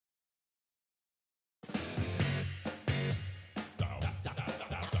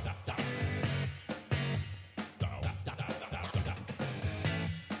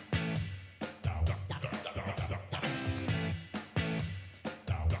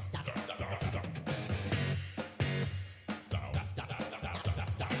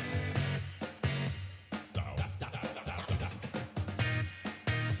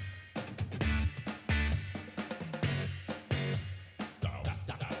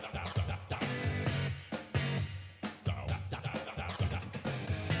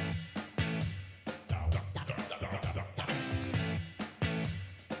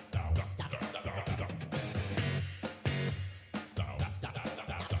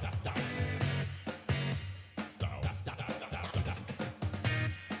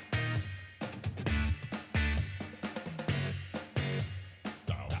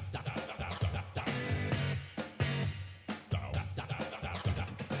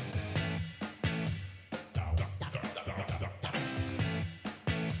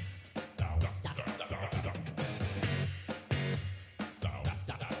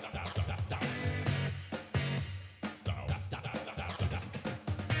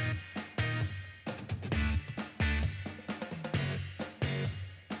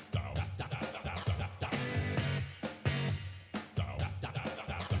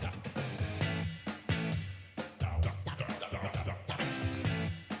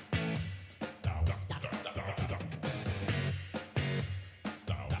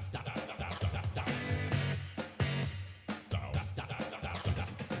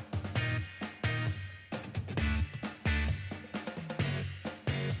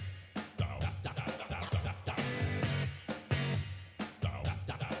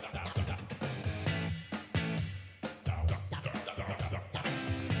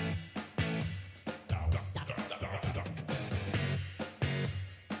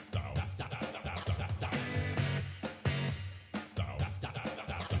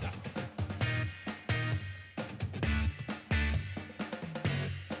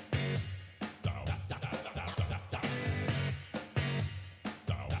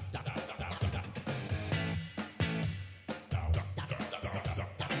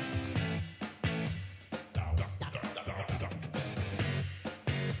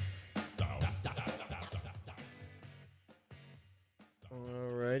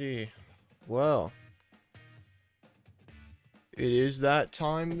Alrighty. Well, it is that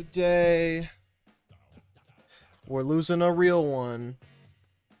time of day. We're losing a real one.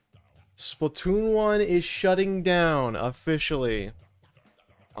 Splatoon 1 is shutting down officially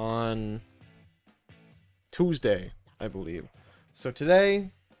on Tuesday, I believe. So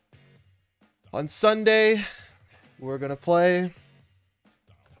today, on Sunday, we're gonna play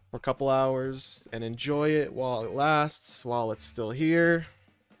for a couple hours and enjoy it while it lasts, while it's still here.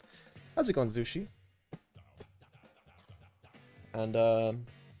 How's it going, Zushi? And,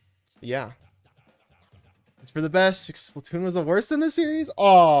 yeah. It's for the best because Splatoon was the worst in the series?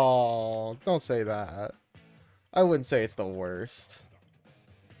 Oh, don't say that. I wouldn't say it's the worst.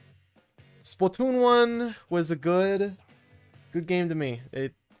 Splatoon 1 was a good game to me.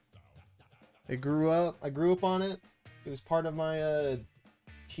 I grew up on it. It was part of my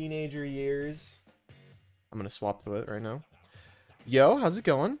teenager years. I'm gonna swap to it right now. Yo, how's it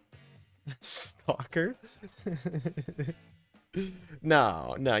going? Stalker?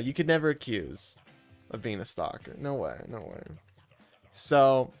 No, you could never accuse of being a stalker. No way, no way.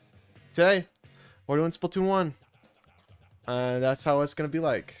 So, today, we're doing Splatoon 1. That's how it's gonna be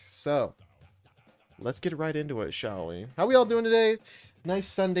like. So, let's get right into it, shall we? How we all doing today? Nice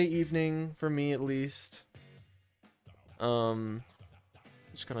Sunday evening, for me at least.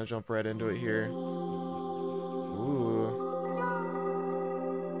 Just gonna jump right into it here. Ooh.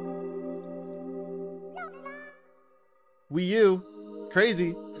 Wii U.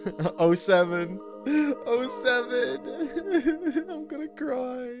 Crazy. 07. 07. I'm gonna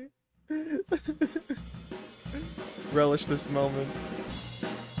cry. Relish this moment.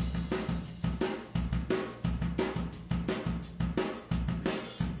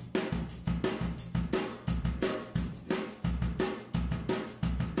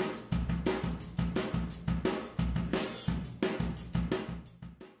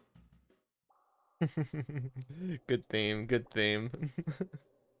 Good theme, good theme.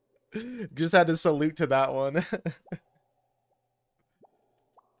 Just had to salute to that one.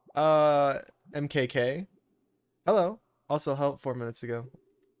 MKK. Hello. Also helped 4 minutes ago.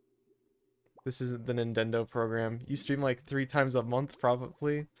 This isn't the Nintendo program. You stream like 3 times a month,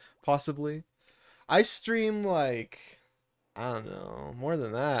 probably. Possibly. I stream like, I don't know, more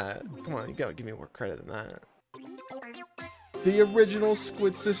than that. Come on, you gotta give me more credit than that. The original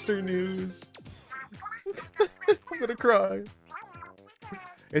Squid Sister news. I'm gonna cry.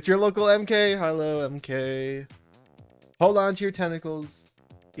 It's your local MK. Hello, MK. Hold on to your tentacles.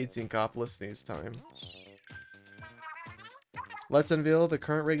 It's Inkopolis news time. Let's unveil the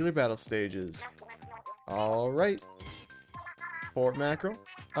current regular battle stages. Alright. Port Mackerel.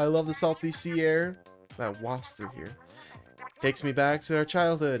 I love the salty sea air that wafts through here. Takes me back to our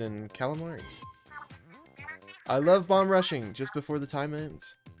childhood in Calamari. I love bomb rushing just before the time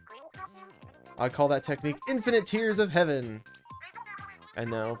ends. I call that technique Infinite Tears of Heaven.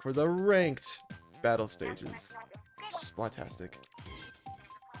 And now for the ranked battle stages. Splatastic.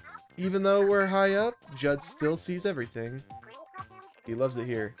 Even though we're high up, Judd still sees everything. He loves it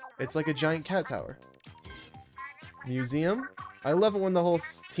here. It's like a giant cat tower. Museum. I love it when the whole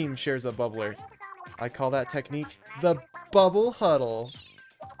team shares a bubbler. I call that technique the Bubble Huddle.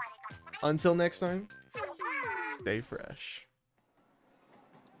 Until next time, stay fresh.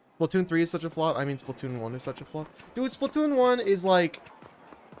 Splatoon 3 is such a flop. I mean, Splatoon 1 is such a flop. Dude, Splatoon 1 is like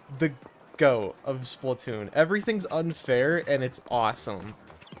the GOAT of Splatoon. Everything's unfair and it's awesome.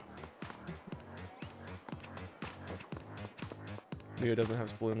 Neo doesn't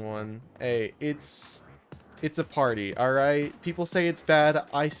have Splatoon 1. Hey, it's a party, alright? People say it's bad,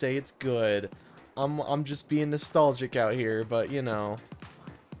 I say it's good. I'm just being nostalgic out here, but you know.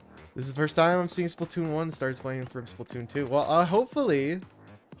 This is the first time I'm seeing Splatoon 1 starts playing from Splatoon 2. Well, hopefully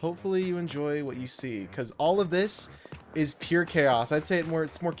you enjoy what you see, because all of this is pure chaos. I'd say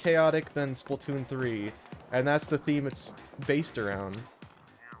it's more chaotic than Splatoon 3, and that's the theme it's based around.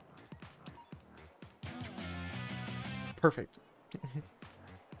 Perfect.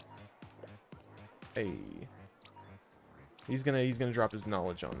 Hey. He's gonna drop his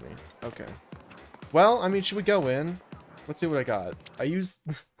knowledge on me. Okay. Well, I mean, should we go in? Let's see what I got. I used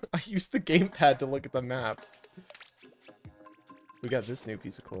the gamepad to look at the map. We got this new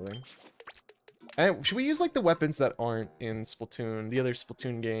piece of clothing. And should we use like the weapons that aren't in Splatoon, the other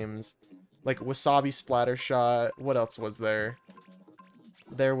Splatoon games? Like Wasabi Splatter Shot. What else was there?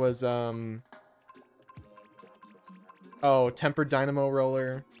 There was oh, Tempered Dynamo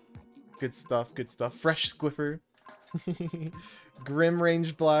Roller. Good stuff, good stuff. Fresh Squiffer. Grim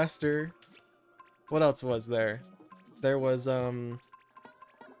Range Blaster. What else was there? There was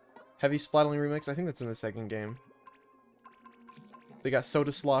Heavy Splatling Remix. I think that's in the second game. They got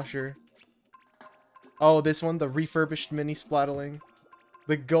Soda Slosher. Oh, this one, the refurbished mini Splatling.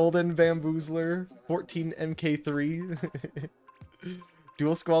 The Golden Bamboozler, 14 MK3.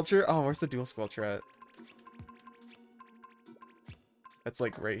 Dual Squelcher? Oh, where's the Dual Squelcher at? That's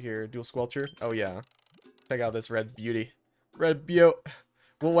like right here. Dual Squelcher? Oh yeah. Check out this red beauty. Red beaut.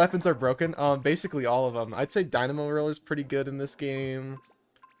 What weapons are broken? Basically all of them. I'd say Dynamo Roller's pretty good in this game.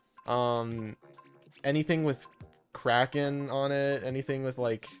 Anything with Kraken on it, anything with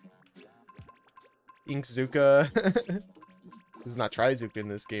like Inkzuka. This is not Trizuka in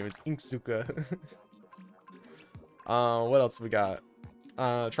this game, it's Inkzuka. What else we got?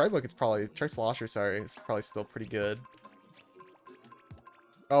 Tribook, it's probably Tri-Slosher, sorry, it's probably still pretty good.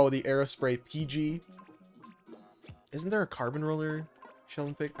 Oh, the Aerospray PG. Isn't there a Carbon Roller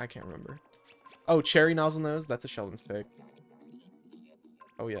Sheldon pick? I can't remember. Oh, Cherry Nozzle Nose, that's a Sheldon's pick.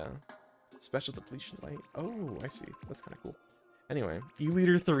 Oh yeah. Special Depletion Light. Oh, I see. That's kind of cool. Anyway,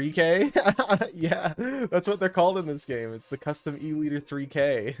 E-Liter 3K? Yeah, that's what they're called in this game. It's the custom E-Liter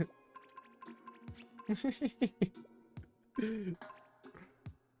 3K.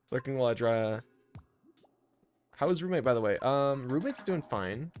 Lurking while I draw. How is roommate, by the way? Roommate's doing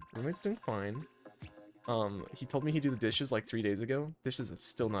fine. Roommate's doing fine. He told me he'd do the dishes like 3 days ago. Dishes have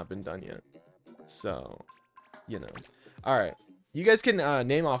still not been done yet. So, you know. Alright. You guys can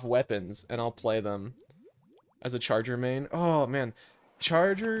name off weapons, and I'll play them as a charger main. Oh, man.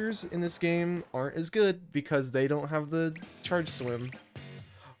 Chargers in this game aren't as good because they don't have the charge swim.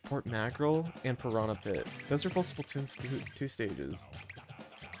 Port Mackerel and Piranha Pit. Those are both Splatoon 2 stages.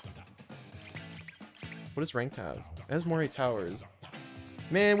 What does Ranked have? It has Moray Towers.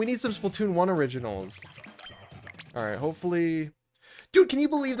 Man, we need some Splatoon 1 originals. Alright, hopefully... Dude, can you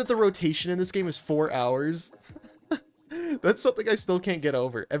believe that the rotation in this game is 4 hours? That's something I still can't get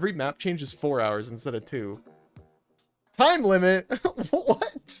over. Every map change is 4 hours instead of 2. Time limit?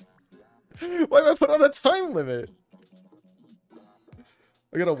 What? Why am I put on a time limit?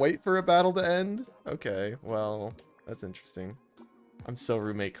 I gotta wait for a battle to end? Okay, well, that's interesting. I'm so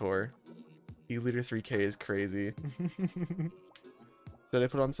roommate core. E-Liter 3K is crazy. Should I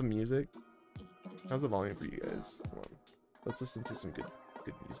put on some music? How's the volume for you guys? Hold on. Let's listen to some good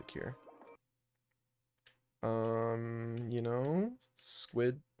music here. You know,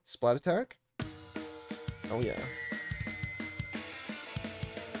 Squid Splat Attack? Oh yeah.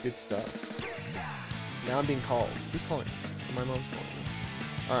 Good stuff. Now I'm being called. Who's calling? Oh, my mom's calling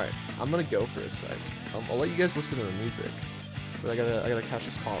me. Alright, I'm gonna go for a sec. I'll let you guys listen to the music. But I gotta catch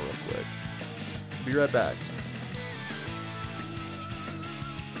this call real quick. Be right back.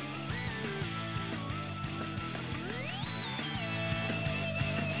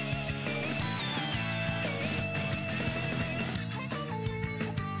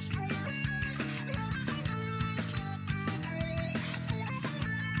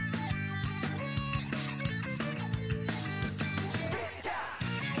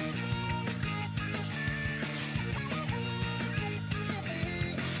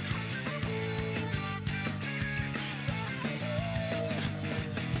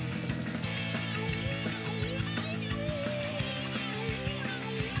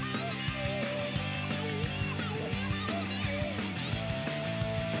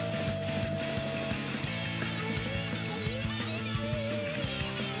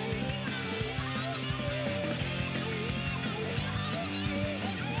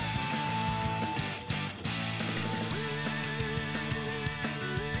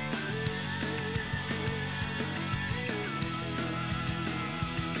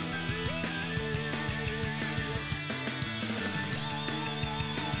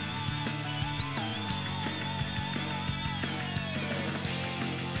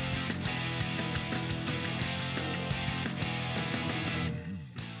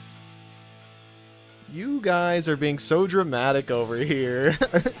 You guys are being so dramatic over here.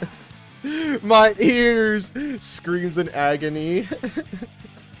 My ears screams in agony.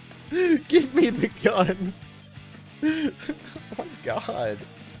 Give me the gun. Oh my god.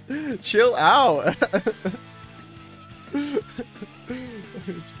 Chill out.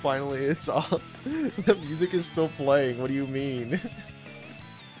 It's all. The music is still playing. What do you mean?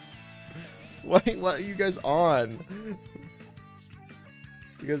 What are you guys on?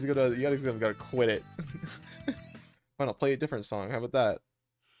 You guys gotta quit it. Fine, I'll play a different song. How about that?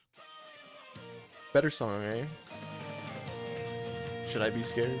 Better song, eh? Should I be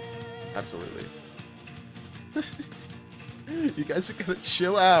scared? Absolutely. You guys are gonna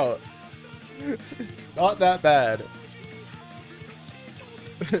chill out. It's not that bad.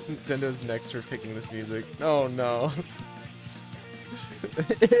 Nintendo's next for picking this music. Oh no.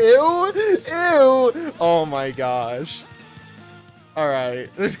 Ew! Ew! Oh my gosh. Alright.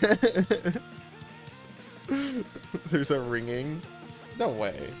 There's a ringing. No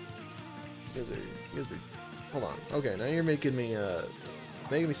way. You guys are... Hold on. Okay, now you're making me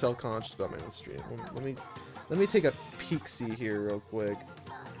self-conscious about my own stream. Let me take a peek-see here real quick.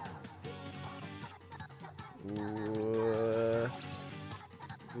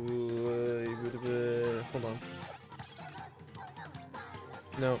 Hold on.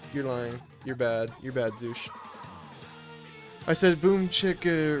 No, you're lying. You're bad. You're bad, Zoosh. I said boom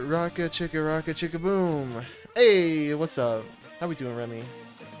chicka rocka chicka boom. Hey, what's up? How we doing, Remy?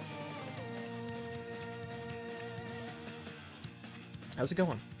 How's it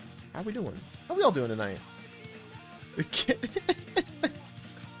going? How we doing? How we all doing tonight?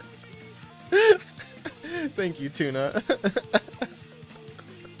 Thank you, Tuna.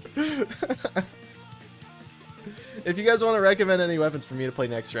 If you guys want to recommend any weapons for me to play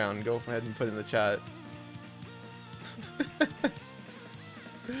next round, go ahead and put it in the chat.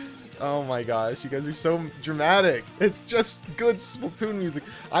 Oh my gosh, you guys are so dramatic. It's just good Splatoon music.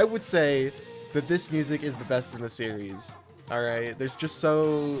 I would say that this music is the best in the series. Alright, there's just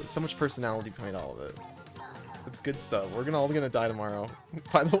so much personality behind all of it. It's good stuff. We're all gonna die tomorrow.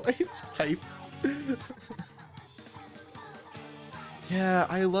 By the way, it's hype. Yeah,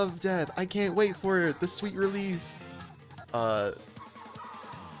 I love Death. I can't wait for it. The sweet release. Don't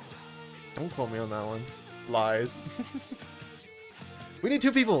quote me on that one. Lies. We need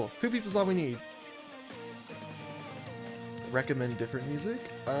 2 people. 2 people's all we need. Recommend different music?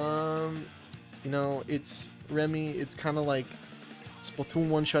 You know, it's Remy. It's kind of like Splatoon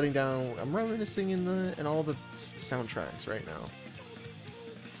 1 shutting down. I'm reminiscing in all the soundtracks right now.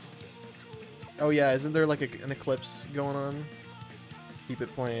 Oh yeah, isn't there like an eclipse going on? Keep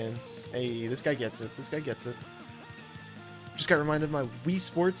it playing. Hey, this guy gets it. This guy gets it. Just got reminded of my Wii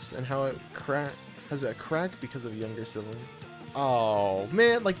Sports and how it has a crack because of a younger sibling. Oh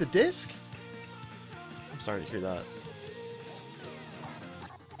man, like the disc? I'm sorry to hear that.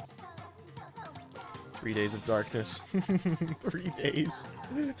 3 days of darkness. 3 days.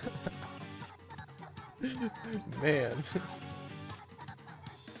 Man.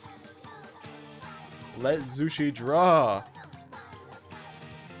 Let Zushi draw.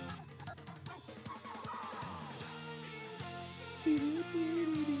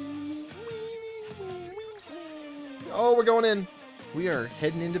 Oh, we're going in. We are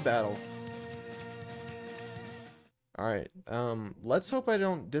heading into battle. Alright, let's hope I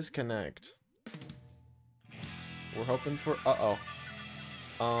don't disconnect. We're hoping for... Uh-oh.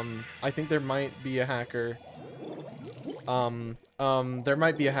 I think there might be a hacker. There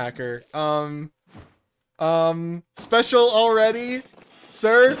might be a hacker. Special already?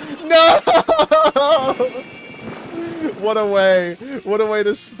 Sir? No! What a way. What a way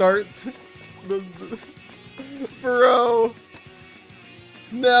to start the bro.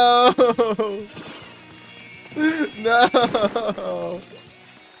 No. No.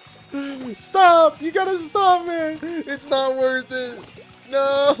 Stop! You gotta stop, man! It's not worth it!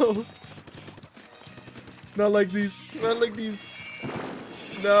 No! Not like these. Not like these.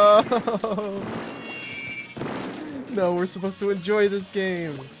 No! No, we're supposed to enjoy this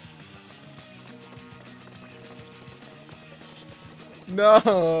game.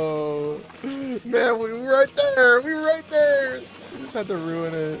 No! Man, we were right there! We were right there! We just had to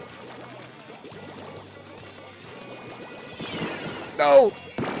ruin it. No!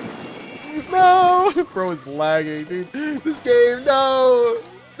 No! Bro is lagging, dude. This game, no!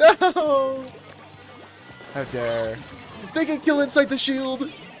 No! How dare. They can kill inside the shield!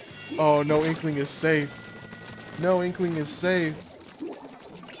 Oh, no Inkling is safe. No Inkling is safe.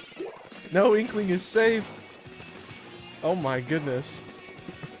 No Inkling is safe. Oh my goodness.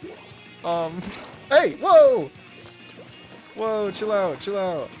 Hey! Whoa! Whoa, chill out, chill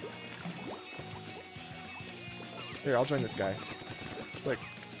out. Here, I'll join this guy. Quick.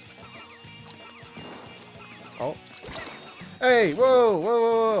 Oh. Hey! Whoa! Whoa!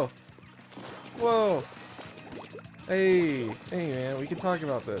 Whoa! Whoa! Hey! Hey, man, we can talk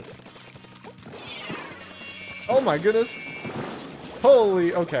about this. Oh my goodness!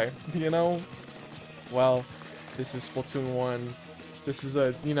 Holy... Okay, you know... Well, this is Splatoon 1. This is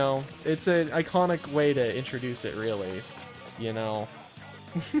a, you know... It's an iconic way to introduce it, really. You know?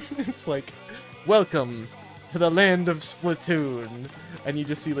 It's like... Welcome to the land of Splatoon! And you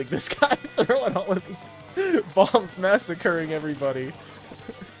just see, like, this guy throwing all of his bombs, massacring everybody.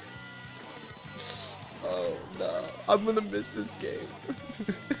 Oh, no. I'm gonna miss this game.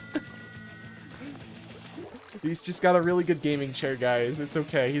 He's just got a really good gaming chair, guys. It's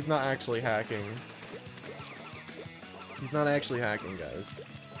okay. He's not actually hacking. He's not actually hacking, guys.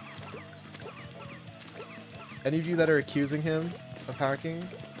 Any of you that are accusing him of hacking,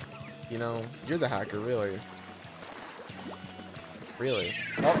 you know, you're the hacker, really. Really.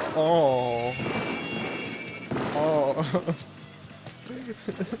 Oh. Oh. Oh.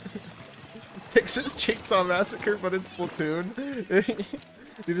 Texas Chainsaw Massacre, but in Splatoon.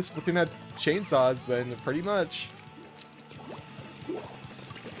 Dude, if Splatoon had chainsaws, then pretty much.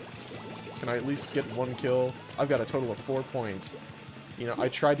 Can I at least get one kill? I've got a total of 4 points. You know, I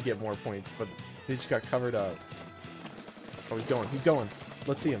tried to get more points, but they just got covered up. Oh, he's going. He's going.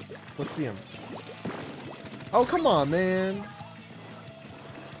 Let's see him. Let's see him. Oh, come on, man.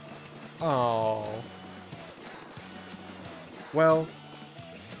 Oh. Well.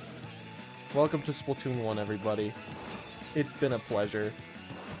 Welcome to Splatoon 1, everybody. It's been a pleasure.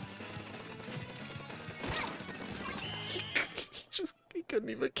 He couldn't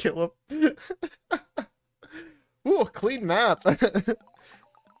even kill him. Ooh, clean map. Oh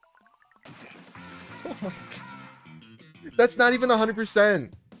my God. That's not even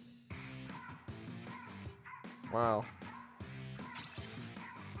 100%. Wow.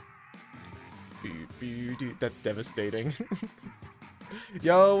 That's devastating.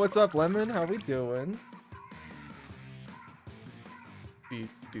 Yo, what's up, Lemon? How we doing?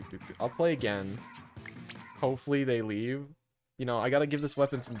 I'll play again. Hopefully they leave. You know, I gotta give this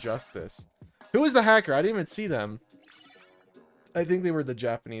weapon some justice. Who was the hacker? I didn't even see them. I think they were the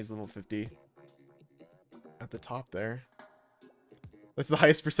Japanese level 50. At the top there. That's the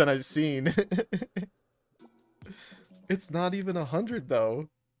highest percent I've seen. It's not even 100 though.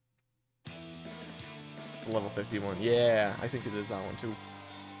 Level 51. Yeah, I think it is that one too.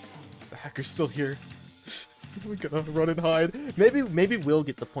 The hacker's still here. We're gonna run and hide. Maybe we'll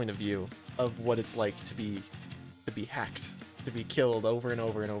get the point of view of what it's like to be hacked, to be killed over and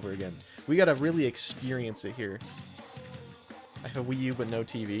over and over again. We gotta really experience it here. I have a Wii U but no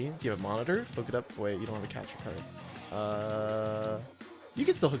TV. Do you have a monitor? Hook it up. Wait, you don't have a capture card. You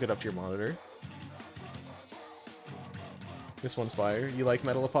can still hook it up to your monitor. This one's fire. You like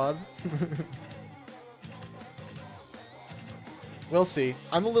Metalopod? We'll see.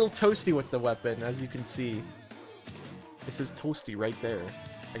 I'm a little toasty with the weapon, as you can see. It says toasty right there.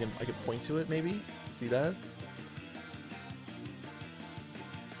 I can point to it, maybe? See that?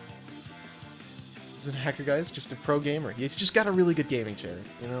 He's a hacker, guys. Just a pro gamer. He's just got a really good gaming chair.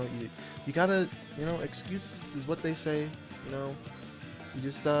 You know, you gotta, you know, excuses is what they say. You know, you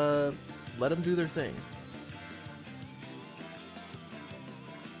just let them do their thing.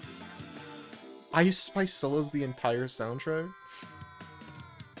 Ice Spice solos the entire soundtrack.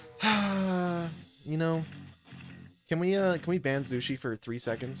 You know, can we ban Zushi for 3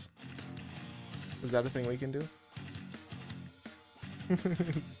 seconds? Is that a thing we can do?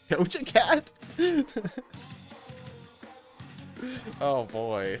 Doja Cat? Oh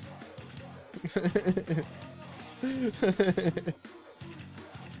boy.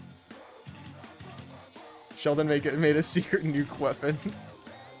 Sheldon made a secret nuke weapon.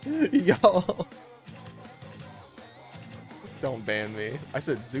 Y'all. Don't ban me. I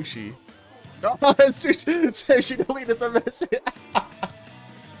said Zushi. Oh, Zushi. She deleted the message.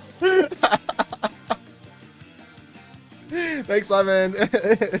 Thanks, Lemon.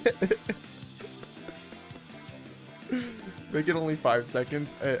 Make it only 5 seconds.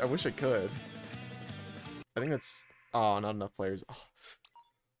 I wish I could. I think that's... Oh, not enough players. Oh.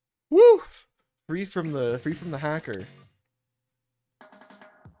 Woo! Free from the hacker.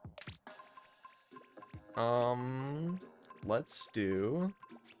 Let's do...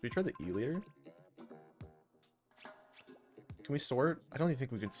 Should we try the E-leader? Can we sort? I don't even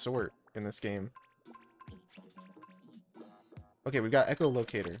think we can sort in this game. Okay, we've got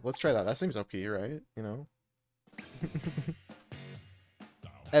echolocator. Let's try that. That seems OP, right? You know?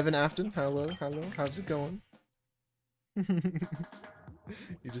 Evan Afton, hello, hello. How's it going?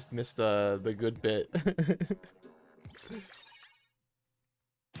 You just missed the good bit.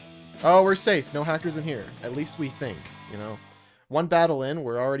 Oh, we're safe. No hackers in here. At least we think, you know. One battle in,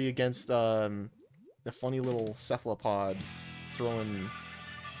 we're already against a funny little cephalopod throwing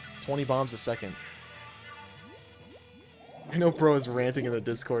 20 bombs a second. I know Bro is ranting in the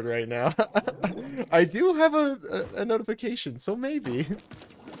Discord right now. I do have a notification, so maybe.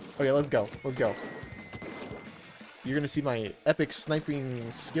 Okay, let's go. Let's go. You're gonna see my epic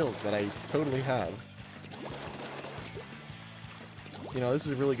sniping skills that I totally have. You know, this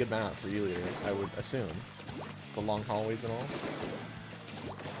is a really good map for you, I would assume. The long hallways and all.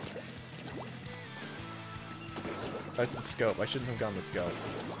 That's the scope. I shouldn't have gone the scope.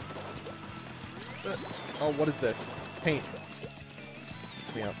 Oh, what is this? Paint.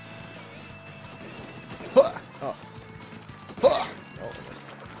 Pick me up. Oh. Oh, I missed.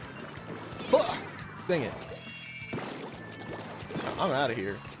 Dang it. I'm out of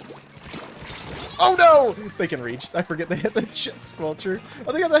here. Oh no! They can reach. I forget they hit the shit squelcher.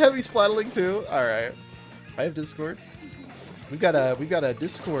 Oh, they got the heavy splattling too. All right. I have Discord. We've got a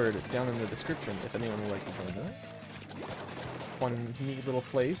Discord down in the description if anyone would like to join that. One neat little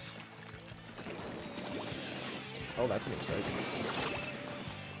place. Oh, that's an Easter egg.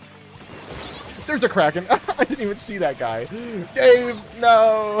 There's a Kraken. I didn't even see that guy. Dave,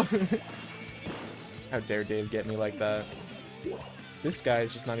 no! How dare Dave get me like that? This guy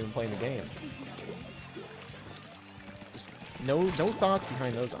is just not even playing the game. Just no thoughts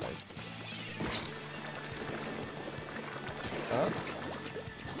behind those eyes. Huh?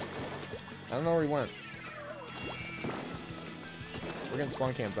 I don't know where he went. We're getting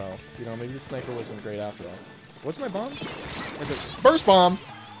spawn camp though. You know, maybe the sniper wasn't great after all. What's my bomb? Is it burst bomb?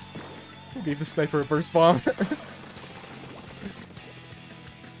 Who gave the sniper a burst bomb?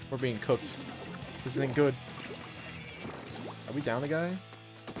 We're being cooked. This ain't good. Are we down a guy?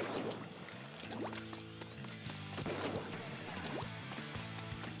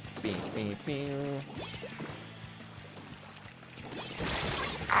 Bing, bing, bing.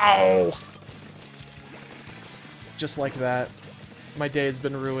 Ow! Just like that. My day has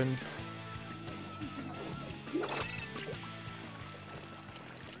been ruined.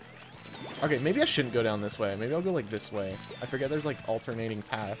 Okay, maybe I shouldn't go down this way. Maybe I'll go like this way. I forget there's like alternating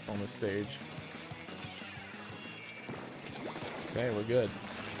paths on this stage. Okay, we're good.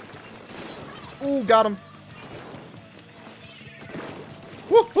 Ooh, got him.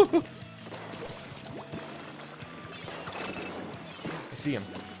 Woo, woo, woo. I see him.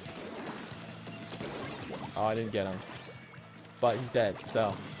 Oh, I didn't get him. But he's dead,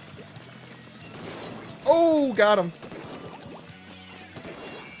 so. Oh, got him.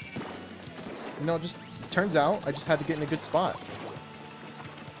 You know, it just turns out I just had to get in a good spot.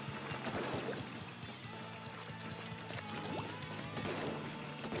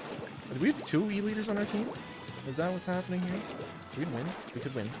 Do we have 2 E-leaders on our team? Is that what's happening here? We can win. We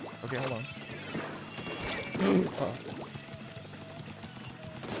could win. Okay, hold on.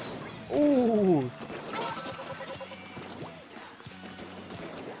 Ooh!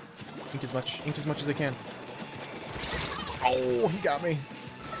 Ink as much as I can. Oh, he got me.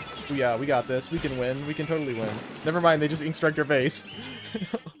 Yeah, we got this. We can win. We can totally win. Never mind, they just ink strike our base.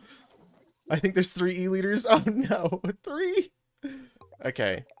 I think there's 3 E-leaders. Oh no, 3?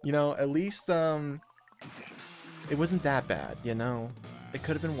 Okay, you know, at least, it wasn't that bad, you know? It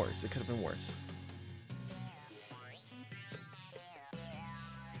could have been worse. It could have been worse.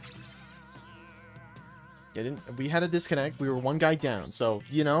 We had a disconnect. We were 1 guy down. So,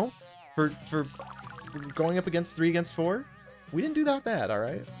 you know, for going up against 3 against 4, we didn't do that bad,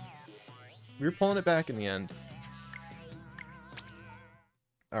 alright? We were pulling it back in the end.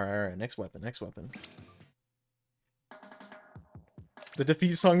 Alright, next weapon, next weapon. The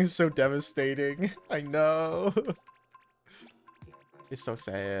defeat song is so devastating. I know. It's so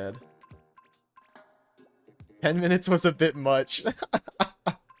sad. 10 minutes was a bit much.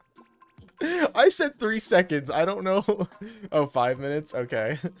 I said 3 seconds. I don't know. Oh, 5 minutes?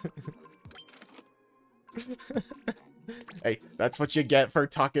 Okay. Hey, that's what you get for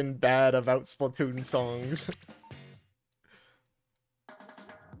talking bad about Splatoon songs.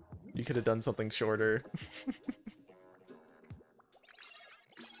 You could have done something shorter.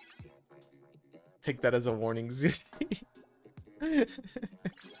 Take that as a warning, Zushi.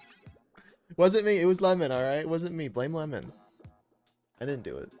 Wasn't me, it was Lemon, alright? It wasn't me, blame Lemon. I didn't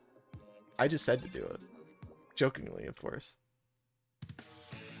do it. I just said to do it. Jokingly, of course.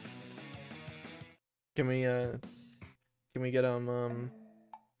 Can we get,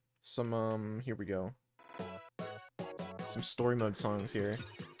 some, here we go. Some story mode songs here.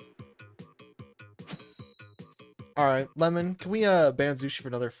 Alright, Lemon, can we, ban Zushi for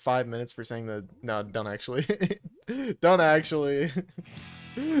another 5 minutes for saying that? No, don't actually. Don't actually.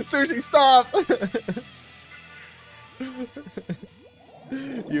 Sushi, stop!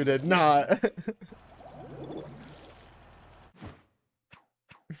 You did not.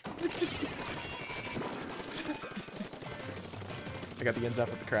 I got the ends up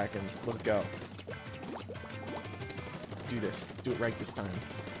with the Kraken. Let's go. Let's do this. Let's do it right this time.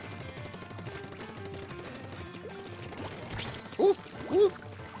 Ooh! Ooh!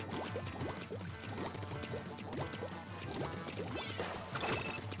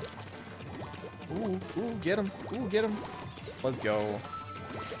 Ooh, ooh, get him. Ooh, get him. Let's go.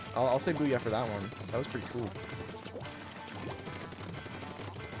 I'll say booyah for that one. That was pretty cool.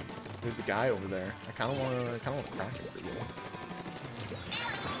 There's a guy over there. I kind of want to crack it for you.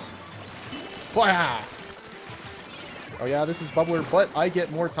 Booyah! Oh yeah, this is Bubbler, but I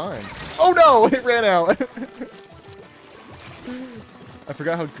get more time. Oh no! It ran out! I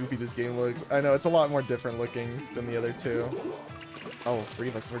forgot how goofy this game looks. I know, it's a lot more different looking than the other two. Oh, 3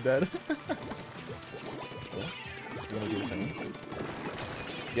 of us were dead. Cool. Is he gonna do the thing?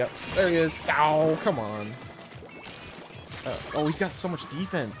 Yep, there he is. Ow, come on. Oh, he's got so much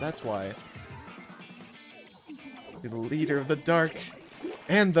defense, that's why. The leader of the dark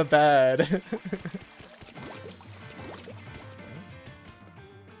and the bad.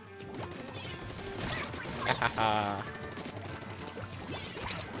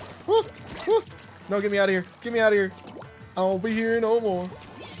 Woo, woo. No, get me out of here. Get me out of here. I won't be here no more.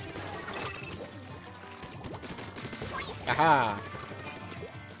 Aha.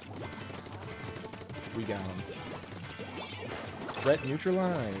 We got him. Threat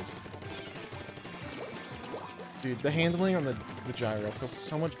neutralized. Dude, the handling on the gyro feels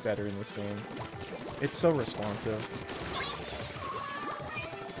so much better in this game. It's so responsive.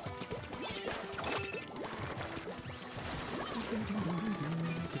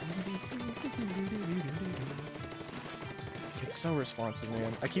 It's so responsive,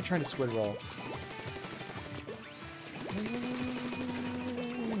 man. I keep trying to squid roll.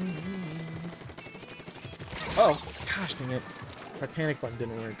 Oh, gosh dang it. My panic button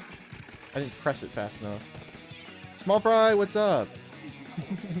didn't work. I didn't press it fast enough. Small fry, what's up?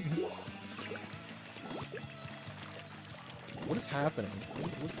 What is happening?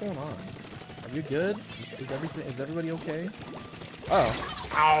 What's going on? Are you good? Is everybody okay? Oh.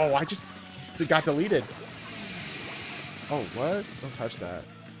 Ow, I just got deleted. Oh, what? Don't touch that.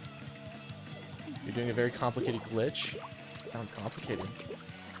 You're doing a very complicated glitch. Sounds complicated.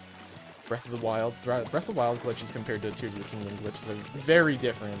 Breath of the Wild glitches compared to Tears of the Kingdom glitches are very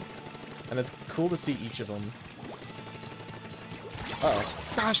different. And it's cool to see each of them. Uh-oh.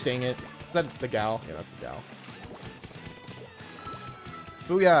 Gosh dang it. Is that the gal? Yeah, that's the gal.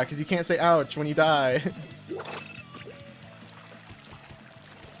 Booyah, because you can't say ouch when you die.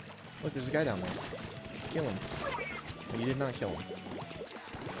 Look, there's a guy down there. Kill him. No, you did not kill him.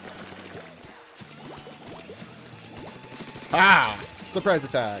 Ah! Surprise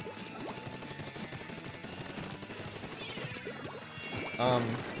attack.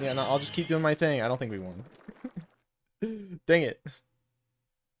 Yeah, no, I'll just keep doing my thing. I don't think we won. Dang it.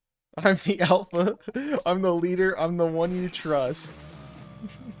 I'm the alpha. I'm the leader. I'm the one you trust.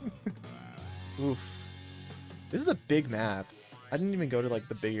 Oof. This is a big map. I didn't even go to, like,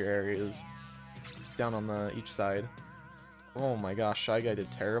 the bigger areas. Down on the each side. Oh my gosh, Shy Guy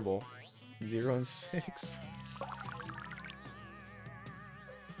did terrible. 0 and 6.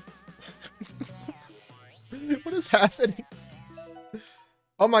 What is happening?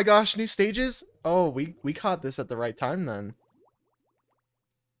 Oh my gosh, new stages? Oh, we caught this at the right time then.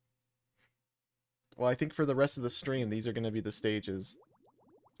 Well, I think for the rest of the stream, these are going to be the stages.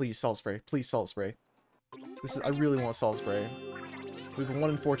 Please, salt spray. Please, salt spray. I really want salt spray. We have a 1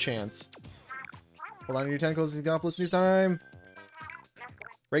 in 4 chance. Hold on to your tentacles. It's news time.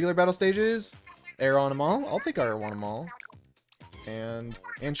 Regular battle stages. Air on them all. I'll take air on them all. And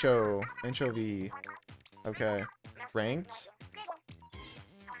anchovy. Okay. Ranked.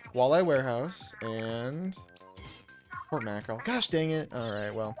 Walleye warehouse and port mackerel. Gosh dang it.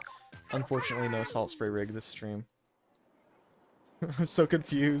 Alright, well. Unfortunately, no salt spray rig this stream. I'm so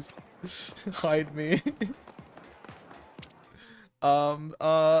confused. Hide me. I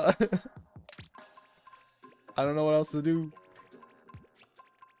don't know what else to do.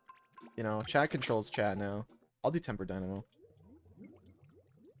 You know, chat controls chat now. I'll do Temper Dynamo.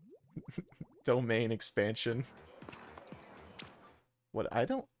 Domain expansion. What?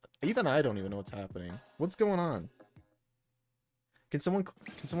 Even I don't even know what's happening. What's going on? Can someone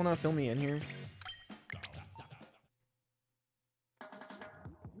fill me in here?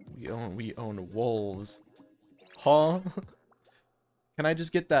 We own wolves. Huh? Can I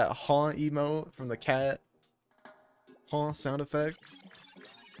just get that huh emote from the cat? Huh sound effect?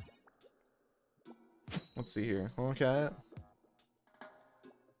 Let's see here. Huh, cat?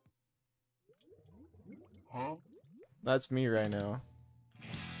 Huh? That's me right now.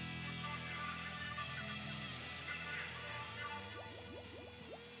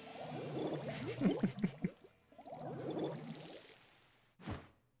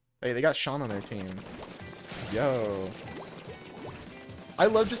 Hey, they got Sean on their team. Yo. I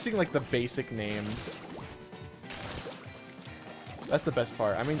love just seeing, like, the basic names. That's the best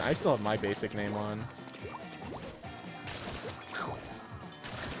part. I mean, I still have my basic name on.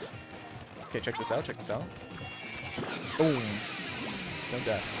 Okay, check this out, check this out. Boom. No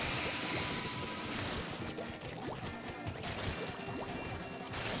deaths.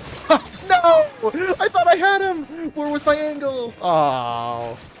 No! I thought I had him! Where was my angle?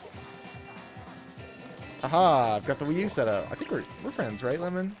 Oh. Haha, I've got the Wii U set up. I think we're friends, right,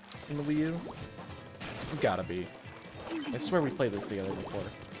 Lemon? In the Wii U? We gotta be. I swear we played this together before.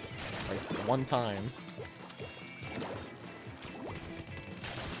 Like, one time.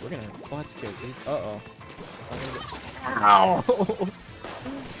 We're gonna butts kick. Uh-oh. Ow!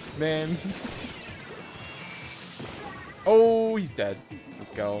 Man. Oh, he's dead.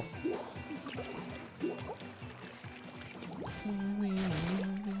 Let's go.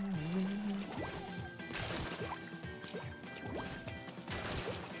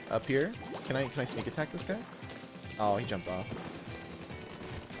 Up here? Can I sneak attack this guy? Oh, he jumped off.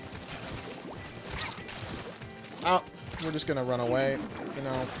 Oh, we're just gonna run away. You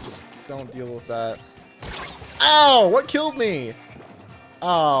know, just don't deal with that. Ow! What killed me?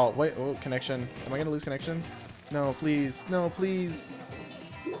 Oh, wait. Oh, connection. Am I gonna lose connection? No, please. No, please.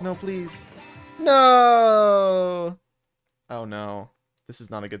 No, please. No! Oh, no. This is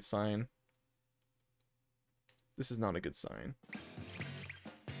not a good sign. This is not a good sign.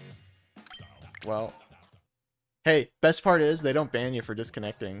 Well. Hey, best part is they don't ban you for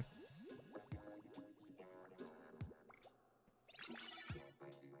disconnecting.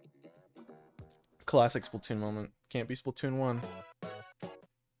 Classic Splatoon moment. Can't be Splatoon 1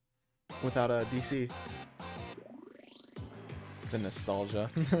 without a DC. The nostalgia.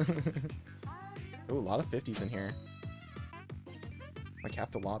 Ooh, a lot of 50s in here. Like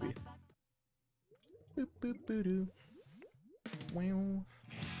half the lobby. Boop, boop, boo, doo. Wow.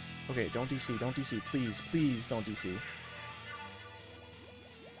 Okay, don't DC, don't DC. Please, please don't DC.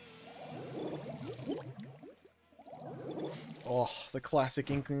 Oh, the classic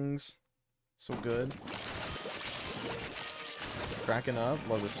Inklings. So good. Cracking up.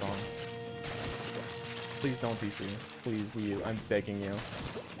 Love this song. Please don't DC. Please, Wii U. I'm begging you.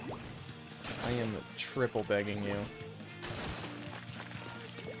 I am triple begging you.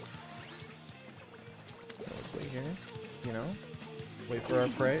 Let's wait here. You know? Wait for our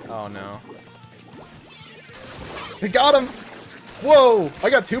prey. Oh no. I got him! Whoa! I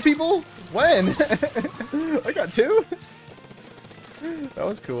got 2 people? When? I got 2? That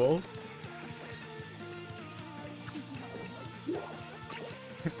was cool. You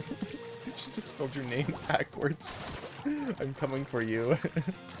should just spelled your name backwards. I'm coming for you.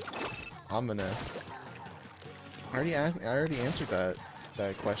 Ominous. I already answered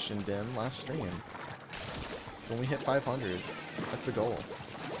that question, Dim, last stream. When we hit 500, that's the goal.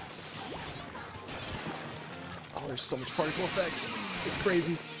 Oh, there's so much particle effects. It's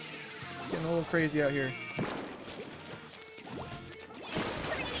crazy. Getting a little crazy out here.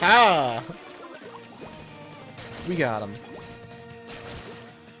 Ah! We got him.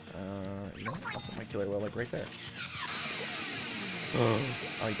 You know, I'll put my killer whale like right there. Oh,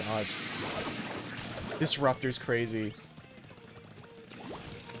 he dodged. Disruptor's crazy.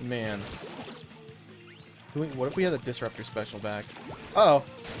 Man. What if we had the Disruptor special back? Uh oh.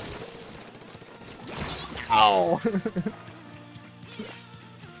 Ow!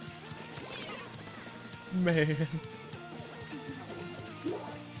 Man.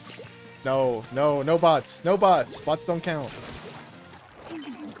 No, no, no bots. No bots. Bots don't count.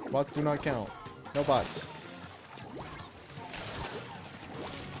 Bots do not count. No bots.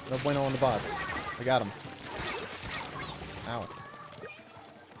 No bueno on the bots. I got him. Ow.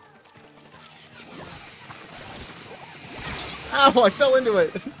 Ow, I fell into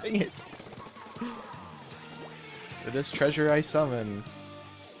it. Dang it. For this treasure I summon.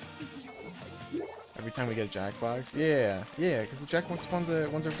 Every time we get a Jackbox? Yeah, yeah, because the Jackbox ones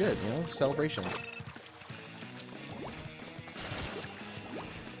are good, you know? It's a celebration.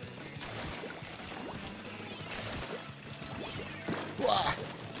 Wah!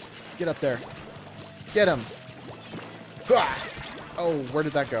 Get up there. Get him. Wah! Oh, where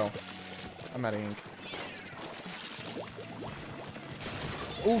did that go? I'm out of ink.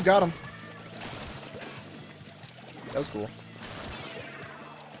 Ooh, got him. That was cool.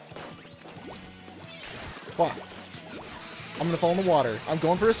 Wah! I'm gonna fall in the water. I'm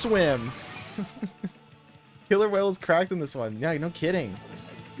going for a swim. Killer whale is cracked in this one. Yeah, no kidding.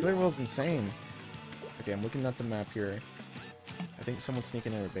 Killer whale's insane. Okay, I'm looking at the map here. I think someone's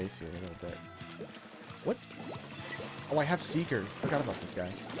sneaking in our base here a little bit. What? Oh, I have Seeker. Forgot about this guy.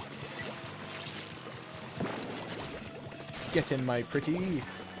 Get in, my pretty.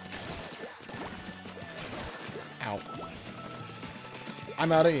 Ow.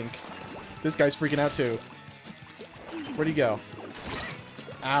 I'm out of ink. This guy's freaking out too. Where'd he go?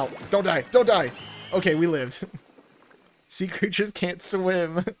 Ow. Don't die. Don't die. Okay, we lived. Sea creatures can't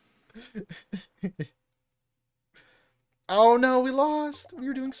swim. Oh no, we lost. We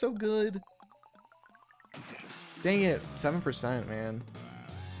were doing so good. Dang it. 7%, man.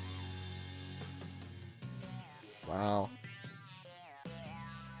 Wow.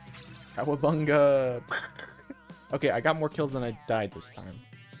 Cowabunga! Okay, I got more kills than I died this time.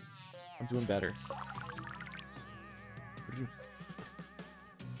 I'm doing better.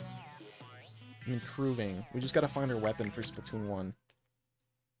 I'm improving. We just gotta find our weapon for Splatoon 1.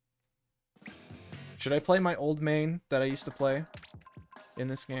 Should I play my old main that I used to play in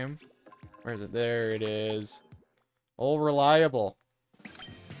this game? Where is it? There it is. Oh, reliable.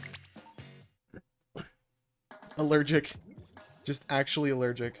 Allergic. Just actually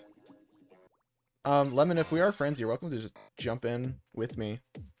allergic. Lemon, if we are friends, you're welcome to just jump in with me.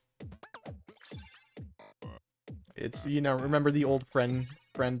 It's, you know, remember the old friend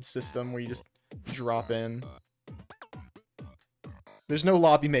system where you just drop in? There's no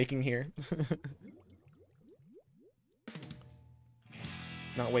lobby making here.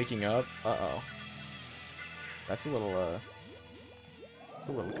 Not waking up? Uh-oh. That's a little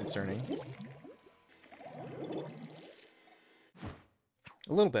concerning.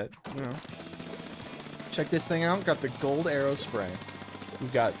 A little bit, you know. Check this thing out. Got the gold arrow spray.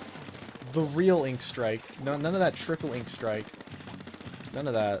 We've got the real ink strike. No, none of that triple ink strike. None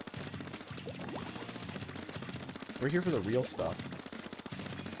of that. We're here for the real stuff.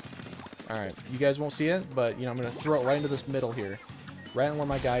 Alright, you guys won't see it, but, you know, I'm going to throw it right into this middle here. Right in where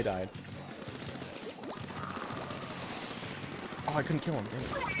my guy died. Oh, I couldn't kill him.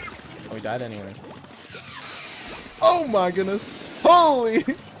 Oh, he died anyway. Oh my goodness! Holy!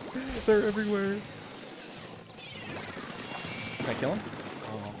 They're everywhere. Can I kill him?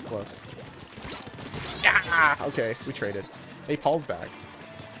 Oh, close. Ah! Okay, we traded. Hey, Paul's back.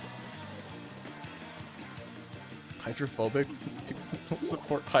 Hydrophobic? People don't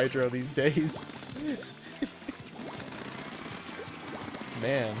support Hydro these days.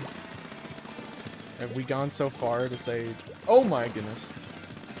 Man. Have we gone so far to say... Oh my goodness.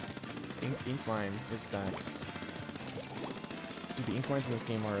 Inkmine is back. Dude, the Inkmines in this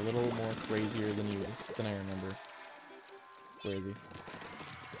game are a little more crazier than I remember. Crazy.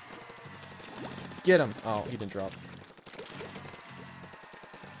 Get him! Oh, he didn't drop.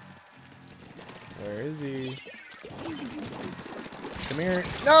 Where is he? Come here.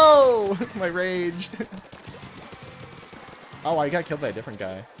 No! I raged. Oh, I got killed by a different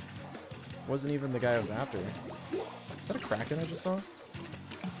guy. Wasn't even the guy I was after. Is that a Kraken I just saw?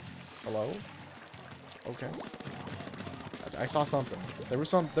 Hello? Okay. I saw something. There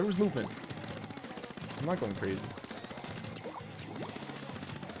was movement. I'm not going crazy.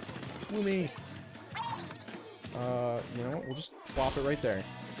 Woo me. You know what? We'll just plop it right there.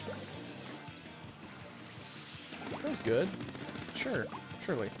 That was good. Sure.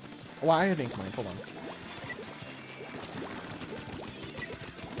 Surely. Oh, I have ink mines. Hold on.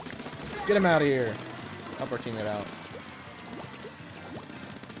 Get him out of here. Help our teammate out.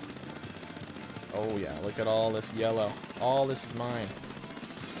 Oh, yeah. Look at all this yellow. All this is mine.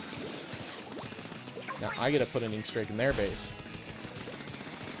 Now, I gotta put an ink strike in their base.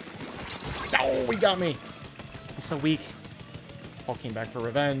 Oh, he got me. He's so weak. Paul came back for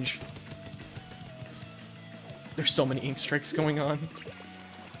revenge. There's so many ink strikes going on.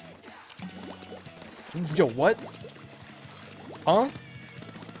 Yo, what? Huh?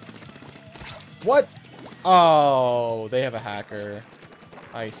 What? Oh, they have a hacker.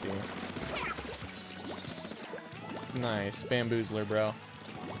 I see. Nice. Bamboozler, bro.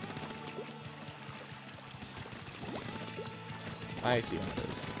 I see what it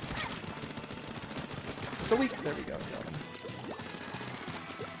is. So weak. There we go. Got him.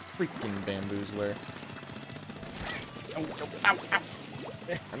 Freaking bamboozler. Oh, oh, ow, ow.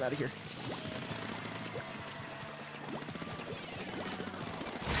 I'm out of here.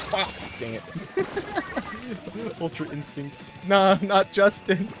 Wow. Dang it. Ultra instinct. Nah, not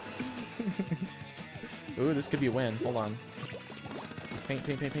Justin. Ooh, this could be a win. Hold on. Paint,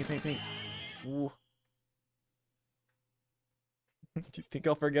 paint, paint, paint, paint, paint. Ooh. Do you think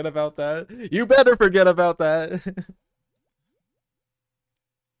I'll forget about that? You better forget about that.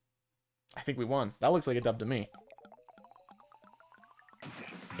 I think we won. That looks like a dub to me.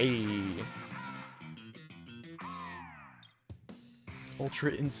 Hey.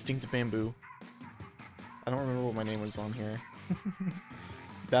 Ultra Instinct Bamboo. I don't remember what my name was on here.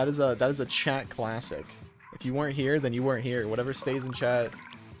 That is a chat classic. If you weren't here, then you weren't here. Whatever stays in chat,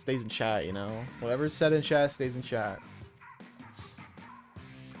 you know? Whatever's said in chat, stays in chat.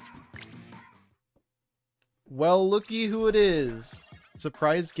 Well, looky who it is.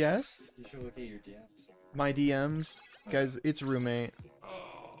 Surprise guest? You should look at your DMs. My DMs? Guys, it's roommate.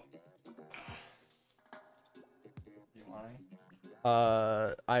 You want any?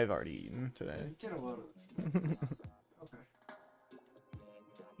 I've already eaten today. Get a load of this. Okay.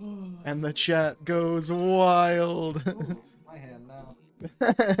 And the chat goes wild. Ooh, my hand now.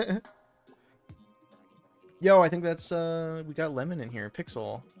 Yo, I think that's we got Lemon in here.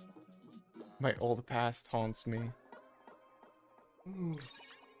 Pixel. My old past haunts me.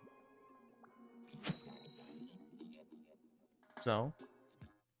 So,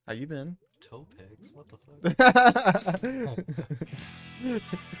 how you been? Toe pigs? What the fuck?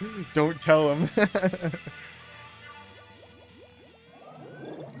 Don't tell him.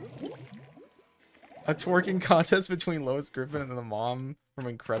 A twerking contest between Lois Griffin and the mom from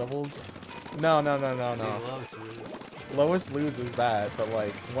Incredibles? No. Dude, Lois loses. Lois loses that, but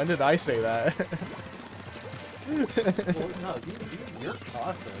like, when did I say that? Well, no, you're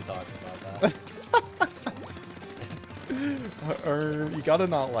constantly talking about that. Or you gotta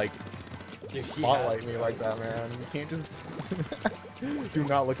not like Dude, he spotlight has me been like that, man. You can't just do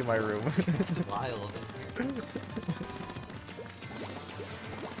not look in my room. It's wild in here.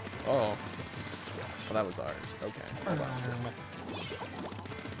 Oh. Well, that was ours. Okay. Hold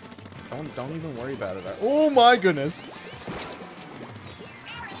on. Don't even worry about it. Oh my goodness.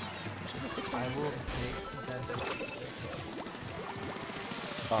 I will make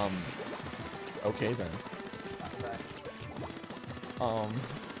that. Okay then.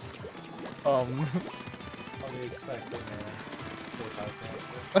 What do you expect in PayPal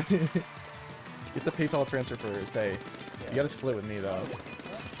transfer? Get the PayPal transfer first. Hey, you gotta split with me though.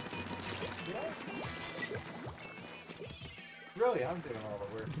 Really, I'm doing all the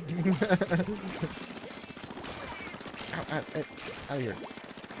work. Out of here.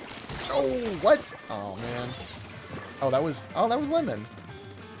 Oh, what? Oh man. Oh, that was Lemon.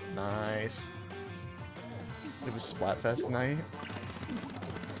 Nice. It was Splatfest night.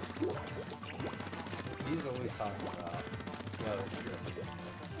 He's always talking about Lois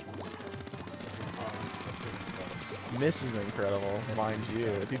Miss is incredible, mind you.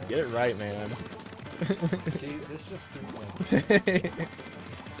 If you get it right, man. See, this just proves it.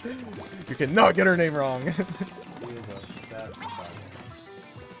 You cannot get her name wrong. He is obsessed about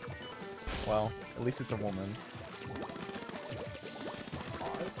it. Well, at least it's a woman.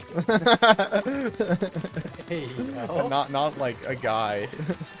 Pause. Hey, no. Not like a guy.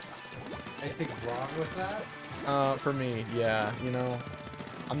 Anything wrong with that? For me, yeah. You know,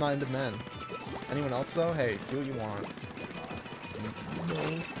 I'm not into men. Anyone else though? Hey, do what you want.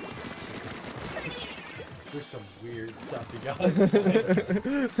 There's some weird stuff you got.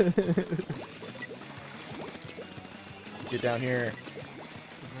 Get down here.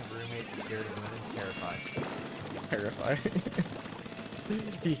 Isn't roommate scared of women? Terrified. Terrified.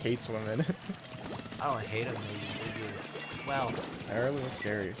 He hates women. I don't hate them. They just, well, They're a little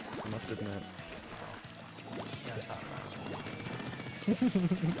scary, I must admit. yeah, I thought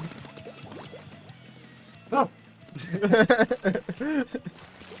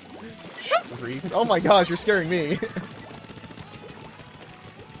Creep. Oh my gosh, you're scaring me.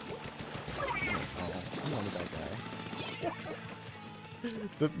 Oh, I'm not a bad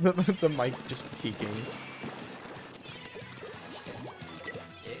guy. The mic just peeking.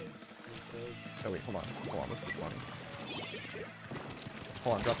 Oh wait, hold on, this is funny.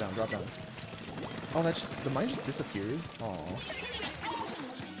 Hold on, drop down. Oh, that just, the mic just disappears? Aw.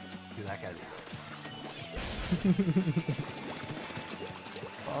 Dude, that guy's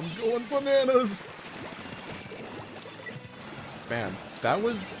I'm going bananas! Man, that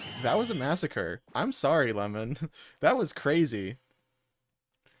was a massacre. I'm sorry, Lemon. That was crazy.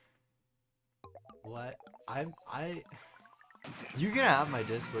 what? You can have my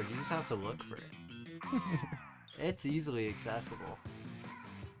Discord, you just have to look for it. It's easily accessible.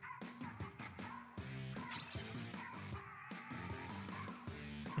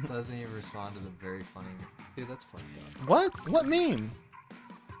 Doesn't even respond to the very funny. Dude, that's fucked up. What? What meme?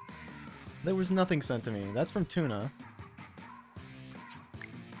 There was nothing sent to me. That's from Tuna.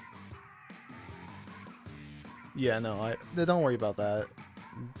 Yeah, no, don't worry about that,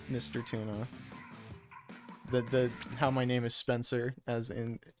 Mr. Tuna. How my name is Spencer, as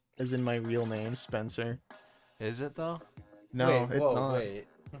in my real name, Spencer. Is it though? No, wait, it's whoa, not. Wait.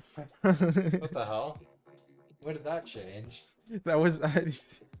 What the hell? When did that change? That was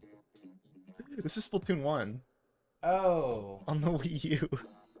This is Splatoon 1 Oh, on the Wii U.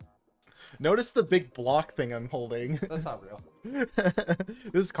 Notice the big block thing I'm holding. that's not real.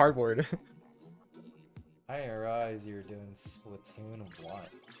 This is cardboard. I didn't realize you were doing Splatoon 1.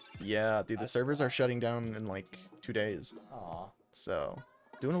 Yeah, dude, the servers are shutting down in like 2 days. Aw. So,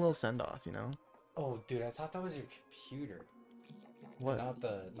 doing a little send-off, you know? Oh, dude, I thought that was your computer. What? Not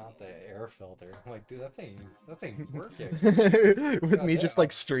the air filter. I'm like, dude, that thing's working. With me just Goddamn.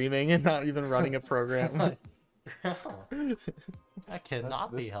 like streaming and not even running a program. That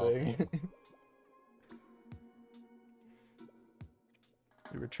cannot be This helpful. thing.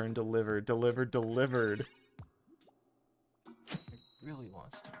 The return delivered.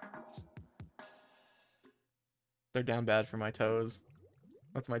 wants to. They're down bad for my toes.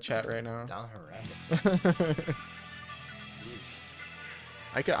 That's my chat right now. Down horrendous.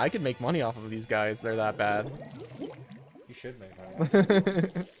 I could make money off of these guys. They're that bad. You should make money.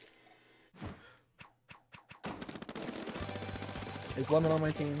 Is Lemon on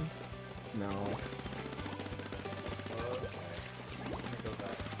my team? No.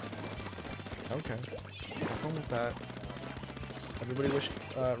 Okay. Have fun with that. Everybody wish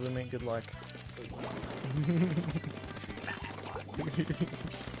roommate good luck.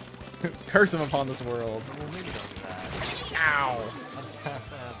 Curse him upon this world. Well, maybe don't do that. Ow! I'm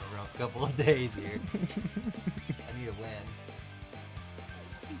having a rough couple of days here. I need a win.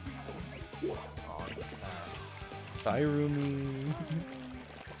 Oh, this is sad. Bye, roomie.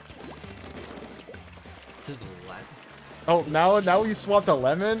 This is lemon. Oh, now you swapped a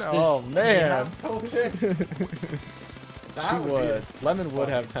lemon? Oh, man. He would. Lemon would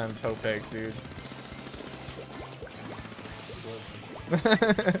have 10 toe pegs, dude. Get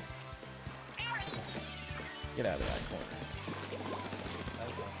out of that corner.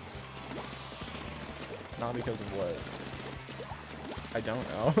 Not because of what? I don't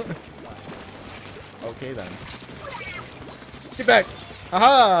know. Okay then. Get back!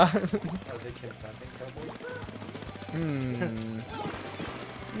 Aha! Are they consenting couples?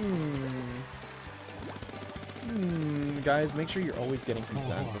 Guys, make sure you're always getting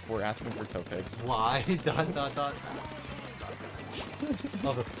consent before asking for toe pigs. Why? Dot dot dot.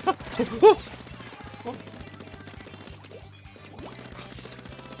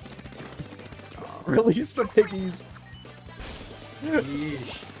 Release the piggies!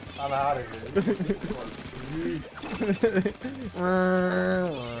 Yeesh. I'm out of here.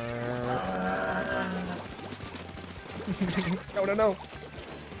 No.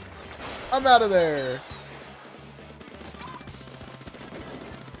 I'm out of there!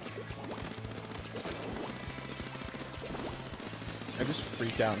 I just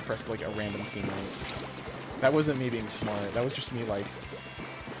freaked out and pressed like a random teammate. That wasn't me being smart. That was just me like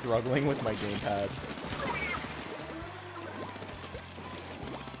struggling with my gamepad.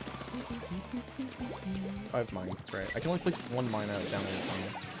 I have mines, that's right. I can only place one mine out down at a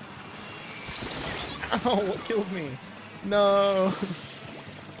time. Ow, what killed me? No!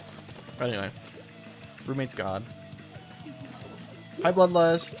 But anyway. Roommate's God. Hi,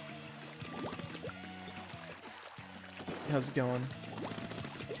 Bloodlust! How's it going?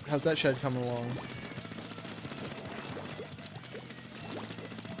 How's that shed coming along?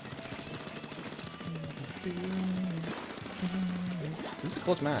 This is a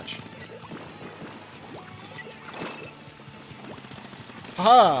close match.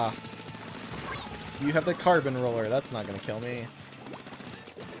 Haha! You have the carbon roller. That's not gonna kill me.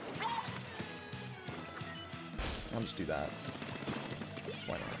 I'll just do that.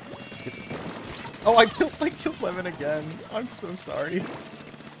 Why not? Get some points. Oh, I killed Lemon again. I'm so sorry.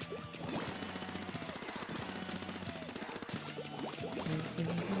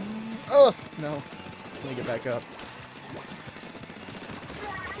 Oh no! Let me get back up.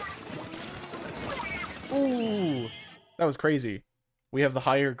 Ooh, that was crazy. We have the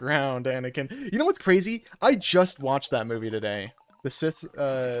higher ground, Anakin. You know what's crazy? I just watched that movie today. The Sith,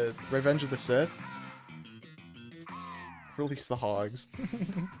 Revenge of the Sith. Release the hogs.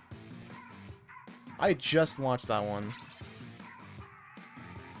 I just watched that one.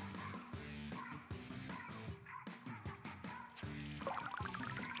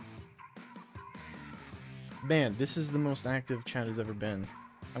 Man, this is the most active chat has ever been.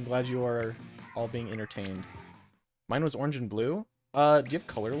 I'm glad you are all being entertained. Mine was orange and blue. Do you have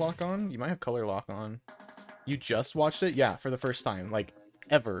color lock on? You might have color lock on. You just watched it? Yeah, for the first time. Like,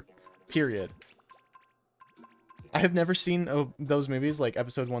 ever. Period. I have never seen those movies, like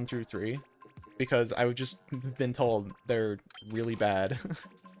episode 1 through 3, because I've just been told they're really bad.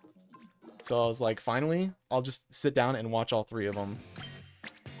 So I was like, finally, I'll just sit down and watch all 3 of them.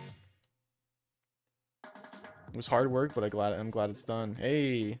 It was hard work, but I'm glad it's done.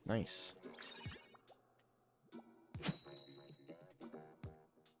 Hey, nice.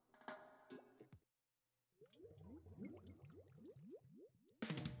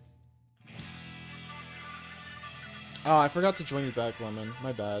 Oh, I forgot to join you back, Lemon.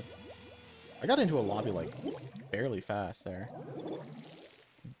 My bad. I got into a lobby, like, barely fast there.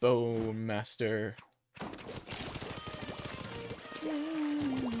 Bowmaster.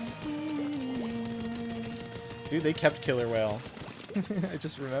 Dude, they kept Killer Whale. I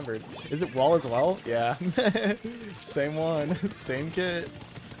just remembered. Is it Wall as well? Yeah. Same one. Same kit.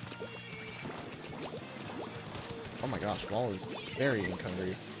 Oh my gosh, Wall is very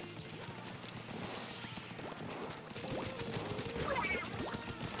encumbered.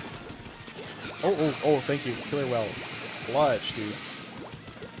 Oh, thank you. Killer well. Clutch, dude.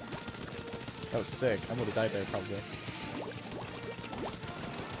 That was sick. I would have died there, probably.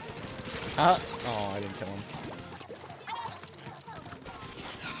 Ah! Oh, I didn't kill him.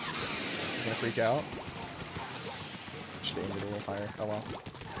 He's gonna freak out. Should aim it a little higher. Oh well.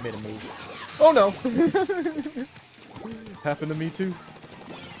 Made a move. Oh no! Happened to me too.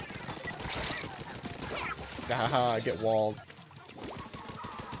 Haha, I get walled.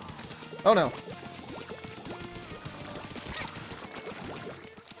 Oh no!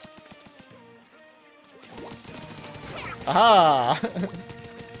 Aha!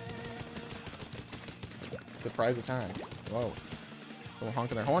 Surprise attack. Whoa. Someone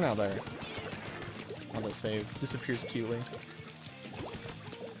honking their horn out there. I'll just save. Disappears cutely.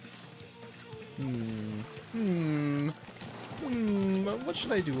 What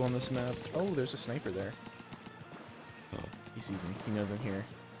should I do on this map? Oh, there's a sniper there. Oh, he sees me. He knows I'm here.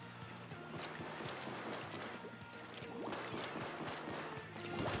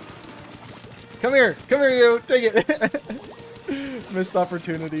 Come here! Come here, you! Take it! Missed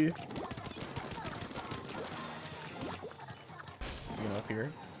opportunity. Is he going up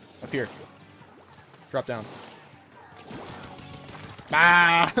here? Up here. Drop down.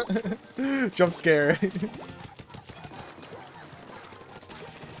 Ah! Jump scare.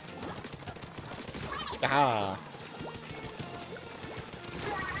 Ah!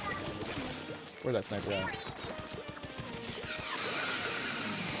 Where's that sniper at?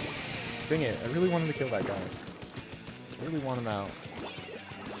 Dang it, I really wanted to kill that guy. I really want him out.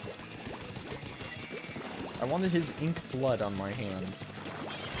 I wanted his ink blood on my hands.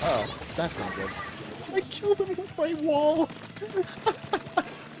 Oh, that's not good. I killed him with my wall!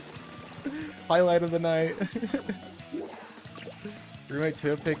 Highlight of the night. Roommate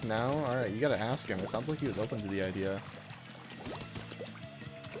to pick now? Alright, you gotta ask him. It sounds like he was open to the idea.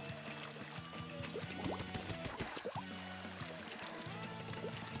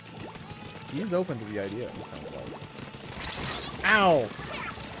 He's open to the idea, it sounds like. Ow!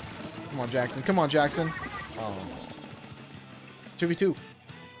 Come on, Jackson. Come on, Jackson. Oh. 2v2.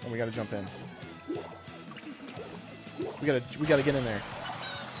 And we gotta jump in. We gotta get in there.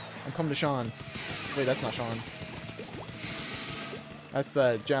 I'm coming to Sean. Wait, that's not Sean. That's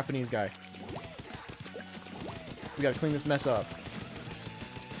the Japanese guy. We gotta clean this mess up.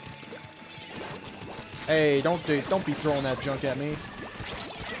 Hey, don't be throwing that junk at me.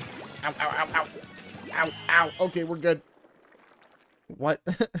 Ow, ow, ow, ow. Ow, ow. Okay, we're good. What?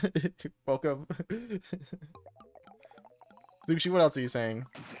 Welcome. Sushi, what else are you saying?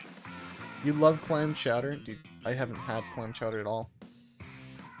 You love clam chowder? Dude, I haven't had clam chowder at all.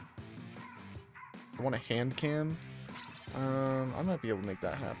 I want a hand cam. I might be able to make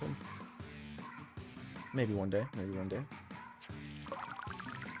that happen. Maybe one day. Maybe one day.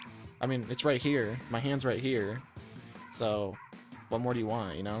 I mean, it's right here. My hand's right here. So, what more do you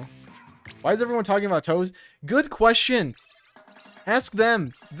want, you know? Why is everyone talking about toes? Good question! Ask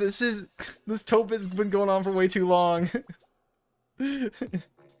them! This tope has been going on for way too long. I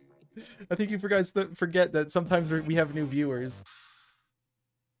think you guys forget that sometimes we have new viewers.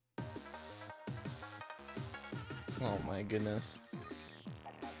 Oh my goodness.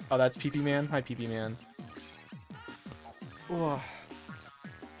 Oh, that's PP Man? Hi, PP Man. Oh.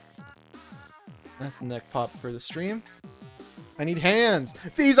 That's the neck pop for the stream. I need hands!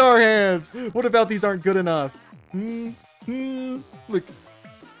 These are hands! What about these aren't good enough? Look.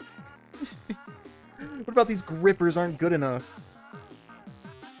 What about these grippers aren't good enough?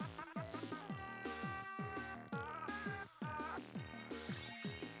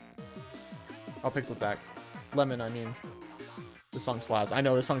 I'll pixel back. Lemon, I mean. This song slaps. I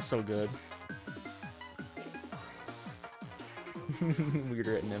know, this song's so good.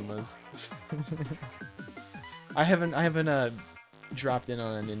 Weirder at Ninmas. I haven't dropped in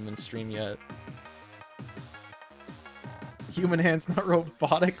on a Ninman stream yet. Human hands, not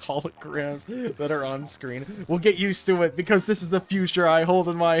robotic holograms that are on screen. We'll get used to it because this is the future I hold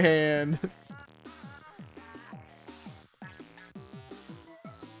in my hand.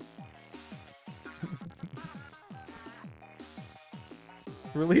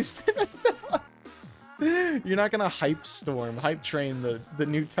 Released. You're not gonna hype train the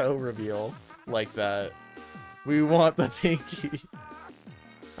new toe reveal like that. We want the pinky.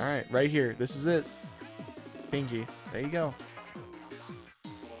 Alright, right here. This is it. Pinky. There you go.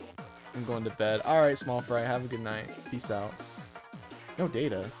 I'm going to bed. Alright, small fry. Have a good night. Peace out. No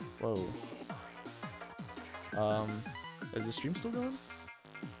data. Whoa. Is the stream still going?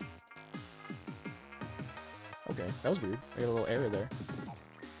 Okay, that was weird. I got a little error there.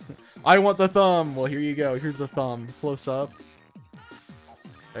 I want the thumb! Well, here you go. Here's the thumb. Close up.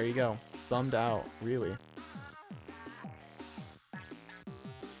 There you go. bummed out, really.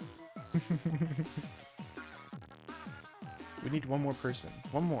 We need one more person.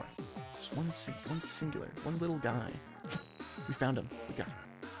 One more. Just one singular. One little guy. We found him. We got him.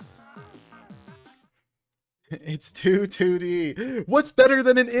 It's 2D. What's better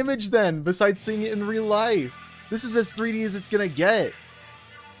than an image then, besides seeing it in real life? This is as 3D as it's gonna get.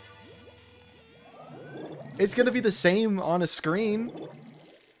 It's gonna be the same on a screen.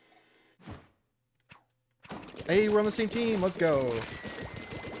 Hey, we're on the same team. Let's go.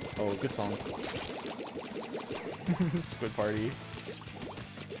 Oh, good song. Squid party.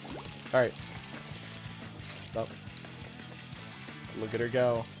 Alright. Up. Look at her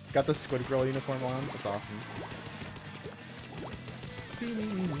go. Got the Squid Girl uniform on. That's awesome.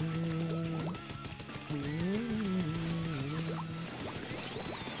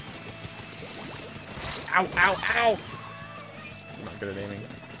 Ow, ow, ow! I'm not good at aiming.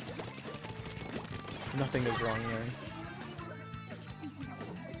 Nothing is wrong there.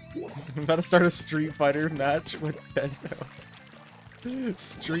 I'm about to start a Street Fighter match with Bento.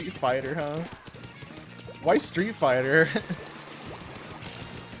 Street Fighter, huh? Why Street Fighter?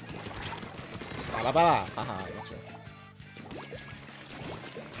 Haha, gotcha.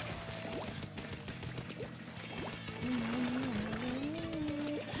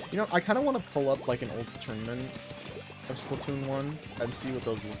 You know, I kind of want to pull up like an old tournament of Splatoon 1 and see what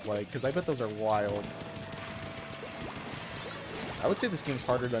those look like, because I bet those are wild. I would say this game's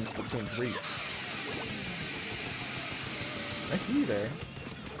harder than Splatoon 3. I see you there.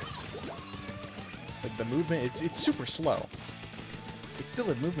 Like the movement, it's super slow. It's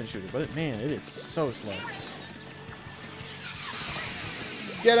still a movement shooter, but man, it is so slow.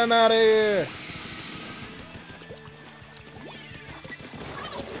 Get him out of here!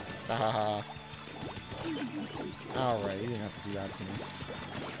 Haha. Alright, you didn't have to do that to me.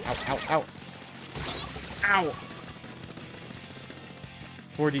 Ow, ow, ow! Ow!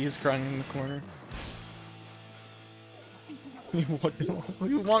 4D is crying in the corner. What do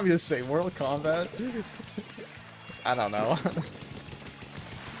you want me to say? Mortal Kombat? I don't know.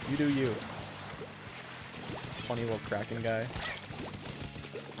 You do you. Funny little Kraken guy.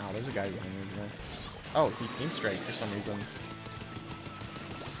 Oh, there's a guy behind me, isn't there? Oh, he aim strike for some reason.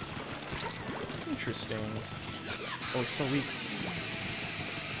 Interesting. Oh, he's so weak.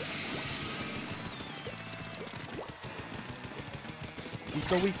 He's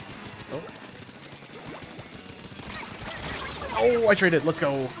so weak. Oh. Oh, I traded. Let's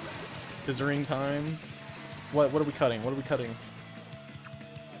go. Scissoring time. What are we cutting? What are we cutting?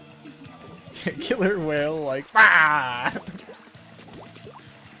 Killer whale, like, ah!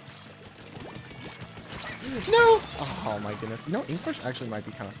 No! Oh my goodness. You know, Inkbrush actually might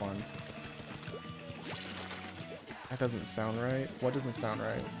be kind of fun. That doesn't sound right. What doesn't sound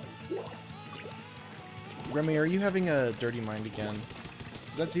right? Remy, are you having a dirty mind again?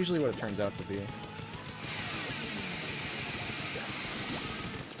 That's usually what it turns out to be.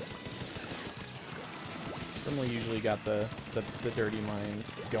 Remy usually got the dirty mind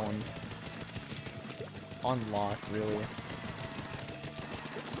going on lock, really.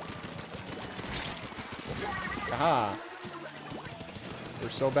 Aha! We're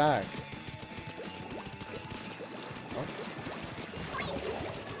so back. Oh.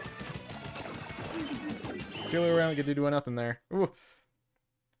 Killer around, get to do nothing there. Ooh.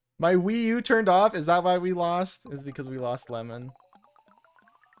 My Wii U turned off? Is that why we lost? Is it because we lost Lemon?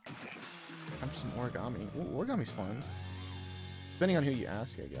 I'm some origami. Ooh, origami's fun. Depending on who you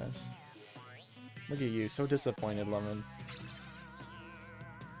ask, I guess. Look at you, so disappointed, Lemon.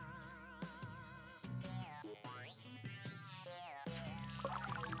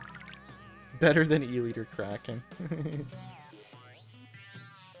 Better than E-liter Kraken.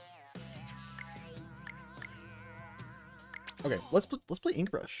 Okay, let's play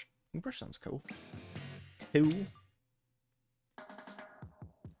Inkbrush. Inkbrush sounds cool. Cool.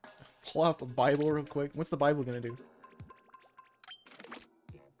 Pull out the Bible real quick. What's the Bible gonna do?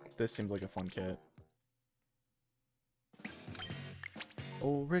 This seems like a fun kit.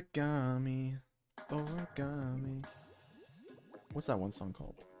 Origami. Origami. What's that one song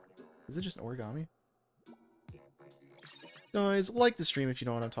called? Is it just origami? Guys, like the stream if you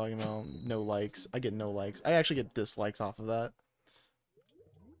know what I'm talking about. No likes. I get no likes. I actually get dislikes off of that.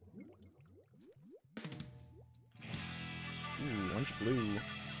 Ooh, orange blue.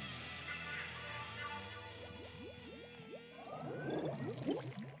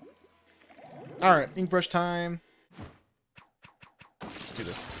 Alright, Inkbrush time. Let's do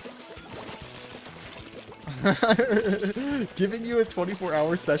this. Giving you a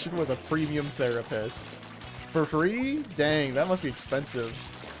 24-hour session with a premium therapist. For free? Dang, that must be expensive.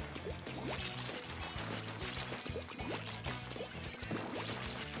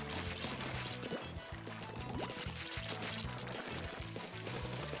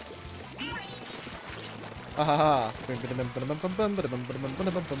 Ahaha.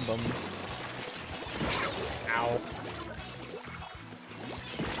 Ow.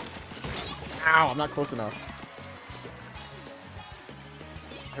 Ow, I'm not close enough.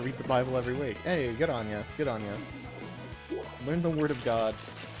 I read the Bible every week. Hey, good on ya. Good on ya. Learn the Word of God.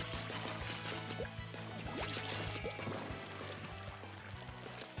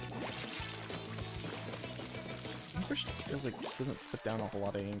 Feels like it doesn't put down a whole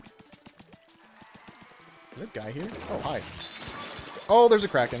lot of ink. Is there a guy here? Oh, hi. Oh, there's a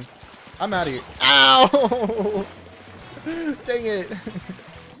Kraken. I'm out of here. Ow! Dang it!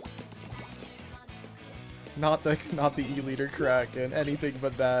 Not the E-liter Kraken. Anything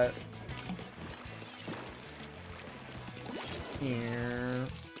but that. Here.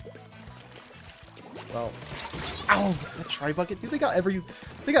 Well. Ow! That tri-bucket. Dude, they got every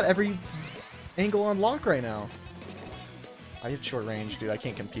angle on lock right now. I have short range, dude. I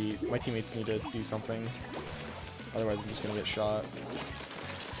can't compete. My teammates need to do something. Otherwise, I'm just gonna get shot.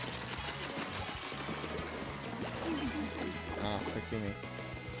 Ah, they see me.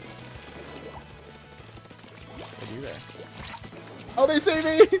 What do they? Oh, they see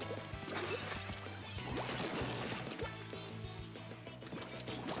me!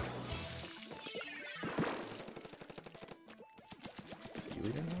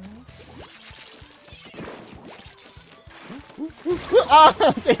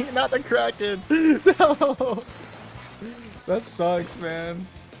 Ah, dang it, not the Kraken! No! That sucks, man.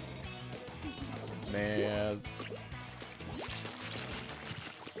 Man.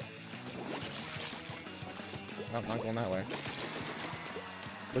 No, I'm not going that way.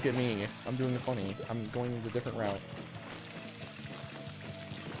 Look at me. I'm doing the funny. I'm going a different route.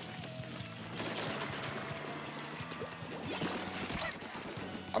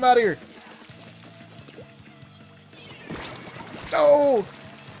 I'm out of here! No!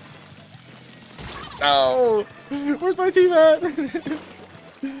 No! Where's my team at?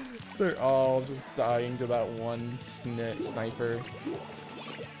 They're all just dying to that one sniper.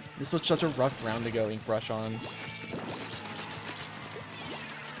 This was such a rough round to go ink brush on.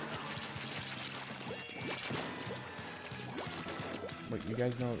 Wait, you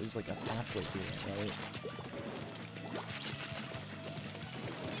guys know there's like a pathway here, right?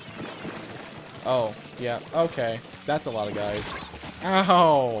 Oh, yeah, okay. That's a lot of guys.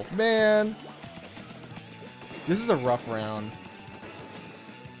 Ow, man. This is a rough round.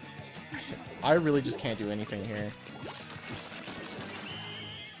 I really just can't do anything here.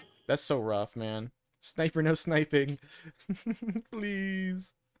 That's so rough, man. Sniper, no sniping.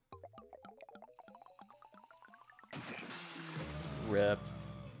 Please. Rip.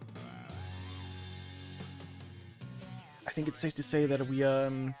 I think it's safe to say that we,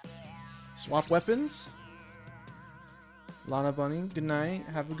 swap weapons. Lana Bunny, good night.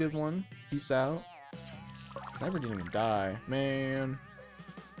 Have a good one. Peace out. Sniper didn't even die. Man.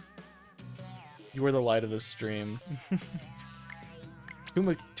 You were the light of this stream.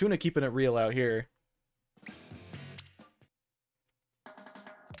 Tuna keeping it real out here.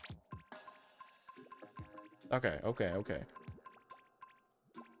 Okay.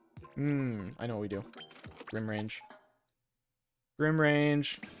 I know what we do. Grim range. Grim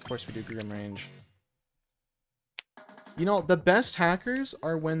range. Of course we do grim range. You know, the best hackers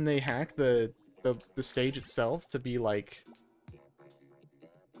are when they hack the stage itself to be like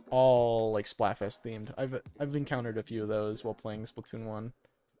all like Splatfest themed. I've encountered a few of those while playing Splatoon 1.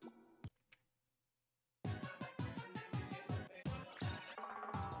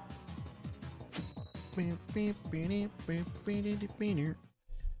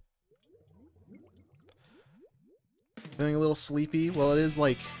 Feeling a little sleepy. Well, it is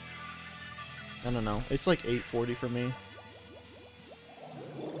like, I don't know. It's like 8:40 for me.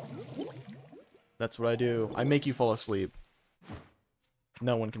 That's what I do. I make you fall asleep.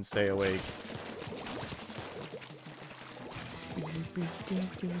 No one can stay awake.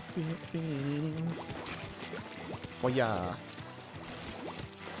 Well, yeah.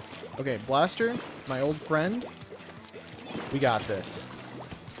 Okay, Blaster, my old friend. We got this.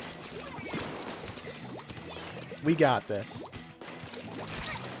 We got this.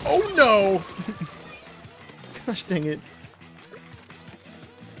 Oh no! Gosh dang it.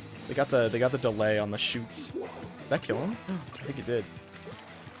 They got the delay on the shoots. Did that kill him? I think it did.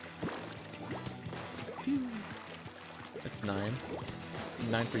 That's 9.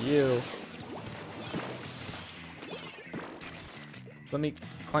 9 for you. Let me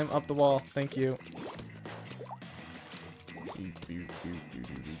climb up the wall. Thank you.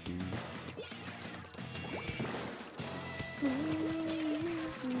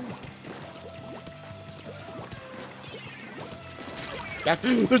 Yeah,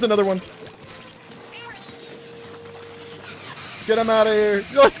 there's another one. Get him out of here.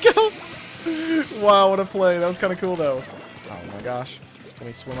 Let's go. Wow, what a play. That was kind of cool, though. Oh, my gosh. Let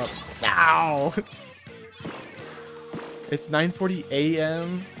me swim up. Ow. It's 9:40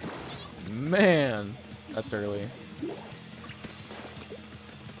 a.m. Man, that's early.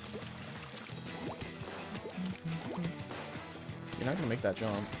 You're not going to make that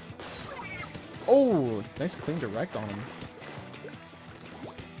jump. Oh, nice clean direct on him.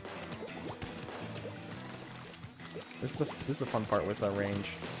 This is the fun part with range.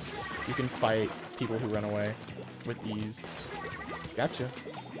 You can fight people who run away with ease. Gotcha.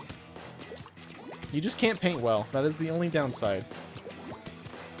 You just can't paint well. That is the only downside.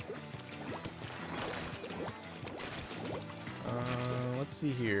 Let's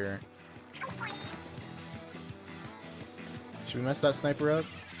see here. Should we mess that sniper up?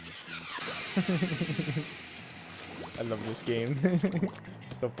 I love this game.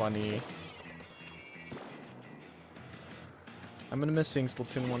 So funny. I'm gonna miss seeing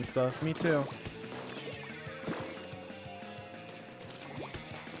Splatoon 1 stuff. Me too.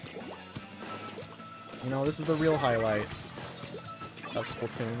 You know, this is the real highlight of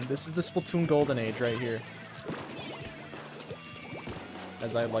Splatoon. This is the Splatoon golden age right here.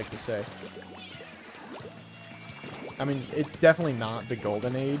 As I'd like to say. I mean, it's definitely not the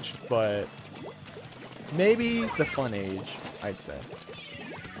golden age, but maybe the fun age, I'd say.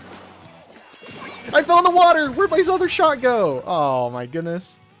 I fell in the water! Where'd my other shot go? Oh my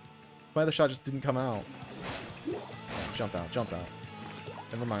goodness. My other shot just didn't come out. Jump out, jump out.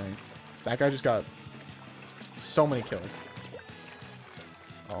 Never mind. That guy just got so many kills.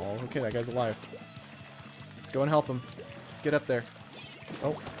 Oh, okay, that guy's alive. Let's go and help him. Let's get up there.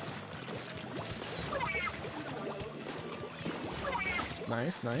 Oh.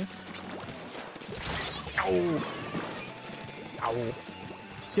 Nice, nice. Ow! Ow!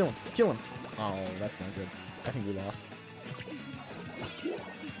 Kill him, kill him! Oh, that's not good. I think we lost.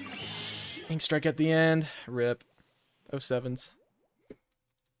 Ink strike at the end. Rip. 07s.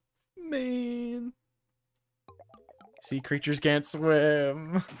 Man. Sea creatures can't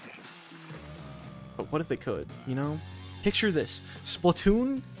swim. But what if they could, you know? Picture this.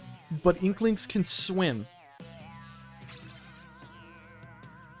 Splatoon, but Inklings can swim.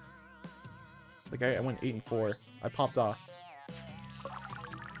 Like, I went 8-4. I popped off.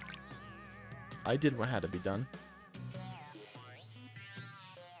 I did what had to be done.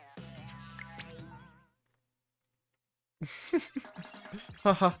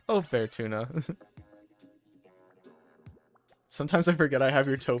 Haha. Oh, fair tuna. Sometimes I forget I have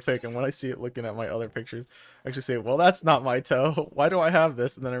your toe pic, and when I see it looking at my other pictures, I actually say, well, that's not my toe. Why do I have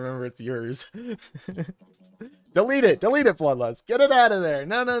this? And then I remember it's yours. Delete it! Delete it, Bloodlust! Get it out of there!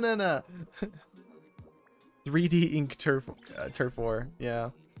 No, no, no, no! 3D ink turf war. Yeah.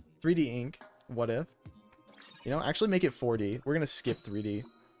 3D ink. What if? You know, actually make it 4D. We're gonna skip 3D.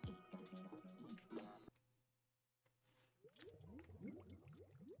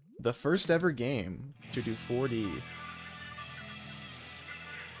 The first ever game to do 4D.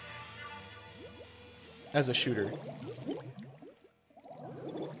 As a shooter.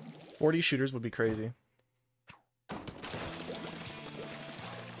 4D shooters would be crazy.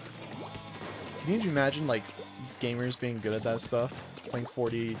 Can you imagine, like, gamers being good at that stuff? Playing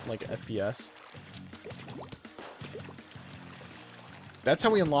 4D, like, FPS? That's how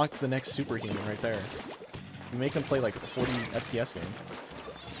we unlock the next superhuman right there. We make them play, like, a 40 FPS game.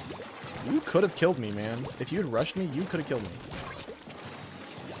 You could have killed me, man. If you had rushed me, you could have killed me.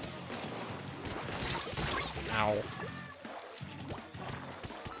 Ow.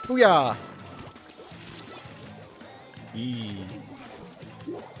 Booyah! Eee.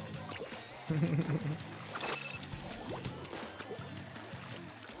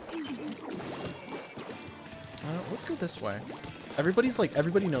 Let's go this way. Everybody's like,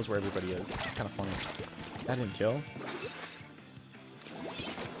 everybody knows where everybody is. It's kind of funny. That didn't kill.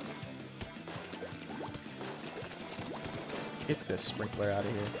 Get this sprinkler out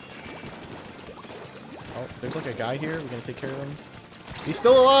of here. Oh, there's like a guy here. We're gonna take care of him. He's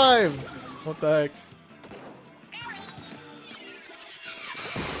still alive! What the heck?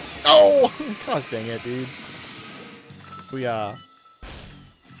 Oh! Gosh dang it, dude. Booyah.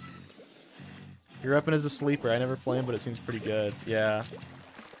 Your weapon is a sleeper. I never play him, but it seems pretty good. Yeah.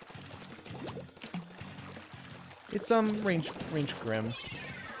 It's range grim.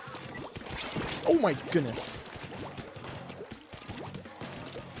 Oh my goodness.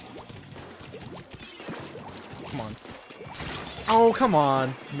 Come on. Oh, come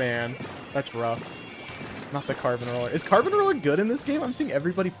on, man. That's rough. Not the carbon roller. Is carbon roller good in this game? I'm seeing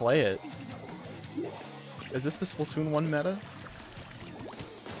everybody play it. Is this the Splatoon 1 meta?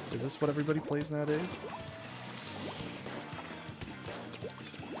 Is this what everybody plays nowadays?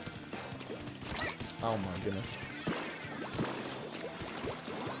 Oh my goodness.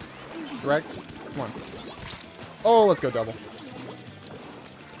 Direct. Come on. Oh, let's go double.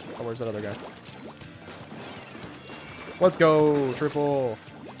 Oh, where's that other guy? Let's go triple.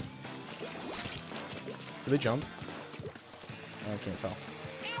 Do they jump? I can't tell.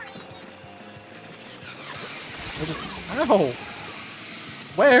 Ow!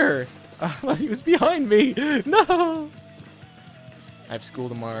 Where? I thought he was behind me. No! I have school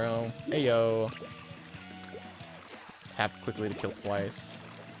tomorrow. Ayo. Tap quickly to kill twice.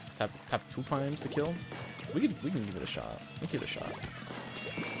 Tap 2 times to kill. We can give it a shot. We can give it a shot.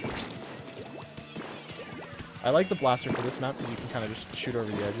 I like the blaster for this map because you can kind of just shoot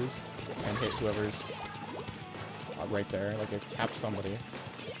over the edges and hit whoever's right there. Like I tapped somebody.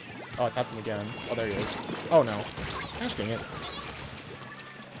 Oh, I tapped him again. Oh, there he is. Oh no. Gosh dang it.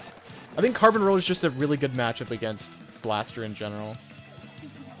 I think Carbon Roll is just a really good matchup against Blaster in general.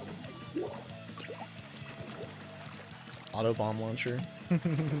 Auto Bomb Launcher.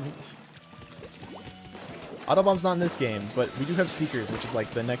 Auto Bomb's not in this game, but we do have Seekers, which is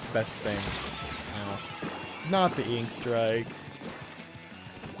like the next best thing. Ow. Not the Ink Strike.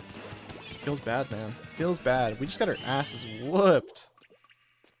 Feels bad, man. Feels bad. We just got our asses whooped.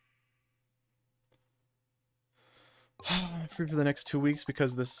 Free for the next 2 weeks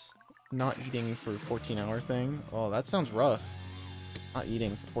because this not eating for 14-hour thing. Oh, that sounds rough. Not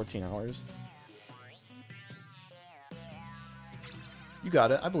eating for 14 hours. You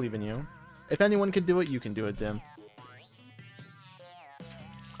got it. I believe in you. If anyone can do it, you can do it, Dim.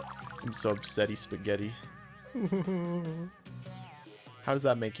 I'm so upsetty spaghetti. How does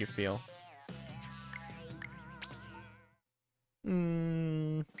that make you feel?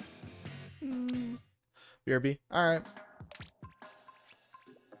 BRB? Alright.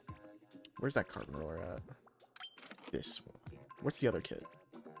 Where's that Carbon Roller at? This one. What's the other kid?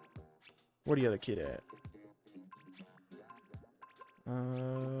 Where the other kid at?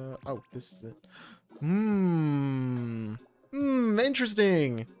 Oh, this is it.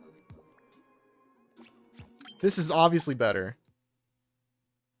 Interesting. This is obviously better.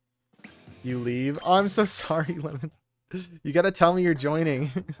 You leave? Oh, I'm so sorry, Lemon. You gotta tell me you're joining.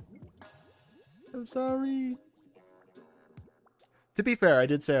 I'm sorry. To be fair, I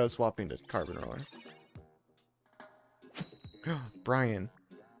did say I was swapping to Carbon Roller. Brian.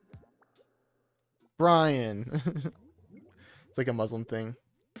 Brian. It's like a Muslim thing.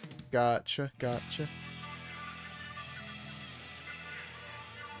 Gotcha, gotcha.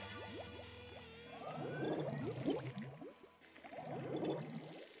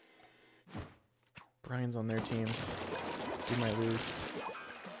 Brian's on their team. We might lose.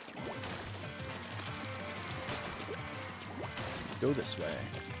 Let's go this way.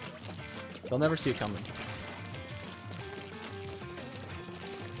 They'll never see it coming.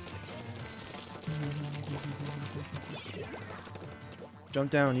 Jump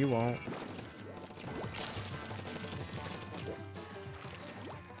down, you won't.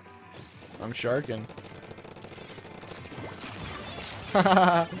 I'm sharking.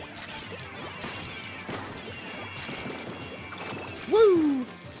 Haha. Woo!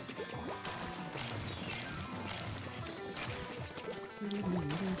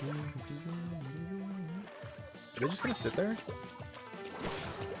 They're just gonna sit there?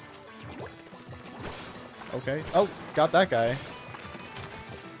 Okay. Oh, got that guy.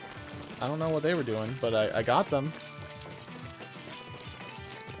 I don't know what they were doing, but I got them.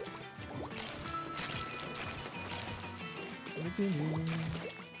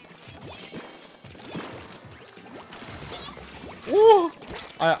 Ooh!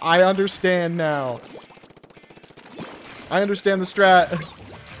 I understand now. I understand the strat.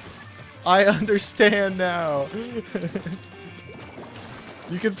 I understand now.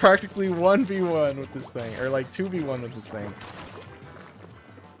 You can practically 1v1 with this thing, or like 2v1 with this thing.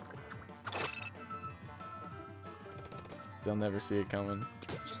 They'll never see it coming.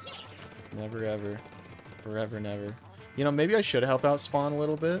 Never ever. Forever never. You know, maybe I should help out Spawn a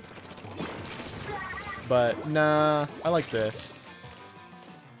little bit. But, nah. I like this.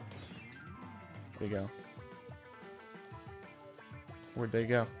 There you go. Where'd they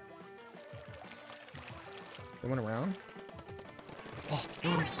go? They went around? Oh,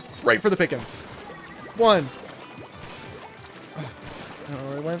 right for the pick him. One. I don't know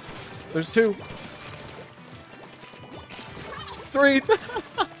where it went. There's two. Three.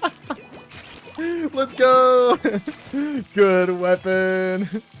 Let's go. Good weapon.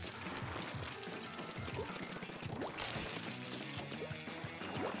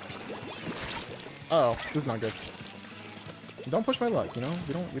 Uh oh, this is not good. Don't push my luck, you know?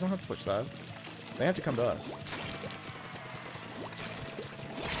 We don't have to push that. They have to come to us.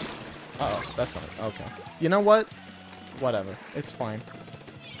 Uh-oh, that's fine. Okay. You know what? Whatever. It's fine.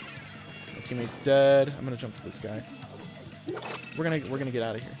 My teammate's dead. I'm gonna jump to this guy. We're gonna get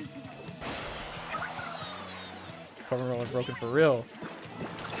out of here. Cover roll is broken for real.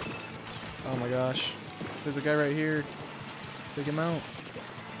 Oh my gosh. There's a guy right here. Take him out.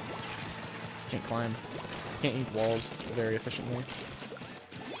 Can't climb. Can't eat walls very efficiently.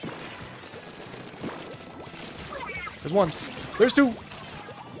 There's one. There's two.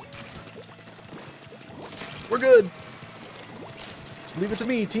 We're good. Just leave it to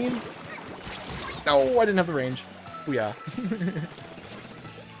me, team. No, I didn't have the range. Oh yeah.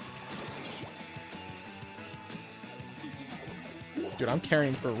 Dude, I'm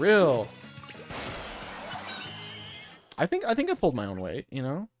carrying for real. I think I pulled my own weight, you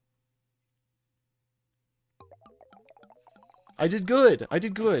know? I did good. I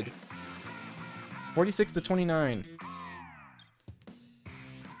did good. 46 to 29.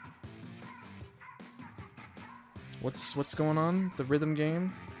 What's going on? The rhythm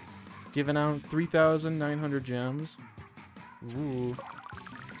game? Giving out 3,900 gems. Ooh.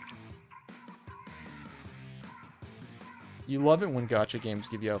 You love it when gacha games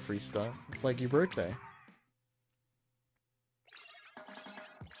give you out free stuff. It's like your birthday.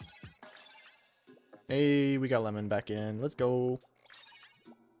 Hey, we got Lemon back in. Let's go.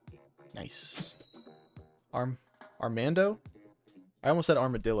 Nice. Armando? I almost said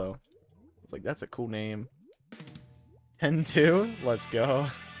Armadillo. I was like, that's a cool name. 10-2? Let's go.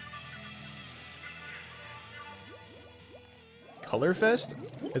 Colorfest?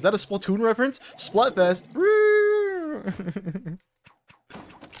 Is that a Splatoon reference? Splatfest!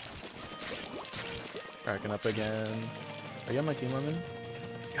 Cracking up again. Are you on my team, Lemon?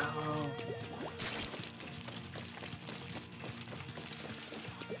 Go!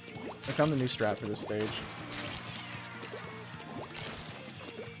 I found the new strat for this stage.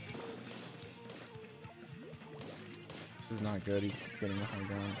 This is not good. He's getting the high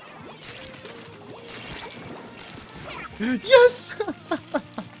ground. Yes!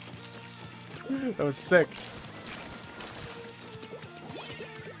 That was sick.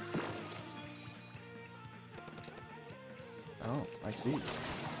 Oh, I see.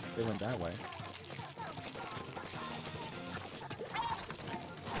 They went that way.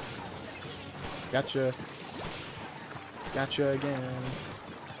 Gotcha. Gotcha again.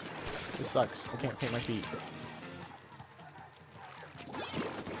 This sucks. I can't paint my feet.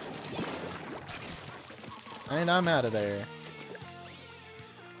 And I'm out of there.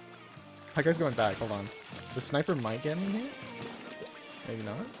 That guy's going back. Hold on. The sniper might get me here? Maybe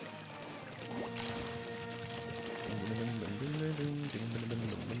not.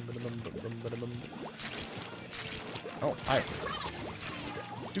 Oh, hi.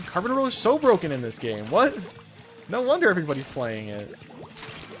 Dude, Carbon Roll is so broken in this game. What? No wonder everybody's playing it.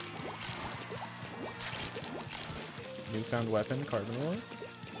 Newfound weapon, Carbon Roll?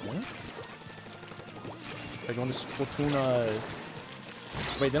 Yeah. Like going to Splatoon,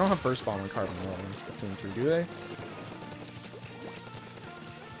 Wait, they don't have burst bomb on Carbon Roll in Splatoon 3, do they?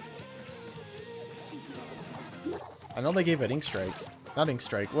 I know they gave it Ink Strike. Not Ink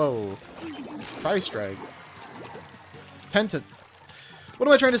Strike. Whoa. Tri Strike. 10 to... What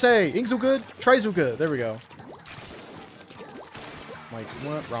am I trying to say? Ink so good? Try so good. There we go. Like,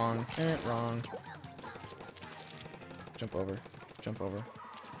 what? Wrong. Wrong. Jump over. Jump over.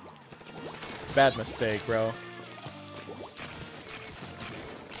 Bad mistake, bro.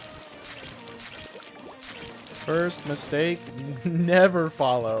 First mistake, never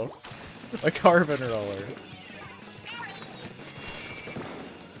follow a Carbon Roller.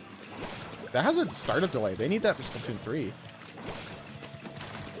 That has a startup delay. They need that for Splatoon 3.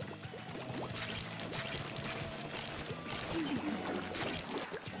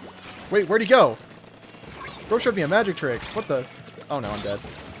 Wait, where'd he go? Bro showed me a magic trick. What the? Oh no, I'm dead.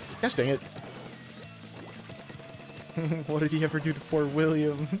 Gosh dang it. What did he ever do to poor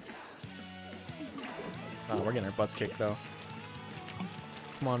William? Oh, we're getting our butts kicked, though.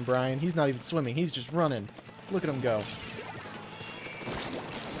 Come on, Brian. He's not even swimming. He's just running. Look at him go.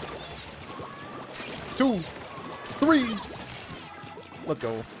 2, 3. Let's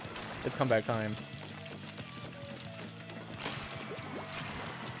go. It's comeback time.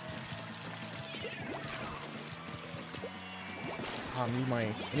 I need my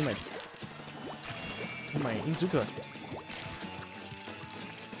Inzuka.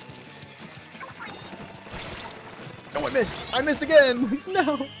 Oh, I missed! I missed again!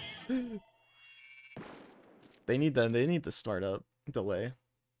 No! They need the startup delay.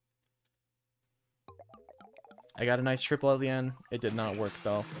 I got a nice triple at the end. It did not work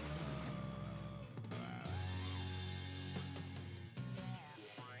though.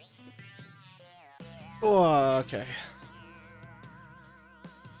 Oh, okay.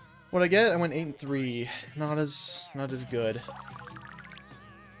 What I get? I went 8-3. Not as good.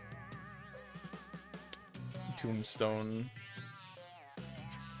 Tombstone.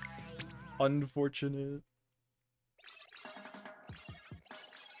 Unfortunate.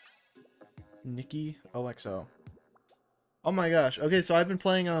 Nikki OXO. Oh my gosh. Okay, so I've been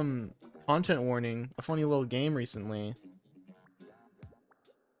playing Content Warning, a funny little game recently.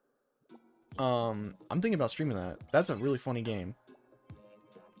 I'm thinking about streaming that. That's a really funny game.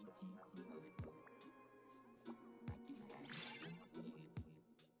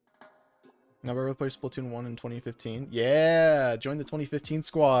 Never played Splatoon 1 in 2015. Yeah, join the 2015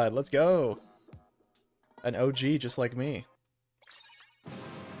 squad. Let's go. An OG just like me.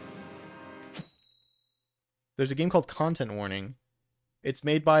 There's a game called Content Warning. It's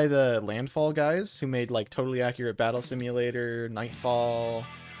made by the Landfall guys who made like Totally Accurate Battle Simulator, Nightfall,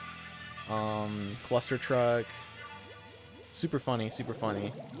 Cluster Truck. Super funny, super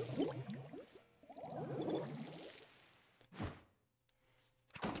funny.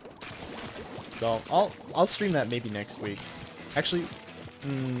 So I'll stream that maybe next week. Actually,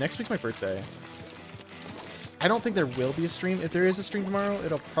 next week's my birthday. I don't think there will be a stream. If there is a stream tomorrow,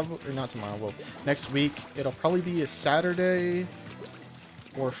 it'll probably, or not tomorrow, well, next week, it'll probably be a Saturday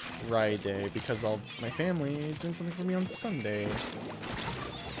or Friday because my family is doing something for me on Sunday.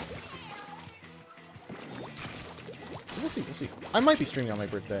 So we'll see, we'll see. I might be streaming on my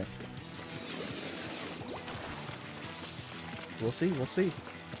birthday. We'll see, we'll see.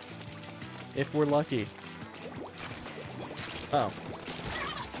 If we're lucky. Oh.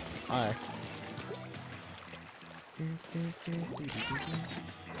 Hi.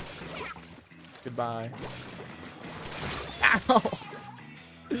 Goodbye. Ow!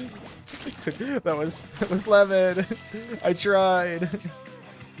 that was lemon. I tried.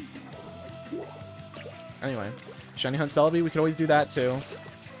 Anyway, Shiny Hunt Celebi, we could always do that too.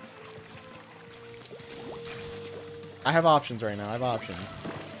 I have options right now. I have options.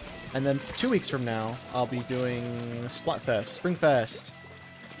 And then 2 weeks from now, I'll be doing Splatfest, Springfest.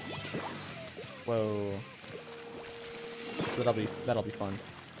 Whoa. So that'll be fun.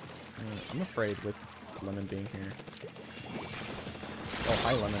 I'm afraid with Lemon being here. Oh,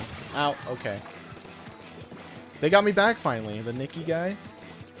 hi, Lemon. Ow, okay. They got me back finally. The Nikki guy.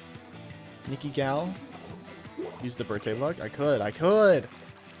 Nikki gal. Use the birthday luck. I could.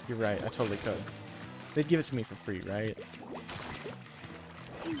 You're right, I totally could. They'd give it to me for free, right?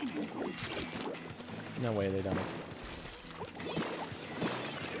 No way they don't.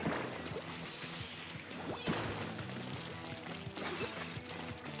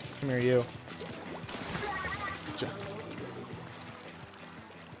 Come here, you.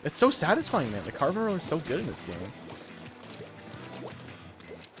 It's so satisfying, man. The Carbon Roller is so good in this game.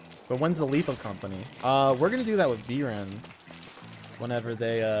 But when's the Lethal Company? We're gonna do that with VRen. Whenever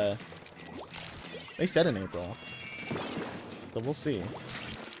they said in April. So we'll see.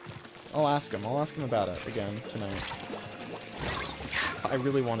 I'll ask him. I'll ask him about it again tonight. I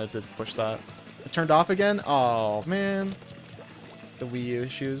really wanted to push that. It turned off again? Oh, man. The Wii U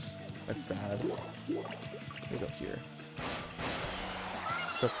issues. That's sad. We go here.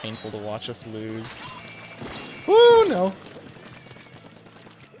 So painful to watch us lose. Woo, no.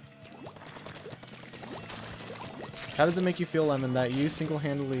 How does it make you feel, Lemon, that you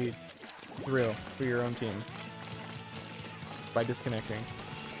single-handedly threw for your own team? By disconnecting.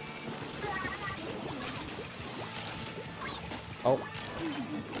 Oh.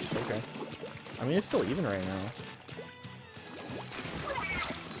 Okay. I mean, it's still even right now.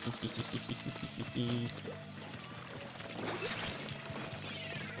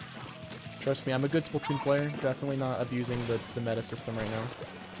 Trust me, I'm a good Splatoon player. Definitely not abusing the meta system right now.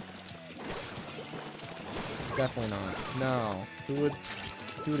 Definitely not. No.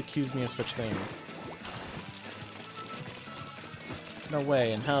 Who would accuse me of such things? No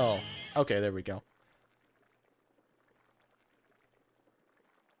way in hell. Okay, there we go.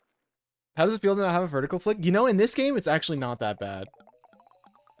 How does it feel to not have a vertical flick? You know, in this game, it's actually not that bad.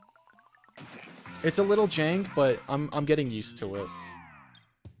 It's a little jank, but I'm getting used to it.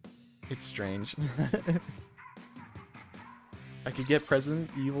 It's strange. I could get Resident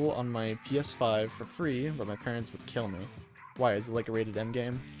Evil on my PS5 for free, but my parents would kill me. Why? Is it like a rated M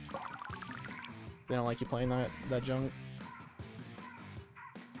game? They don't like you playing that junk?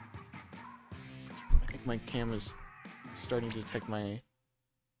 I think my camera's starting to detect my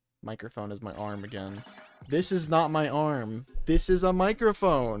microphone as my arm again. This is not my arm. This is a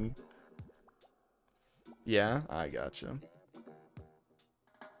microphone. Yeah, I gotcha.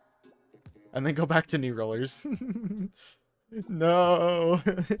 And then go back to New Rollers. No.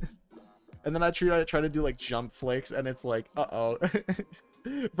 And then I try to do like jump flicks, and it's like, uh-oh.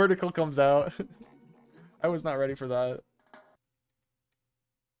 Vertical comes out. I was not ready for that.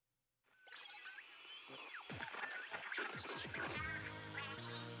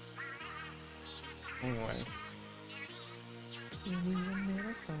 Anyway.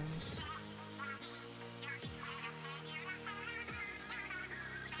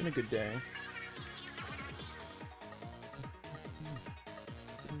 It's been a good day.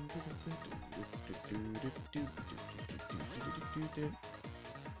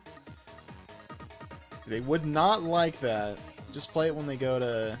 They would not like that. Just play it when they go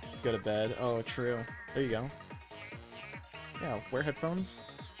to bed. Oh, true. There you go. Yeah, wear headphones.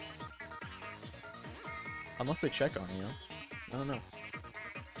 Unless they check on you. I don't know.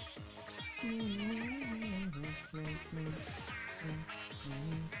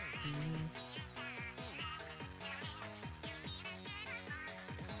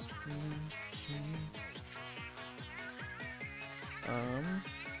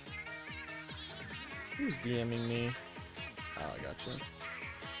 Who's DMing me? Oh, I gotcha.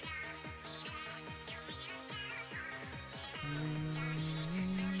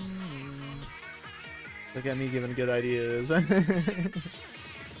 Look at me giving good ideas. Right,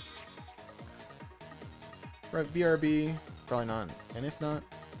 BRB. Probably not. And if not,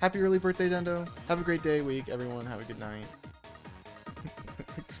 happy early birthday, Dendo. Have a great day, week, everyone. Have a good night.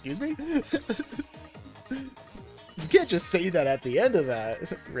 Excuse me? You can't just say that at the end of that,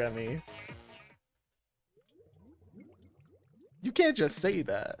 Remy. You can't just say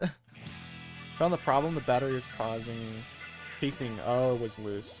that. Found the problem. The battery is causing casing. Oh, it was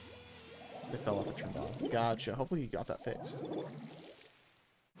loose. It fell off the turned on. Gotcha. Hopefully you got that fixed.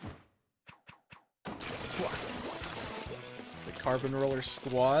 The Carbon Roller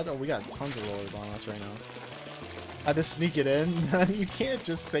Squad. Oh, we got tons of rollers on us right now. I had to sneak it in. You can't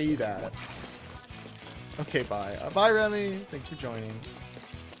just say that. Okay, bye. Bye, Remy. Thanks for joining.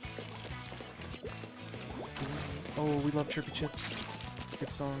 Oh, we love Chirpy Chips.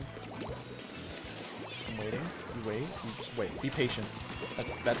 Good song. I'm waiting. You wait. You just wait. Be patient.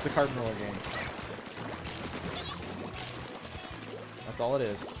 That's the Carbon Roller game. That's all it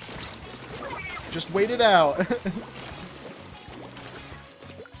is. Just wait it out.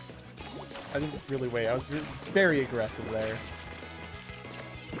 I didn't really wait. I was very aggressive there.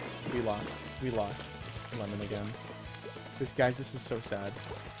 We lost. We lost. Lemon again. Guys, this is so sad.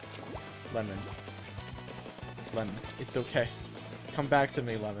 Lemon. Lemon. It's okay. Come back to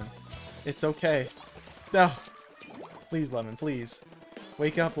me, Lemon. It's okay. No. Please, Lemon, please.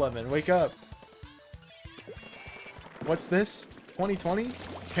 Wake up, Lemon. Wake up. What's this? 2020?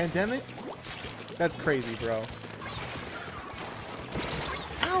 Pandemic? That's crazy, bro.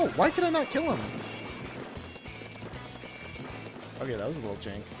 Ow! Why could I not kill him? Okay, that was a little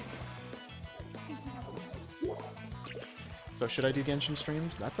jank. So should I do Genshin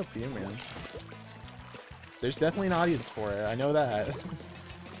streams? That's up to you, man. There's definitely an audience for it. I know that.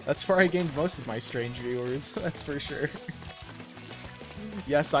 That's where I gained most of my strange viewers. That's for sure.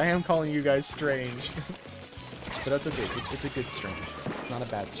 Yes, I am calling you guys strange. But that's okay. It's a good strange. It's not a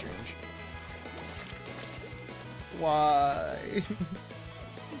bad strange. Why?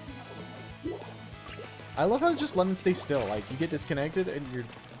 I love how just Lemon stays still. Like, you get disconnected and your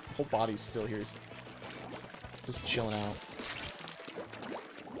whole body's still here. Just chilling out.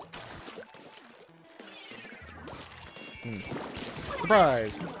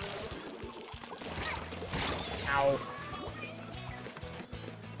 Surprise! Ow.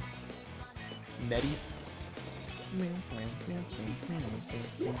 Medi.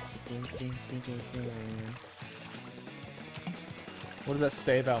 What does that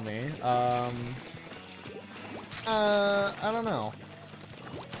say about me? I don't know.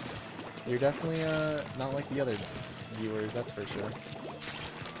 You're definitely, not like the other viewers, that's for sure.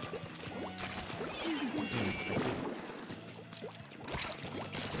 I see.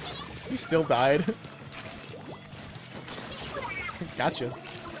 He still died. Gotcha.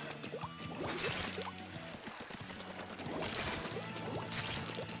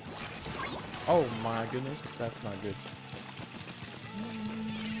 Oh my goodness, that's not good.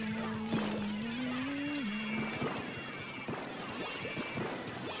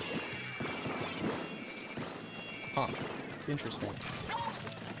 Huh. Interesting.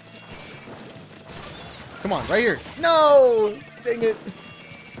 Come on, right here. No! Dang it.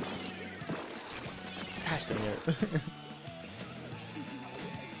 Gosh dang it.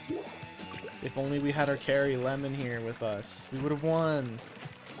 If only we had our carry Lemon here with us. We would have won.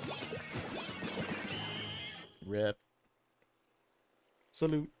 Rip.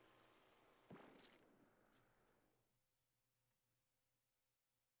 Salute.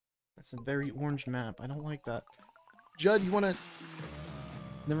 That's a very orange map. I don't like that. Judd, you wanna...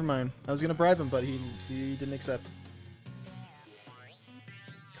 Never mind. I was gonna bribe him, but he didn't accept.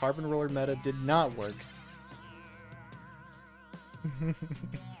 Carbon roller meta did not work.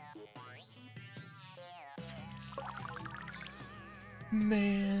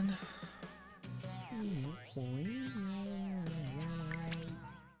 Man.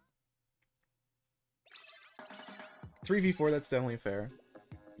 3v4, that's definitely fair.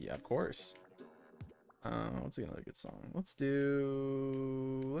 Yeah, of course. Let's see another good song. Let's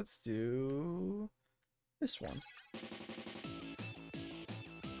do this one.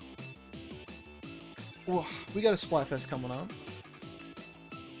 Whoa, we got a Splatfest coming up.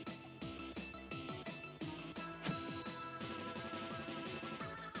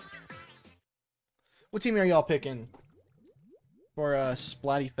 What team are y'all picking for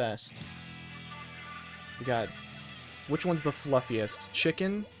Splatty Fest? We got, which one's the fluffiest?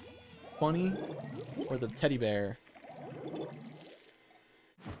 Chicken, bunny, or the teddy bear?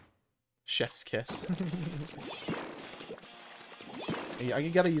 Chef's kiss. Yeah,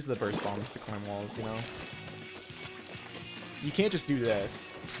 you gotta use the burst bomb to climb walls, you know. You can't just do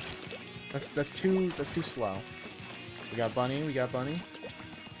this. That's too slow. We got bunny. We got bunny.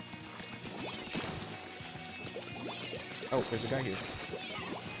 Oh, there's a guy here.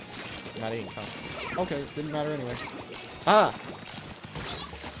 Not ain't come. Okay, didn't matter anyway. Ah!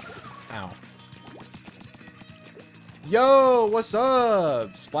 Ow. Yo, what's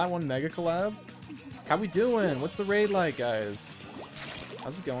up? Splat 1 Mega Collab? How we doing? What's the raid like, guys?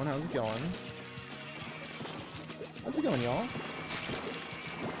 How's it going? How's it going? How's it going, y'all?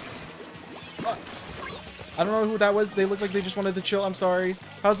 I don't know who that was. They look like they just wanted to chill. I'm sorry.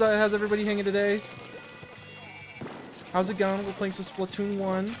 How's everybody hanging today? How's it going? We're playing some Splatoon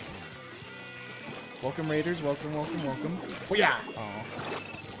 1. Welcome, Raiders. Welcome, welcome, welcome. Oh, yeah! Oh.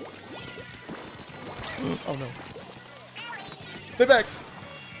 Oh, no. Stay back!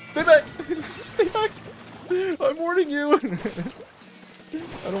 Stay back! Stay back! I'm warning you!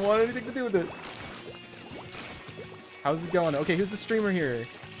 I don't want anything to do with it. How's it going? Okay, who's the streamer here?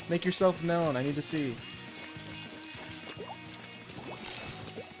 Make yourself known. I need to see.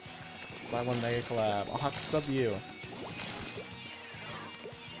 Buy 1 Mega Collab. I'll have to sub you.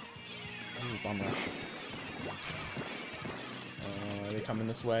 Ooh, bum rush. Are they coming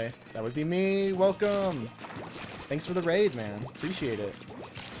this way? That would be me. Welcome. Thanks for the raid, man. Appreciate it.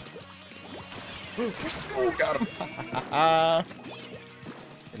 Oh, got him. I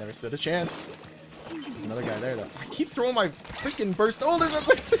never stood a chance. There's another guy there, though. I keep throwing my freaking burst. Oh, there's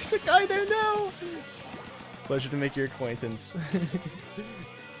a guy there now. Pleasure to make your acquaintance.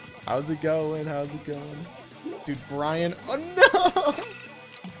 How's it going? How's it going? Dude, Brian. Oh, no.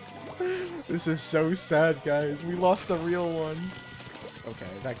 This is so sad, guys. We lost a real one. Okay,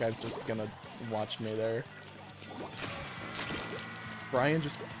 that guy's just gonna watch me there. Brian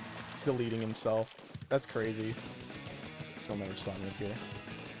just deleting himself. That's crazy. Don't ever spawn up here.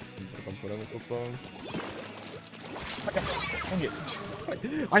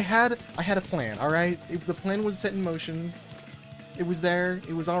 I had a plan, alright? If the plan was set in motion, it was there,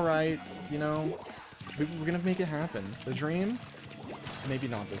 it was alright, you know? We're gonna make it happen. The dream? Maybe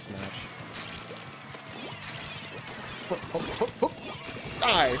not this match.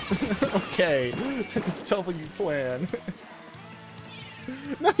 Die! Okay. W plan.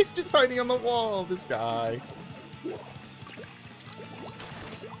 No, he's just hiding on the wall, this guy.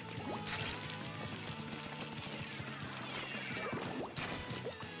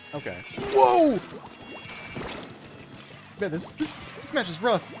 Okay. Whoa! Man, this match is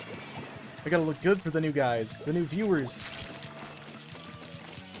rough. I gotta look good for the new guys, the new viewers.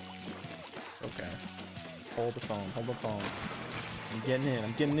 Okay. Hold the phone, hold the phone. I'm getting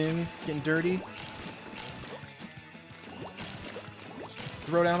in, getting dirty. Just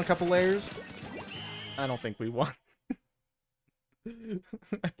throw down a couple layers. I don't think we won.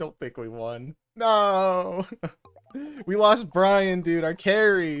 I don't think we won. No! We lost Brian, dude, our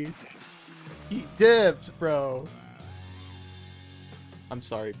carry. He dipped, bro. I'm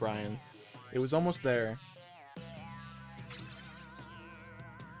sorry, Brian. It was almost there.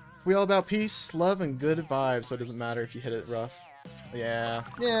 We all about peace, love, and good vibes, so it doesn't matter if you hit it rough. Yeah,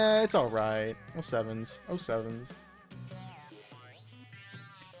 it's alright. 07s. 07s.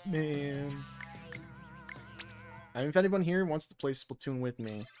 Man. I mean, if anyone here wants to play Splatoon with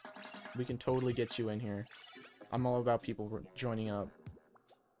me, we can totally get you in here. I'm all about people joining up.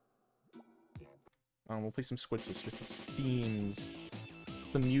 We'll play some Squitzels with the themes,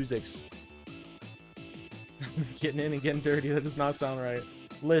 the musics. Getting in and getting dirty, that does not sound right.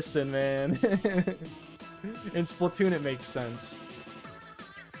 Listen, man. In Splatoon, it makes sense.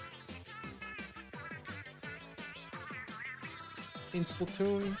 in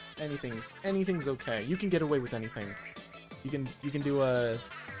Splatoon, anything's okay. You can get away with anything. You can do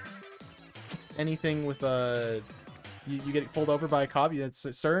anything with you get pulled over by a cop. It's,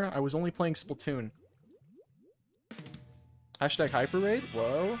 sir, I was only playing Splatoon. Hashtag hyper raid.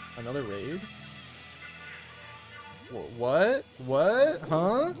 Whoa, another raid. What? What?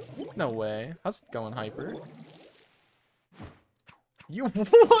 Huh? No way. How's it going, hyper? You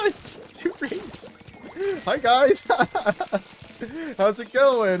what? 2 raids. Hi guys. How's it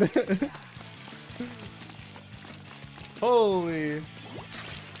going? Holy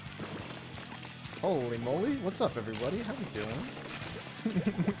moly. What's up, everybody? How you doing?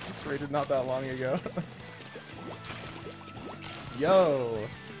 Just raided not that long ago. Yo.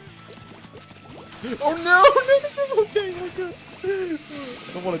 Oh no! No! Okay, we're good.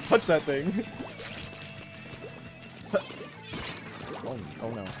 Don't want to touch that thing. Oh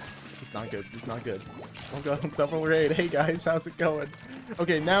no. It's not good. It's not good. Oh god, double raid. Hey guys, how's it going?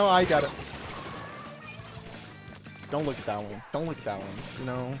 Okay, now I got it. Don't look at that one. Don't look at that one. You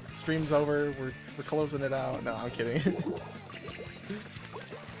know, stream's over. We're closing it out. No, I'm kidding.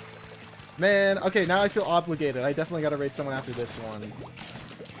 Man, okay, now I feel obligated. I definitely gotta raid someone after this one.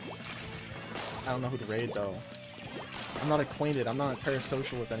 I don't know who to raid though. I'm not acquainted. I'm not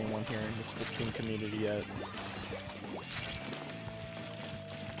parasocial with anyone here in the Splatoon community yet.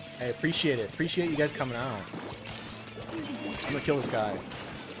 Hey, appreciate it. Appreciate you guys coming out. I'm gonna kill this guy.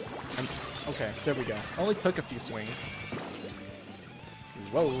 Okay, there we go. Only took a few swings.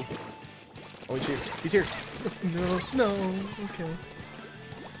 Whoa. Oh, he's here. He's here. No. Okay.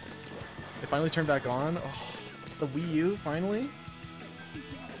 It finally turned back on. Oh, the Wii U, finally.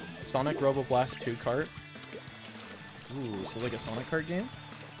 Sonic Robo Blast 2 cart. Ooh, so like a Sonic Kart game?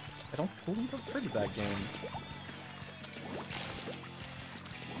 I don't believe I've heard of that game.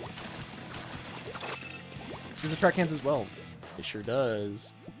 Does it track hands as well? It sure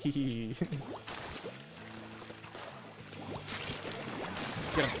does. Hee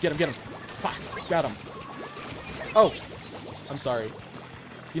Get him. Ha, got him. Oh! I'm sorry.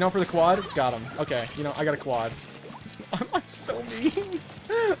 You know, for the quad? Got him. Okay, you know, I got a quad. I'm so mean.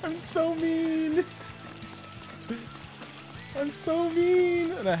 I'm so mean. I'm so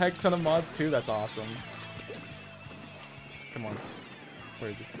mean. And a heck ton of mods too. That's awesome. Come on.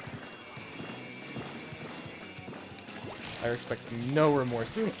 Where is he? I expect no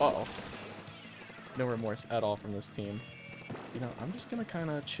remorse. Uh-oh. No remorse at all from this team. You know, I'm just gonna kind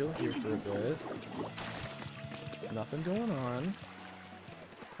of chill here for a bit. Nothing going on.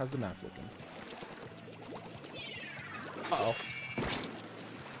 How's the map looking? Uh-oh.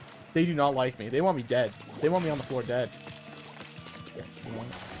 They do not like me. They want me dead. They want me on the floor dead. Okay, you know what?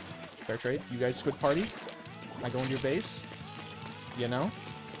 Fair trade. You guys squid party? I go into your base? You know?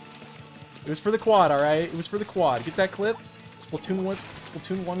 It was for the quad, alright? It was for the quad. Get that clip?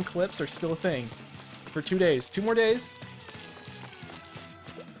 Splatoon 1 clips are still a thing. For 2 days. 2 more days?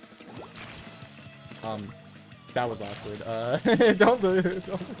 That was awkward. Don't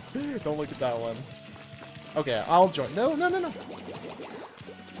look at that one. Okay, I'll join. No.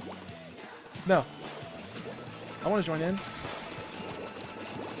 No. I want to join in.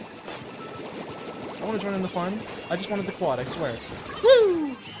 I want to join in the fun. I just wanted the quad, I swear.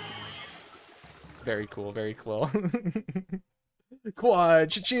 Woo! Very cool, very cool. Quad,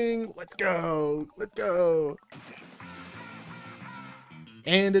 cha-ching! Let's go! Let's go!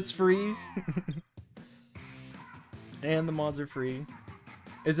 And it's free. And the mods are free.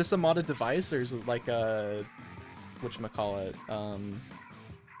 Is this a modded device, or is it like a... whatchamacallit? Oh,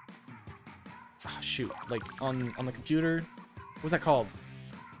 shoot. Like, on the computer? What's that called?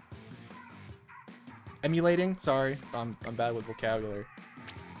 Emulating? Sorry. I'm bad with vocabulary.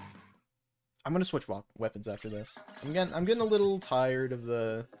 I'm gonna switch weapons after this. I'm getting a little tired of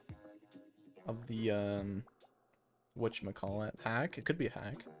the... whatchamacallit? Hack? It could be a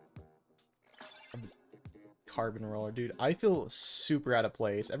hack. Carbon roller, dude. I feel super out of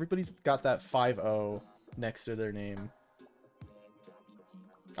place. Everybody's got that 5-0 next to their name.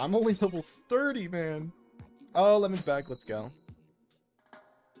 I'm only level 30, man. Oh, Lemon's back. Let's go.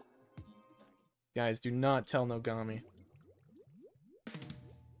 Guys, do not tell Nogami.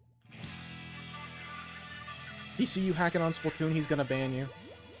 He see you hacking on Splatoon, he's gonna ban you.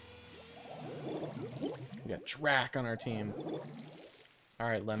 We got Drac on our team.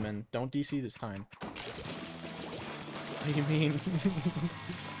 Alright, Lemon. Don't DC this time. What do you mean?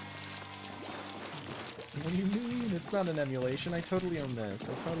 What do you mean? It's not an emulation. I totally own this.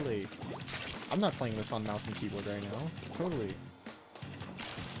 I'm not playing this on mouse and keyboard right now. Totally.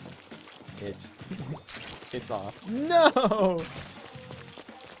 It's off. No!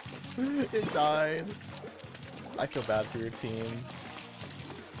 It died. I feel bad for your team.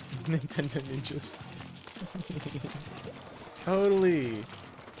 Nintendo ninjas. Totally.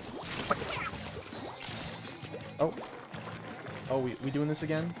 Oh. Oh, we doing this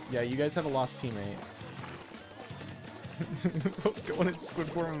again? Yeah, you guys have a lost teammate. What's going in squid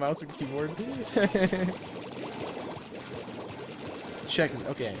form, mouse and keyboard? Check.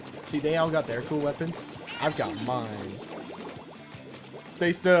 Okay. See, they all got their cool weapons. I've got mine.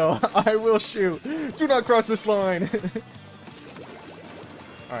 Stay still. I will shoot. Do not cross this line.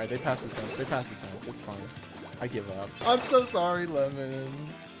 Alright, they passed the test. They passed the test. It's fine. I give up. I'm so sorry, Lemon.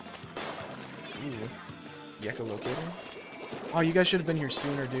 Ooh. Echolocator? Oh, you guys should have been here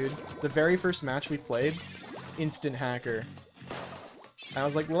sooner, dude. The very first match we played, instant hacker. And I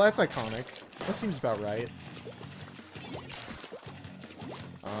was like, well, that's iconic. That seems about right.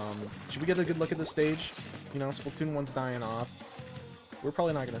 Should we get a good look at the stage? You know, Splatoon 1's dying off. We're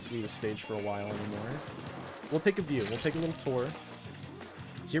probably not going to see the stage for a while anymore. We'll take a view. We'll take a little tour.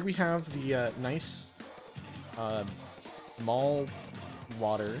 Here we have the nice mall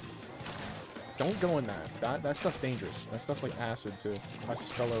water. Don't go in that. That stuff's dangerous. That stuff's like acid to us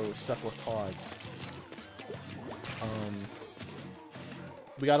fellow cephalopods.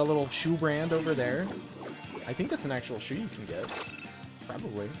 We got a little shoe brand over there. I think that's an actual shoe you can get.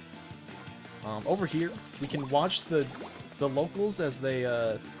 Probably. Over here, we can watch the locals as they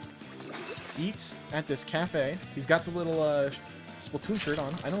eat at this cafe. He's got the little Splatoon shirt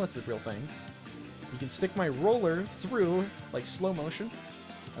on. I know that's a real thing. You can stick my roller through, like slow motion,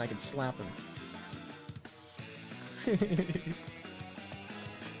 and I can slap him.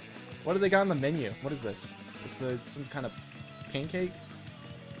 What do they got on the menu? What is this? Is it some kind of pancake?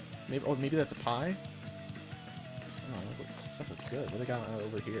 Maybe. Oh, maybe that's a pie. Oh, stuff looks good. What do they got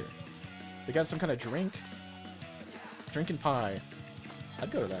over here? They got some kind of drink. Drinking pie.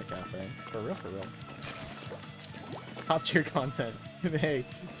 I'd go to that cafe. For real, for real. Top tier content. Hey.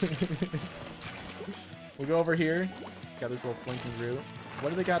 We'll go over here. Got this little flanking route. What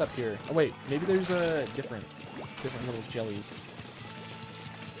do they got up here? Oh wait, maybe there's a different little jellies.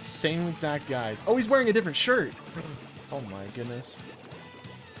 Same exact guys. Oh, he's wearing a different shirt. Oh my goodness.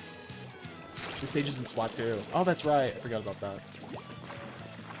 The stage is in Splatoon. Oh, that's right. I forgot about that.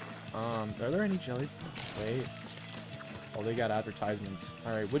 Are there any jellies? Wait. Oh, they got advertisements.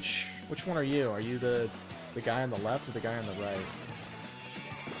 All right, which one are you? Are you the guy on the left or the guy on the right?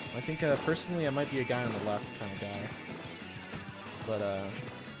 I think personally, I might be a guy on the left kind of guy. But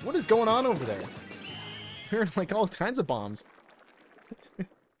what is going on over there? There are like all kinds of bombs.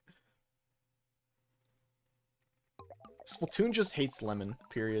 Splatoon just hates lemon.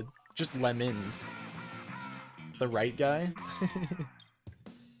 Period. Just lemons. The right guy.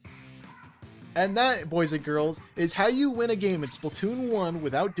 And that, boys and girls, is how you win a game in Splatoon 1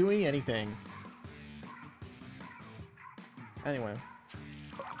 without doing anything. Anyway.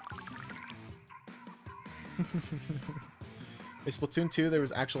 In Splatoon 2, there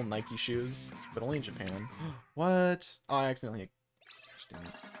was actual Nike shoes, but only in Japan. What? Oh, I accidentally... Gosh, damn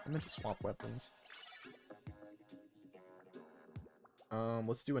it. I meant to swap weapons.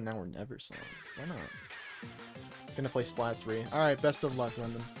 Let's do a Now or Never song. Why not? Gonna play Splat 3. Alright, best of luck,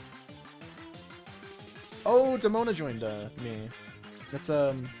 London. Oh, Demona joined me. That's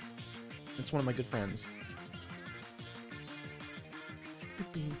one of my good friends.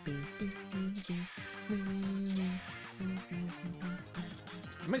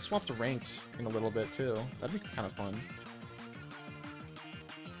 I might swap to ranked in a little bit too. That'd be kind of fun.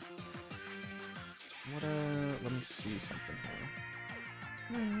 What let me see something here.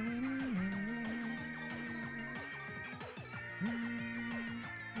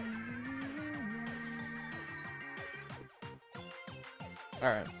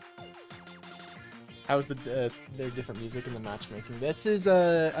 Alright. How's their different music in the matchmaking? This is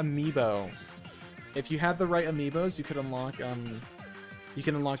amiibo. If you had the right amiibos, you could unlock you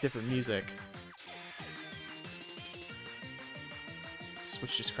can unlock different music.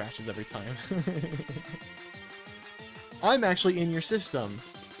 Switch just crashes every time. I'm actually in your system.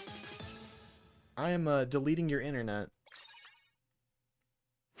 I am deleting your internet.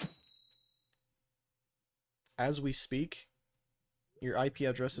 As we speak, your IP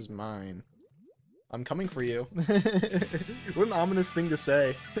address is mine. I'm coming for you. What an ominous thing to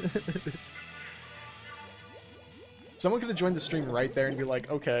say. Someone could have joined the stream right there and be like,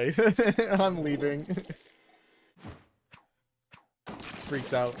 okay, I'm leaving.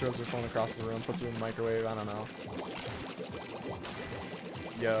 Freaks out, throws their phone across the room, puts it in the microwave, I don't know.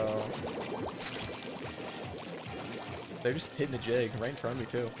 Yo. They're just hitting the jig right in front of me,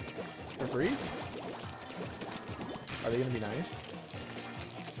 too. For free? Are they gonna be nice?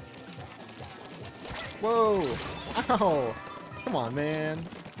 Whoa! Ow! Come on, man.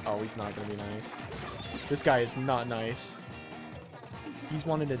 Oh, he's not gonna be nice. This guy is not nice. He's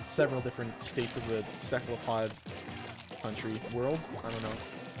wanted in several different states of the cephalopod country world. I don't know.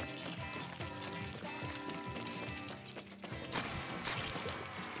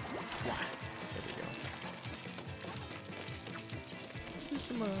 There we go. Do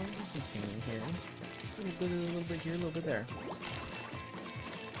some healing here. A little bit here, a little bit there.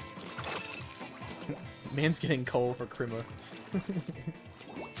 Man's getting coal for Krima.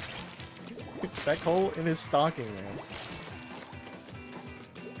 That coal in his stocking, man.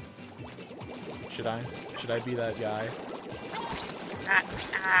 Should I be that guy?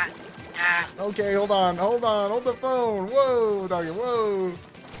 Okay, hold on, hold the phone. Whoa, doggy, whoa.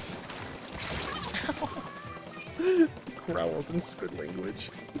 Growls in squid language.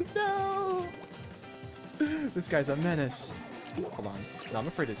 No. This guy's a menace. Hold on. No, I'm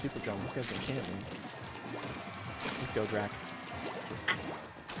afraid of super drone. This guy's gonna camp me. Let's go, Drac.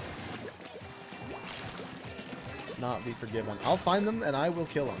 Not be forgiven. I'll find them and I will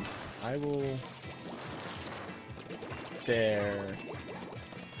kill them. I will. There.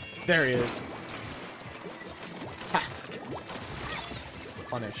 There he is. Ha!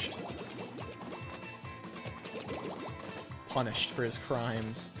 Punished. Punished for his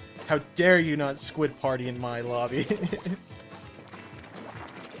crimes. How dare you not squid party in my lobby?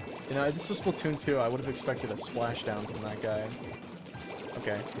 You know, if this was Splatoon 2, I would have expected a splashdown from that guy.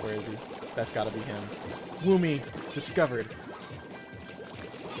 Okay, where is he? That's gotta be him. Woomy, discovered.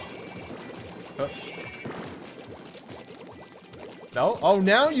 Oh. No? Oh,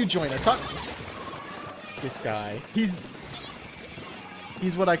 now you join us, huh? This guy. He's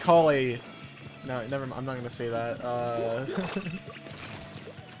what I call a... No, never mind. I'm not gonna say that.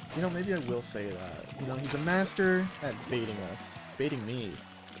 You know, maybe I will say that. You know, he's a master at baiting us. Baiting me.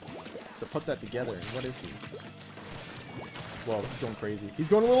 So put that together. What is he? Whoa, he's going crazy. He's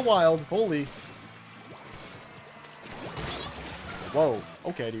going a little wild. Holy. Whoa.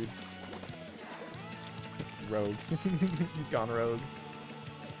 Okay, dude. Rogue. He's gone rogue.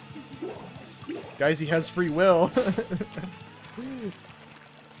 Guys, he has free will.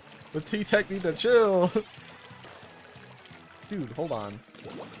 The T-Tech need to chill. Dude, hold on.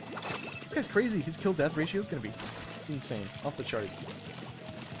 This guy's crazy. His kill-death ratio is going to be insane. Off the charts.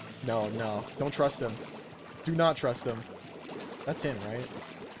 No, no. Don't trust him. Do not trust him. That's him, right?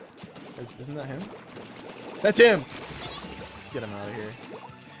 Isn't that him? That's him! Get him out of here.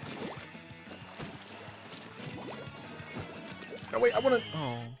 Oh, wait, I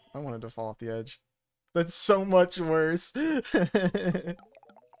wanted to fall off the edge. That's so much worse. Be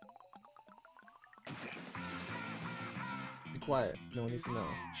quiet. No one needs to know.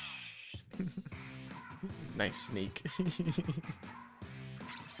 Nice sneak.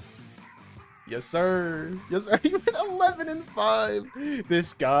 Yes, sir. Yes, sir. He went 11 and 5.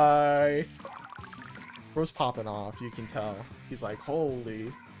 This guy. Bro's popping off. You can tell. He's like,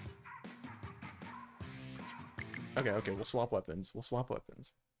 holy. Okay, okay. We'll swap weapons. We'll swap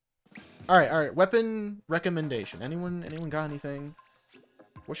weapons. All right, all right. Weapon recommendation. Anyone got anything?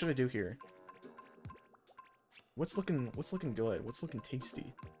 What should I do here? What's looking good? What's looking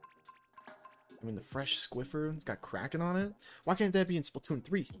tasty? I mean, the fresh squiffer. It's got Kraken on it. Why can't that be in Splatoon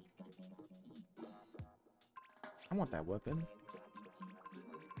 3? I want that weapon.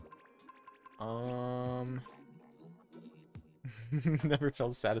 Never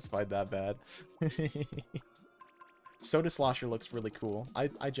felt satisfied that bad. Soda Slosher looks really cool.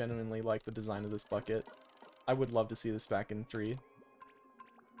 I genuinely like the design of this bucket. I would love to see this back in 3.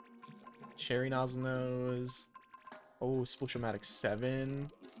 Cherry Nozzle Nose. Oh, Splashomatic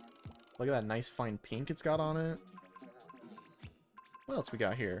 7. Look at that nice fine pink it's got on it. What else we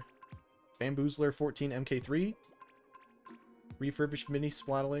got here? Bamboozler 14 MK3. Refurbished mini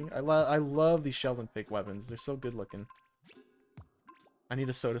swaddling. I love these Sheldon pick weapons. They're so good looking. I need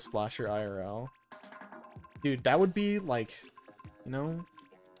a Soda Splasher IRL. Dude, that would be like, you know,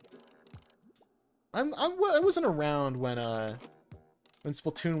 I wasn't around when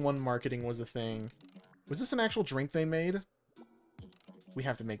Splatoon 1 marketing was a thing. Was this an actual drink they made? We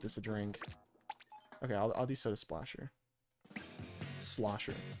have to make this a drink. Okay, I'll do Soda Splasher.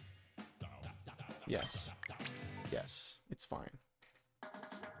 Slosher. Yes. Yes, it's fine.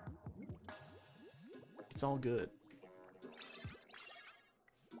 It's all good.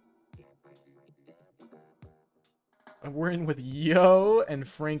 And we're in with Yo and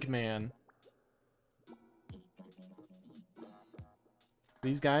Frank Man.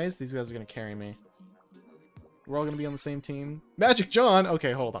 These guys are gonna carry me. We're all gonna be on the same team. Magic John!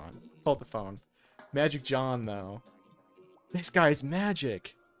 Okay, hold on. Hold the phone. Magic John, though. This guy's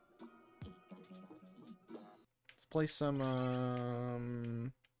magic! Let's play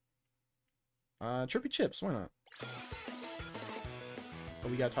some, Chirpy Chips, why not? Oh,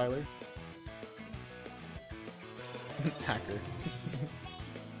 we got Tyler. Hacker.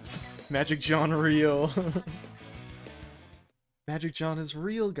 Magic John real. Magic John is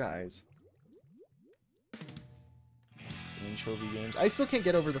real, guys. Anchovy games. I still can't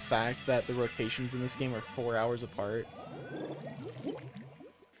get over the fact that the rotations in this game are 4 hours apart.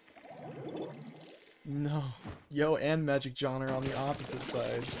 No. Yo and Magic John are on the opposite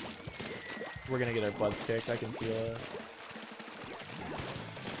side. We're gonna get our butts kicked, I can feel it.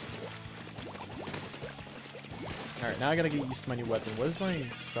 Alright, now I gotta get used to my new weapon. What is my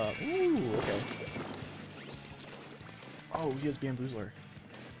sub? Ooh, okay. Oh, he has Bamboozler.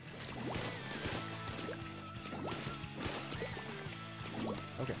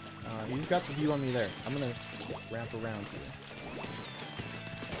 Okay, he's got the view on me there. I'm gonna ramp around here.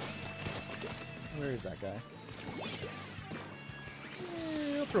 Where is that guy?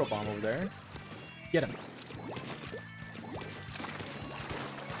 I'll throw a bomb over there. Get him.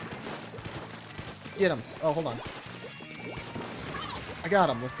 Get him. Oh, hold on. I got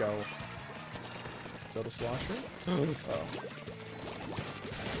him. Let's go. Soda Slosher? Oh.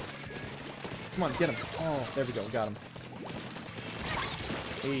 Come on, get him. Oh, there we go. Got him.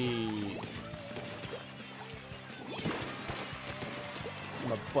 Hey.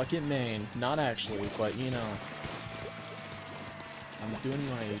 I'm a bucket main. Not actually, but you know. I'm doing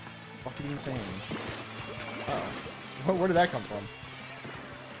my bucketing things. Uh-oh. Where did that come from?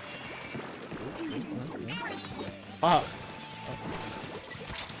 Ah!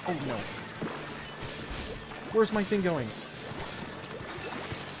 Oh no. Where's my thing going?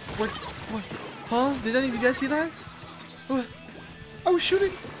 What? Huh? Did any of you guys see that? What? I was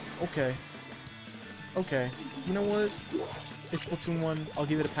shooting! Okay. Okay. You know what? It's Splatoon 1. I'll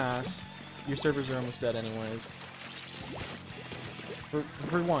give it a pass. Your servers are almost dead anyways. For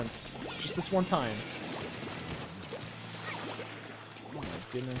once. Just this one time. Oh my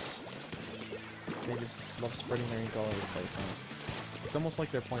goodness. They just love spreading their ink all over the place, huh? It's almost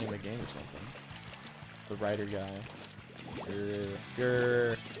like they're playing the game or something. The Rider guy.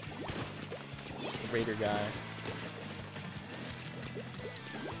 Grr. The Raider guy.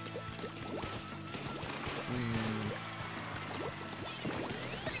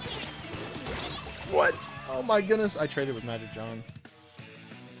 What? Oh my goodness, I traded with Magic John.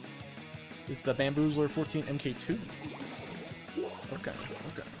 This is the Bamboozler 14 MK2. Okay, okay.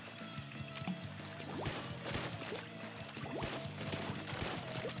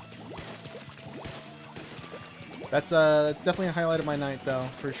 That's definitely a highlight of my night though,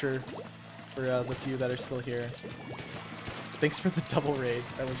 for sure. For the few that are still here. Thanks for the double raid.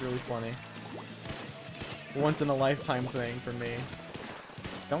 That was really funny. Once in a lifetime thing for me.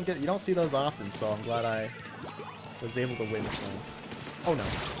 You don't see those often, so I'm glad I was able to win this one. Oh no.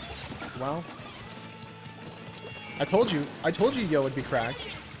 Well, I told you Yo would be cracked.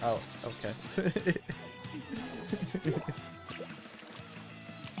 Oh, okay.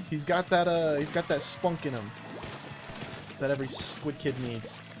 he's got that spunk in him that every squid kid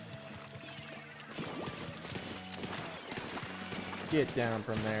needs. Get down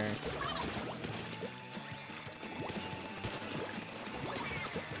from there.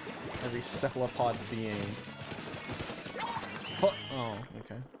 Every cephalopod being. Oh,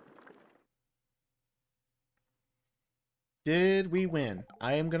 okay. Did we win?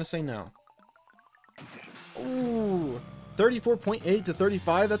 I am gonna say no. Ooh, 34.8 to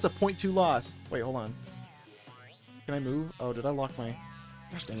 35. That's a 0.2 loss. Wait, hold on. Can I move? Oh, did I lock my?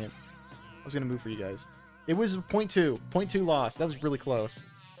 Gosh dang it! I was gonna move for you guys. It was 0.2. 0.2 loss. That was really close.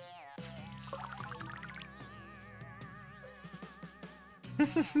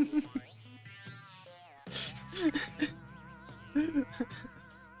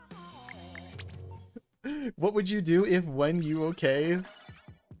 What would you do if when you okay?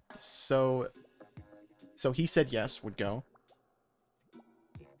 So he said yes would go.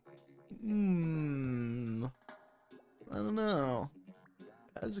 I don't know.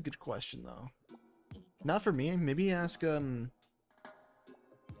 That's a good question though. Not for me. Maybe ask Frankman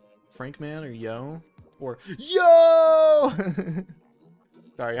or Yo or Yo.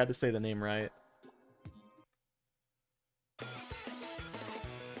 Sorry, I had to say the name right.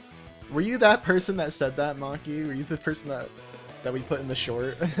 Were you that person that said that, Maki? Were you the person that we put in the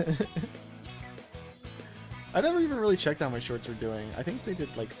short? I never even really checked how my shorts were doing. I think they did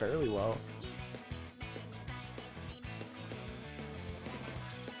like fairly well.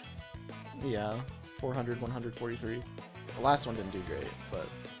 Yeah, 400, 143. The last one didn't do great, but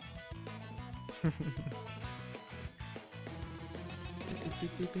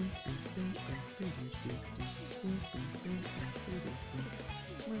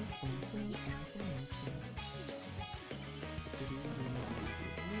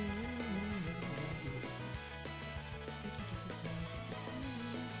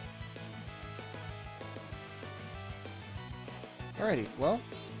Alrighty, well,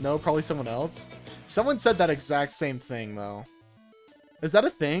 no, probably someone else. Someone said that exact same thing, though. Is that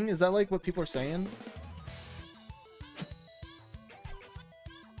a thing? Is that, like, what people are saying?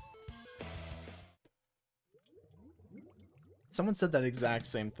 Someone said that exact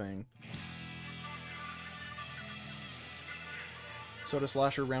same thing. Soda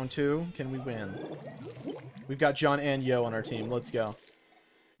Slasher round 2. Can we win? We've got John and Yo on our team. Let's go.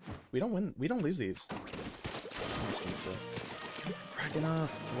 We don't win. We don't lose these. Cracking up.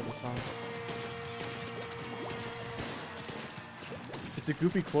 I love the song. It's a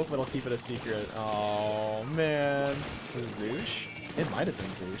goofy quote, but I'll keep it a secret. Oh, man. Was it Zoosh? It might have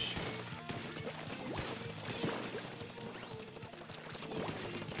been Zoosh.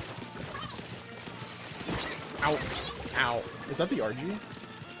 Ow. Ow. Is that the RG?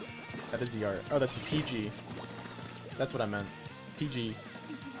 That is the R. Oh, that's the PG. That's what I meant. PG.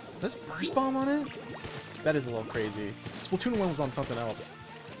 Does Burst Bomb on it? That is a little crazy. Splatoon 1 was on something else.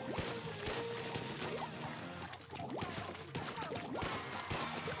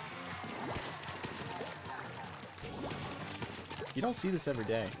 You don't see this every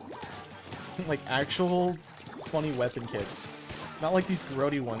day. Like, actual funny weapon kits. Not like these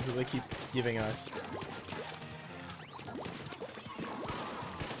grody ones that they keep giving us.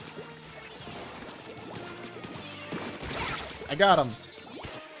 I got him!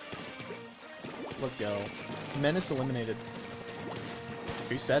 Let's go. Menace eliminated.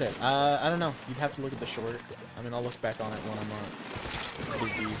 Who said it? I don't know. You'd have to look at the short. I mean, I'll look back on it when I'm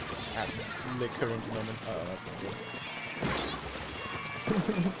busy at the current moment. Oh, that's not good.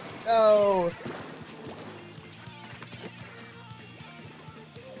 No!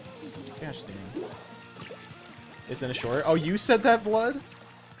 Gosh dang. It's in a short. Oh, you said that, Blood?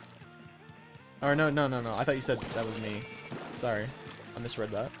 Or no. I thought you said that was me. Sorry. I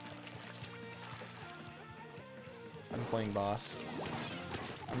misread that. I'm playing boss.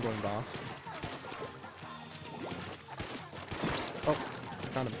 I'm going boss. Oh, I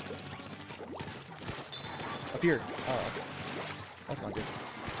found him. Up here. Oh. That's not good.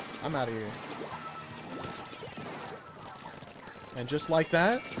 I'm out of here. And just like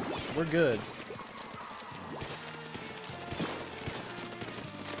that, we're good.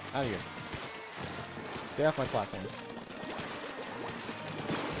 Out of here. Stay off my platform.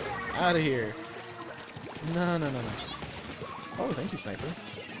 Out of here. No. Oh, thank you, Sniper.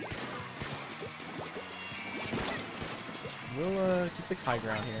 We'll, keep the high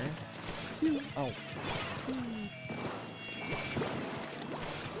ground here. Oh.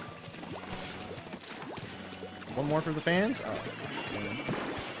 One more for the fans? Oh. Man.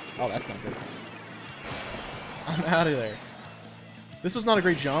 Oh, that's not good. I'm out of there. This was not a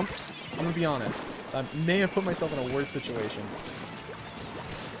great jump. I'm gonna be honest. I may have put myself in a worse situation.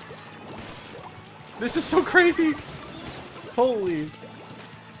 This is so crazy! Holy.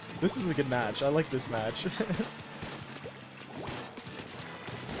 This is a good match. I like this match.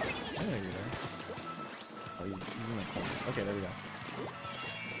 Oh, he's in the corner. Okay, there we go.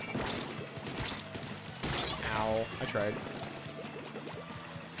 Ow. I tried.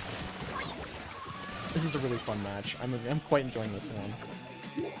 This is a really fun match. I'm quite enjoying this one.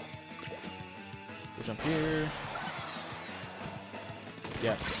 We'll jump here.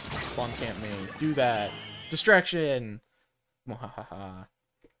 Yes. Spawn camp me. Do that. Distraction! Mwahaha.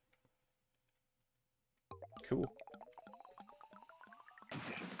 Cool.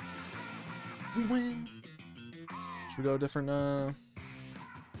 We win! Should we go different,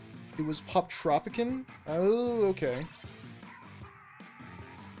 It was Pop Tropican? Oh, okay.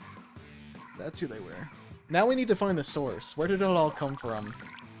 That's who they were. Now we need to find the source. Where did it all come from?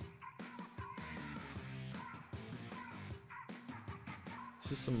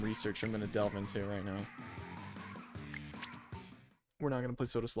 This is some research I'm gonna delve into right now. We're not gonna play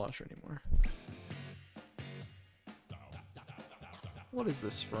Soda Slosher anymore. What is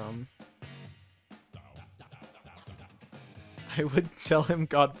this from? I would tell him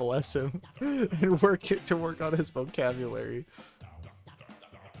God bless him and work on his vocabulary.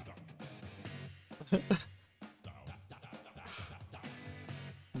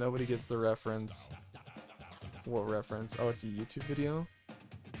 Nobody gets the reference. What reference? Oh, it's a YouTube video?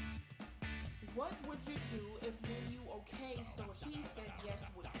 What would you do if when you okay, so he said yes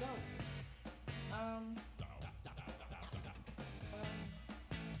would go?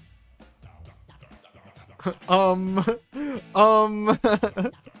 Um.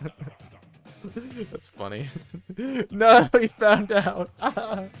 That's funny. No, he found out.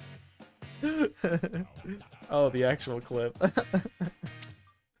 Oh, the actual clip.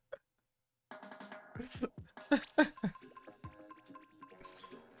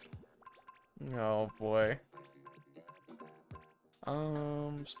 Oh boy.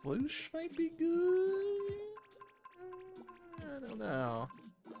 Sploosh might be good. I don't know.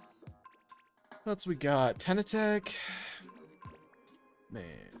 What else we got? Tenatech. Man.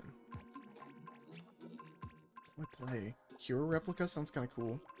 What play? Hero replica sounds kind of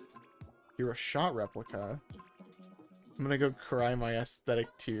cool. Hero shot replica. I'm gonna go cry my aesthetic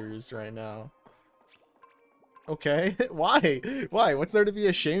tears right now. Okay. Why? Why? What's there to be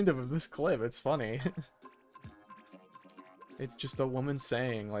ashamed of this clip? It's funny. It's just a woman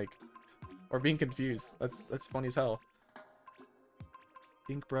saying, like, or being confused. That's funny as hell.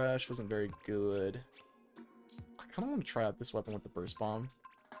 Ink brush wasn't very good. I kind of want to try out this weapon with the burst bomb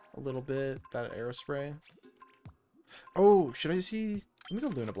a little bit. That arrow spray. Oh, should I see? Let me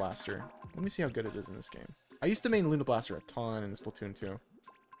go Luna Blaster. Let me see how good it is in this game. I used to main Luna Blaster a ton in Splatoon 2.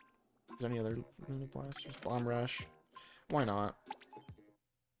 Is there any other Luna Blasters? Bomb Rush. Why not?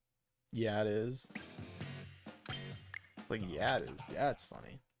 Yeah, it is. Like, yeah, it is. Yeah, it's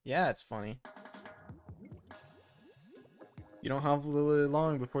funny. Yeah, it's funny. You don't have really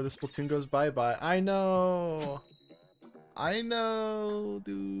long before the Splatoon goes bye-bye. I know! I know,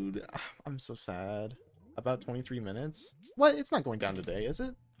 dude. I'm so sad. About 23 minutes? What? It's not going down today, is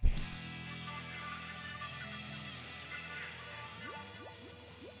it?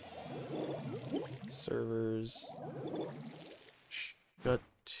 Servers.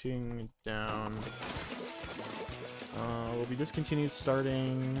 Shutting down. Will be discontinued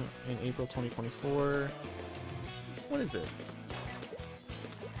starting in April 2024. What is it?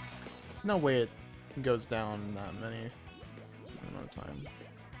 No way it goes down that many amount of time.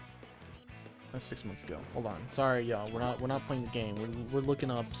 That's 6 months ago. Hold on. Sorry, y'all. We're not playing the game. We're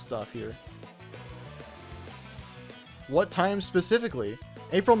looking up stuff here. What time specifically?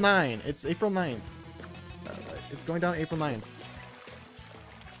 April 9. It's April 9th. It's going down April 9th.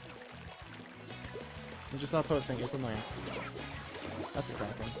 I'm just not posting April 9th. That's a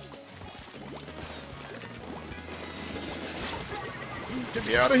crap one. Get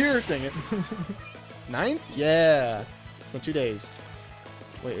me out of here! Dang it. 9th? Yeah! So 2 days.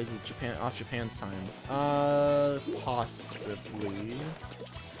 Wait, is it Japan off Japan's time? Possibly.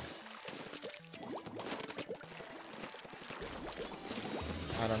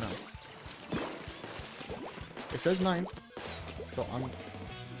 I don't know. It says 9th, so I'm...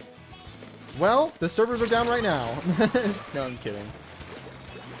 Well, the servers are down right now. No, I'm kidding.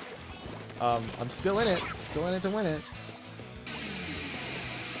 I'm still in it. Still in it to win it.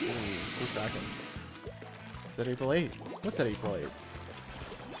 Ooh, who's backing? Is that April 8th? What's that April 8th?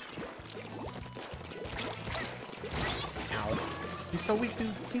 Ow. He's so weak,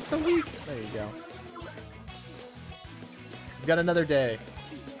 dude. He's so weak. There you go. We've got another day.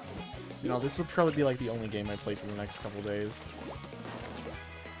 You know, this will probably be like the only game I play for the next couple days.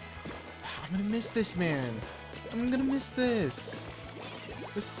 I'm gonna miss this, man. I'm gonna miss this.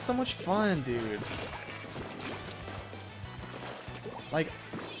 This is so much fun, dude. Like,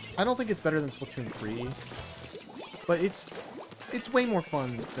 I don't think it's better than Splatoon 3, but it's way more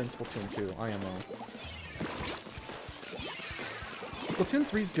fun than Splatoon 2, IMO. Splatoon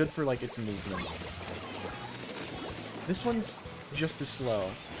 3 is good for, like, its movement. This one's just as slow,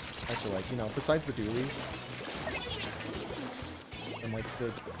 I feel like, you know, besides the dualies. And, like,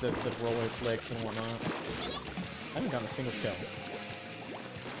 the roller flicks and whatnot. I haven't gotten a single kill.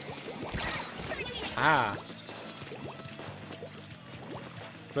 Ah!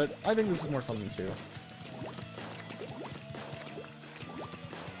 But I think this is more fun than 2.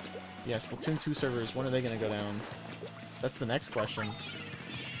 Yeah, Splatoon 2 servers, when are they gonna go down? That's the next question.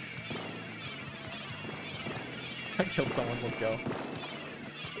 I killed someone, let's go.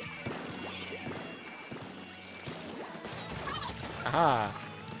 Aha!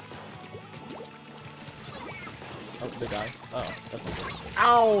 Oh, they die. Uh-oh, that's not good.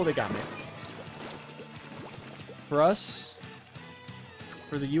 Ow! They got me. For us,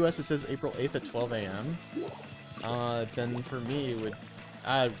 for the US, it says April 8th at 12 a.m. Then for me, it would...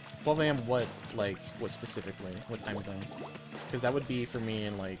 12 a.m. what, like, what specifically? What time zone? Because that would be for me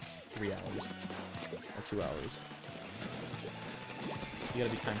in, like, 3 hours. Or 2 hours. You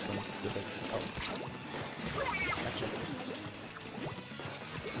gotta be time zone specific. Oh. Gotcha.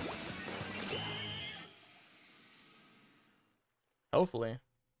 Hopefully.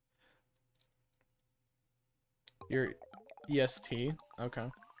 Your EST? Okay.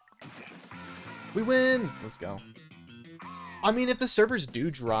 We win! Let's go. I mean, if the servers do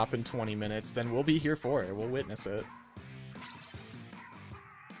drop in 20 minutes, then we'll be here for it. We'll witness it.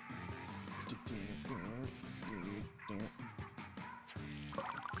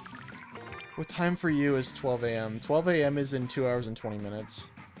 What time for you is 12 a.m.? 12 a.m. is in 2 hours and 20 minutes.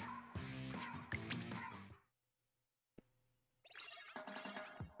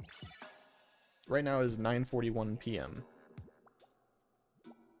 Right now is 9:41 p.m.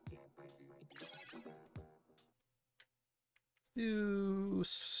 Let's do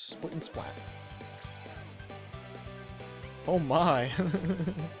split and splat. Oh my!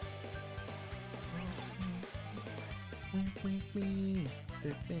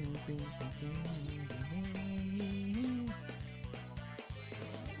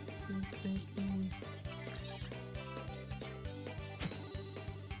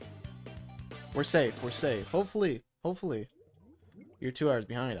 We're safe, we're safe. Hopefully, hopefully. You're 2 hours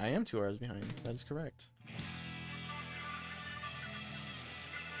behind. I am 2 hours behind. That is correct.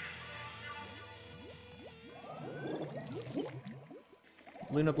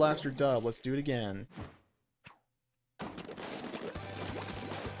 Luna Blaster dub. Let's do it again.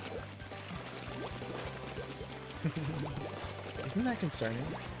 Isn't that concerning?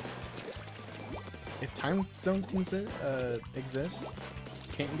 If time zones can exist,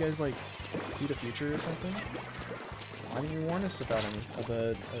 can't you guys, like, see the future or something? Why didn't you warn us about any of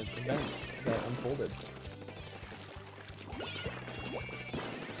the events that unfolded?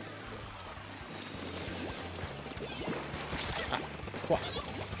 Ah, what?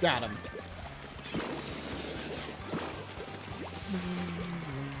 Got him.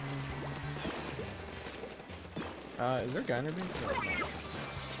 Is there a guy in our base?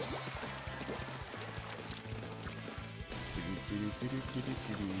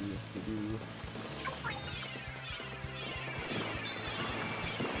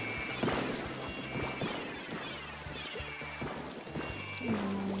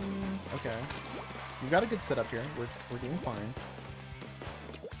 Okay. We've got a good setup here. We're doing fine.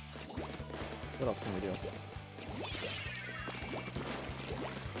 What else can we do?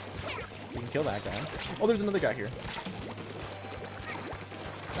 We can kill that guy. Oh, there's another guy here.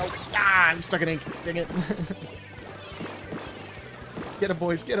 Oh, ah, I'm stuck in ink. Dang it. Get him,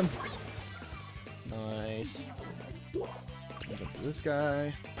 boys. Get him. Nice. Jump to this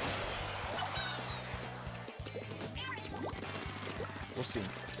guy. We'll see.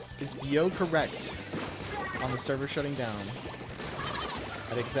 Is BO correct on the server shutting down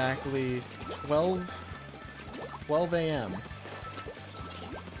at exactly 12 a.m.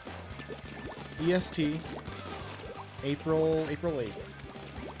 EST, April 8th.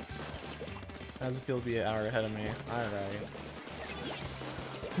 How's it feel to be an hour ahead of me? Alright.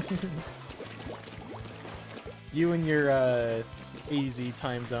 You and your AZ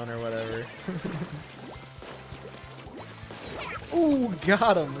time zone or whatever. Ooh,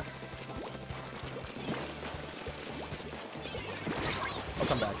 got him! I'll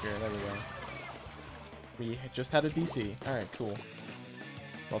come back here, there we go. We just had a DC. Alright, cool.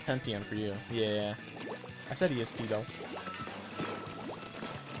 Well, 10 p.m. for you. Yeah. I said EST though.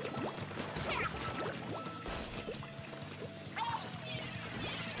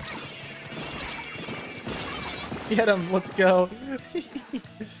 Get him! Let's go!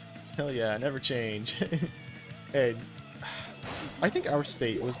 Hell yeah, never change. Hey, I think our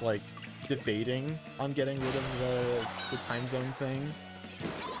state was like debating on getting rid of the time zone thing,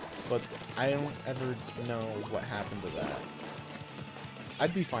 but I don't ever know what happened to that.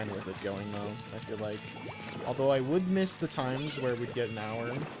 I'd be fine with it going though, I feel like. Although I would miss the times where we'd get an hour,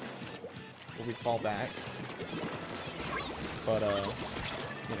 where we'd fall back. But, you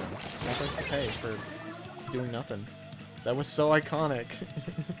know, it's not price to pay for doing nothing. That was so iconic.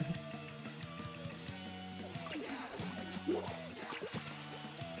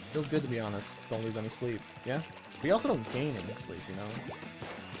 Feels good to be honest. Don't lose any sleep. Yeah? We also don't gain any sleep, you know?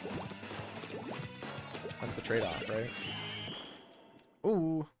 That's the trade-off, right?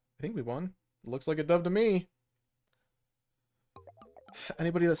 Ooh, I think we won. Looks like a dub to me.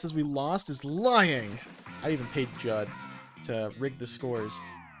 Anybody that says we lost is lying. I even paid Judd to rig the scores.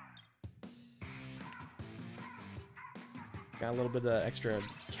 Got a little bit of extra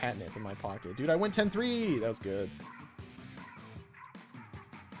catnip in my pocket. Dude, I went 10-3! That was good.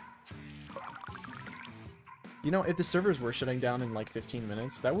 You know, if the servers were shutting down in like 15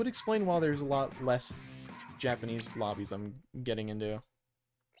 minutes, that would explain why there's a lot less Japanese lobbies I'm getting into.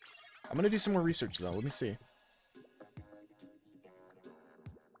 I'm gonna do some more research though, let me see.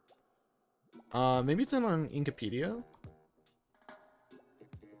 Maybe it's on Inkopedia?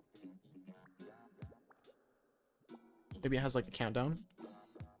 Maybe it has like a countdown?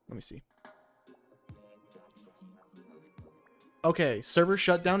 Let me see. Okay, server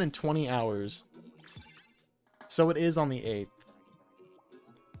shutdown in 20 hours. So it is on the 8th.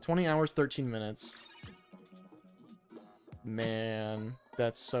 20 hours, 13 minutes. Man,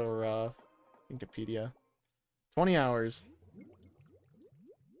 that's so rough. Wikipedia. 20 hours.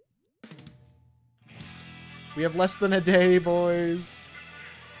 We have less than a day, boys.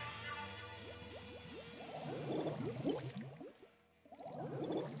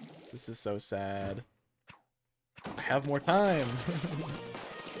 This is so sad. I have more time.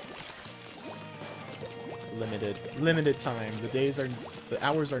 Limited time. The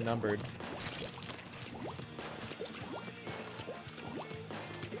hours are numbered.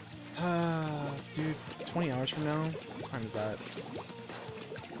 Dude, 20 hours from now? What time is that?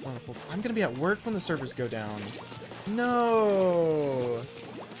 Wonderful. I'm gonna be at work when the servers go down. No!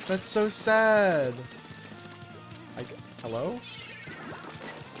 That's so sad. Hello?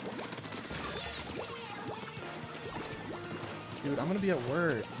 Dude, I'm gonna be at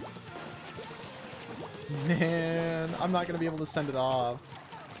work. Man, I'm not gonna be able to send it off.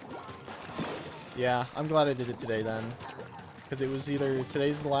 Yeah, I'm glad I did it today then. Because it was either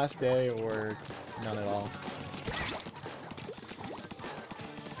today's the last day or none at all.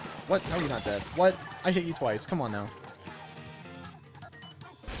 What? No, you're not dead. What? I hit you twice. Come on now.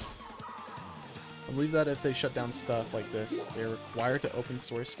 I believe that if they shut down stuff like this, they're required to open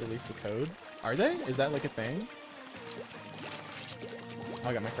source release the code. Are they? Is that like a thing? Oh,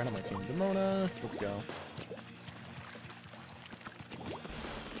 I got my friend on my team. Demona. Let's go.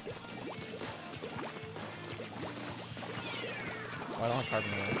 Oh, I don't have carbon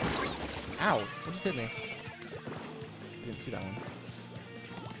armor. Ow! What just hit me? I didn't see that one.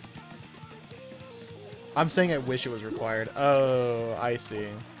 I'm saying I wish it was required. Oh, I see.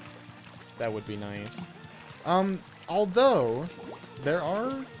 That would be nice. Although, there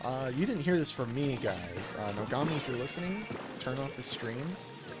are, you didn't hear this from me, guys. Nogami, if you're listening, turn off the stream.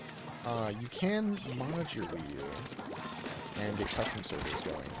 You can mod your Wii U and get custom servers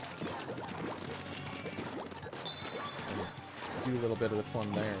going. And do a little bit of the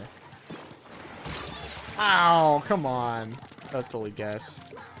fun there. Ow, come on. That was totally guess.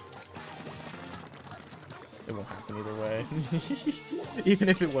 It won't happen either way. Even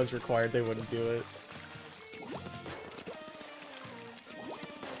if it was required, they wouldn't do it.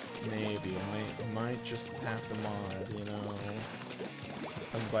 Maybe. I might just have to mod, you know.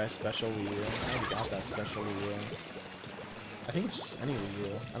 I'm buy a special Wii U. I already got that special Wii U. I think it's any Wii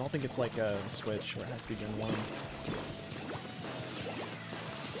U. I don't think it's like a Switch where it has to be Gen 1.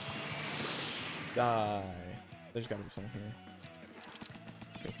 Die. There's gotta be something here.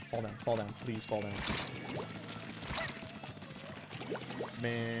 Okay, fall down, please fall down.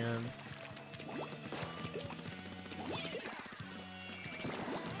 Man.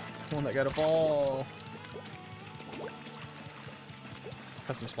 Come on, that gotta fall.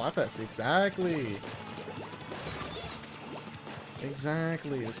 Custom Splatfest, exactly.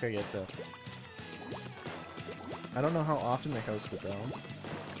 Exactly, this guy gets it. I don't know how often they host it though,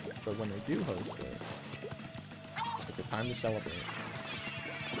 but when they do host it, it's a time to celebrate.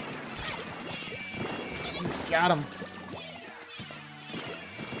 Got him.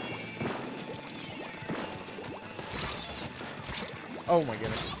 Oh my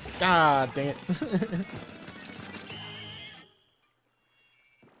goodness. God dang it.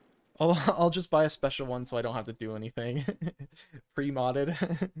 I'll just buy a special one so I don't have to do anything. Pre-modded.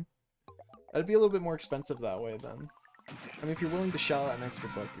 That'd be a little bit more expensive that way then. I mean, if you're willing to shell out an extra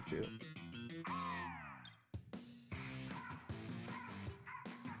buck or two.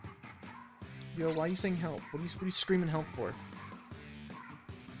 Yo, why are you saying help? What are you screaming help for?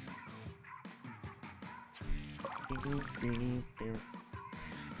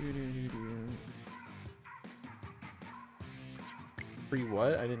 Free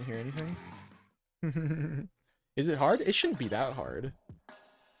what? I didn't hear anything. Is it hard? It shouldn't be that hard.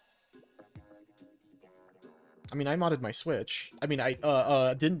 I mean, I modded my Switch. I mean, I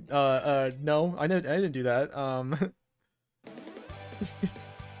didn't no, I didn't do that.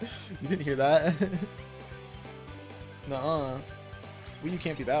 You didn't hear that? Nuh-uh. Wii U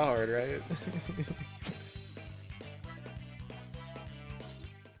can't be that hard, right?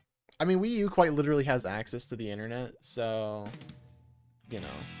 I mean, Wii U quite literally has access to the internet, so, you know.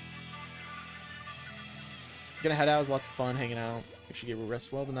 Gonna head out. It was lots of fun hanging out. Make sure you get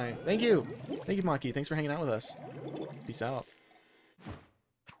rest well tonight. Thank you! Thank you, Maki. Thanks for hanging out with us. Peace out.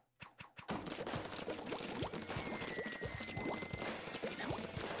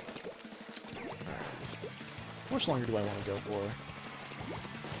 How much longer do I want to go for?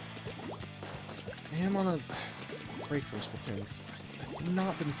 I am on a break from Splatoon. I've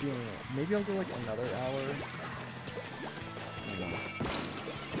not been feeling it. Maybe I'll go like another hour. I don't know.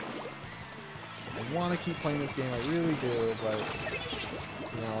 I want to keep playing this game, I really do, but,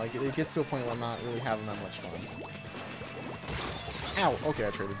 you know, like, it gets to a point where I'm not really having that much fun. Ow! Okay, I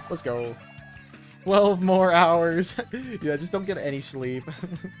traded. Let's go. 12 more hours! Yeah, just don't get any sleep.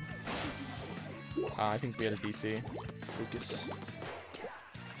 I think we had a DC. Lucas.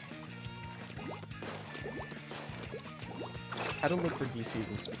 How to look for DCs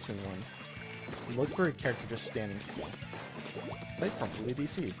in Splatoon 1. Look for a character just standing still. They probably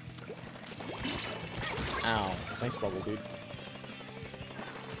DC. Ow. Nice bubble, dude.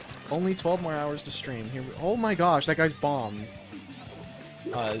 Only 12 more hours to stream. Here we oh my gosh, that guy's bombed.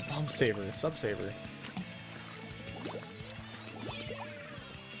 Bomb saver. Sub-saver.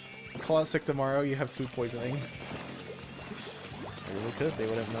 Call out sick tomorrow, you have food poisoning. They really could, they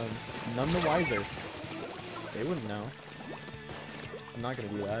would have known. None the wiser. They wouldn't know. I'm not gonna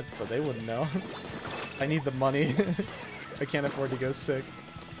do that, but they wouldn't know. I need the money. I can't afford to go sick.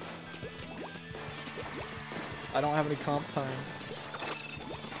 I don't have any comp time.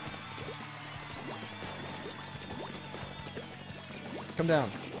 Come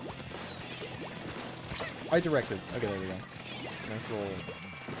down. I directed. Okay, there we go. Nice little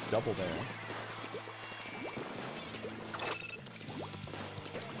double there.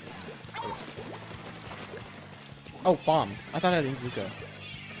 Oh, bombs. I thought I had Inzuka.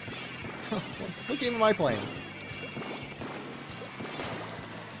 What game am I playing?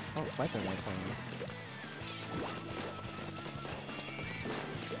 Oh, what weapon am I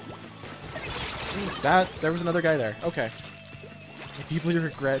playing? There was another guy there. Okay. I deeply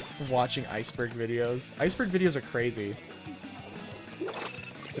regret watching iceberg videos. Iceberg videos are crazy.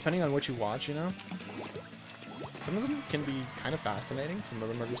 Depending on what you watch, you know? Some of them can be kind of fascinating, some of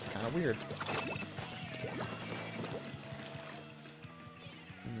them are just kind of weird.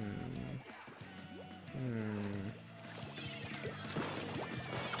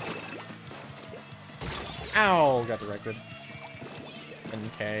 Ow! Got directed.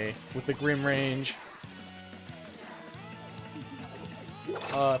 NK with the Grim Range.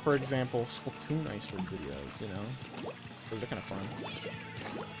 For example, Splatoon iceberg videos, you know? Those are kind of fun.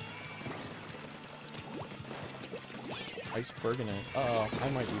 Iceberg in it. Uh-oh, I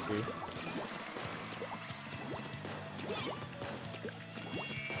might DC.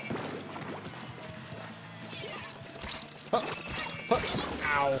 Huh. Huh.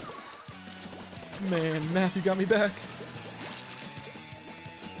 Ow! Man, Matthew got me back.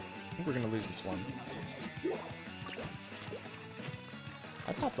 I think we're gonna lose this one.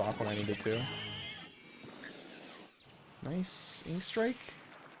 I popped off when I needed to. Nice ink strike.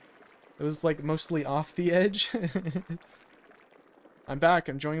 It was like mostly off the edge. I'm back.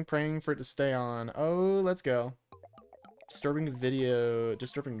 I'm enjoying praying for it to stay on. Oh, let's go. Disturbing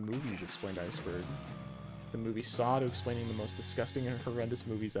movies explained Iceberg. The movie Saw to explaining the most disgusting and horrendous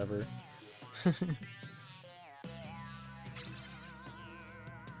movies ever.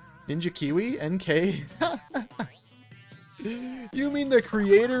 Ninja Kiwi? NK? You mean the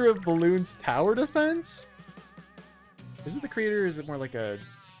creator of Balloon's Tower Defense? Is it the creator or is it more like a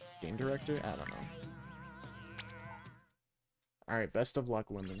game director? I don't know. Alright, best of luck,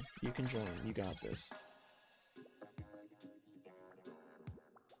 Lemon. You can join. You got this.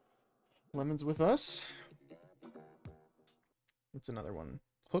 Lemon's with us. What's another one?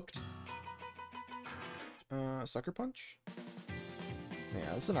 Hooked? Sucker Punch?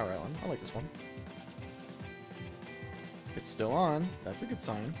 Yeah, this is an alright one. I like this one. It's still on. That's a good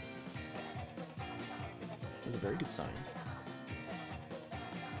sign. That's a very good sign.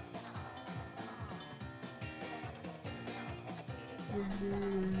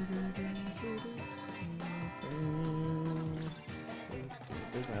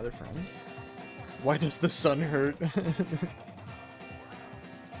 There's my other friend. Why does the sun hurt?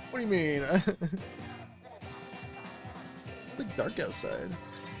 What do you mean? It's like dark outside.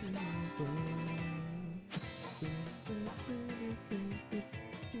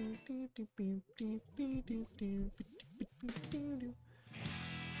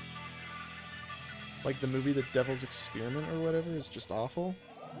 Like the movie The Devil's Experiment or whatever is just awful.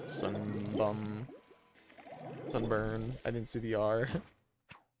 Sunburn. I didn't see the R.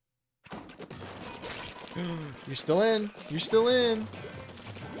 You're still in. You're still in.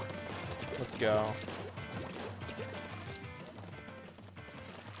 Let's go.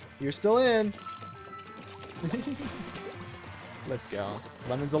 You're still in. Let's go.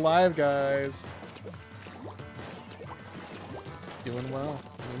 Lemon's alive, guys. Doing well.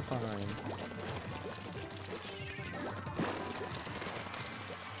 Doing fine.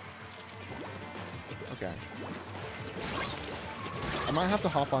 Okay. I might have to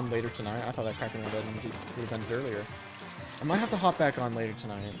hop on later tonight. I thought that cracking would have ended earlier. I might have to hop back on later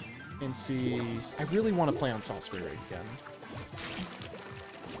tonight and see. I really want to play on Salisbury again.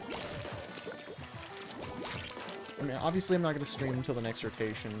 I mean, obviously I'm not going to stream until the next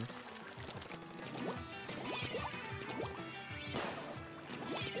rotation.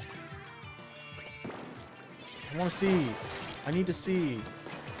 I want to see. I need to see.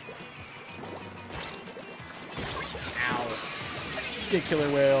 Ow. Get killer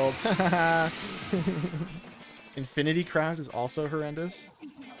whaled. Infinity Craft is also horrendous.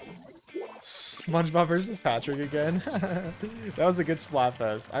 SpongeBob versus Patrick again. That was a good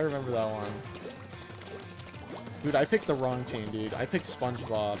Splatfest. I remember that one. Dude, I picked the wrong team, dude. I picked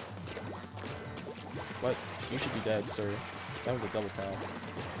SpongeBob. What? You should be dead, sir. That was a double tap.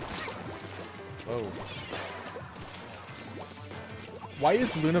 Whoa. Why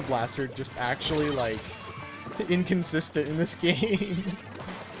is Luna Blaster just actually, like, inconsistent in this game?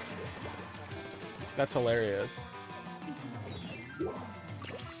 That's hilarious.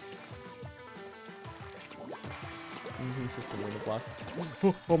 Inconsistent Luna Blaster.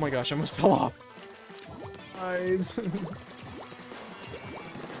 Oh my gosh, I almost fell off. Eyes. Here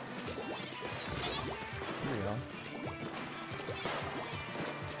we go.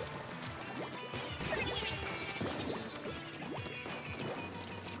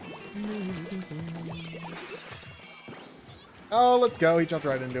 Oh, let's go. He jumped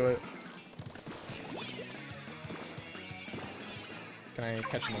right into it. Can I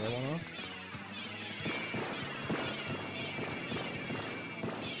catch another one off?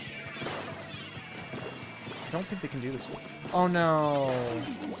 I don't think they can do this one. Oh no.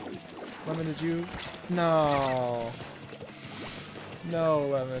 Lemon, did you? No. No,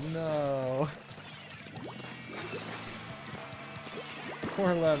 Lemon, no.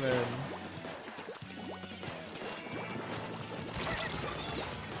 Poor Lemon.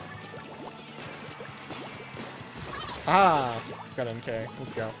 Ah! Got MK.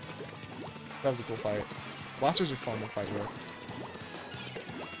 Let's go. That was a cool fight. Blasters are fun to fight with.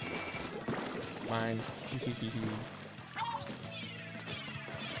 Mine.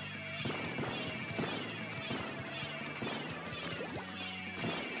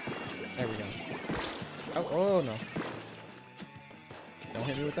 There we go. Oh, oh no. Don't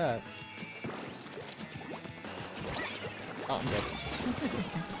hit me with that. Oh, I'm dead.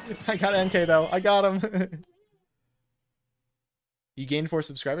 I got NK though. I got him. You gained 4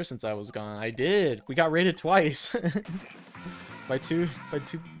 subscribers since I was gone. I did. We got rated twice. by two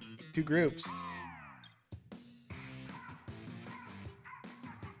groups.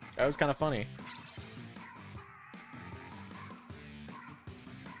 That was kind of funny.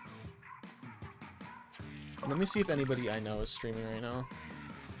 Let me see if anybody I know is streaming right now.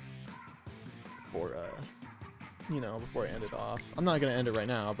 Before, you know, before I end it off. I'm not gonna end it right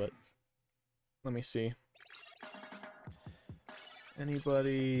now, but let me see.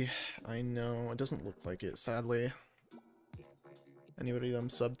 Anybody I know? It doesn't look like it, sadly. Anybody that I'm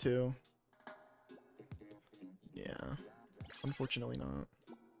sub to? Yeah, unfortunately not.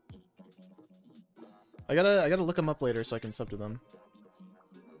 I gotta look them up later so I can sub to them.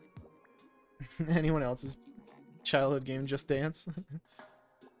 Anyone else's childhood game, Just Dance?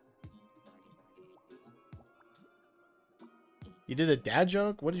 You did a dad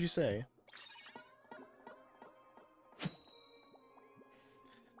joke? What did you say?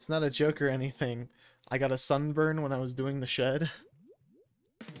 It's not a joke or anything. I got a sunburn when I was doing the shed.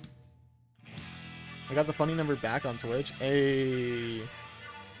 I got the funny number back on Twitch. Hey,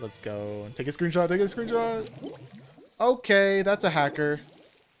 let's go. Take a screenshot, take a screenshot. Okay, that's a hacker.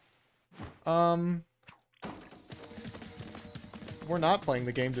 We're not playing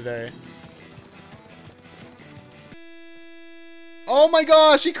the game today. Oh my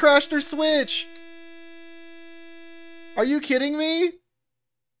gosh, he crashed her Switch! Are you kidding me?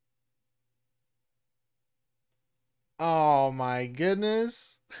 Oh my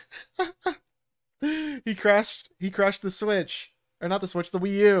goodness. He crashed the Switch. Or not the Switch, the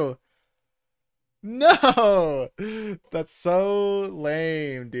Wii U. No! That's so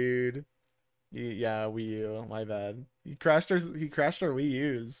lame, dude. Yeah, Wii U, my bad. He crashed our Wii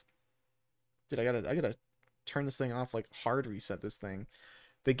U's. Dude, I gotta turn this thing off, like hard reset this thing.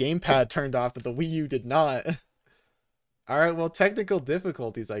 The gamepad turned off, but the Wii U did not. Alright, well, technical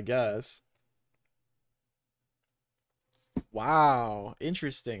difficulties, I guess. Wow,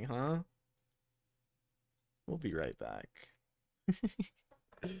 interesting, huh? We'll be right back.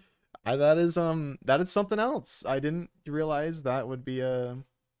 That is something else. I didn't realize that would be a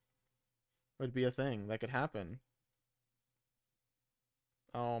thing that could happen.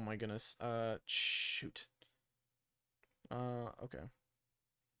 Oh my goodness. Shoot. Okay.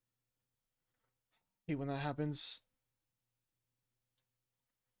 Hey, when that happens,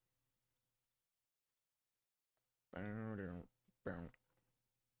 I'm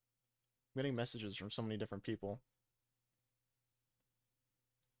getting messages from so many different people.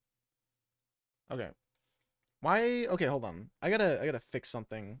 Okay. Why? Okay, hold on. I gotta fix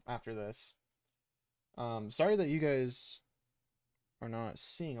something after this. Sorry that you guys are not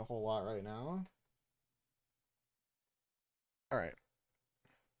seeing a whole lot right now. All right.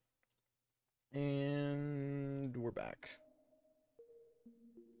 And we're back.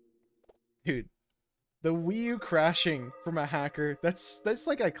 Dude, the Wii U crashing from a hacker. That's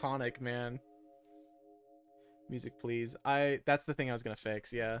like iconic, man. Music, please. That's the thing I was gonna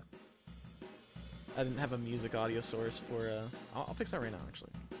fix, yeah. I didn't have a music audio source for I'll fix that right now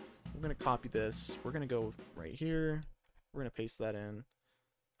actually. We're gonna copy this. We're gonna go right here. We're gonna paste that in.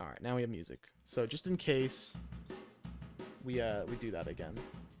 Alright, now we have music. So just in case we do that again.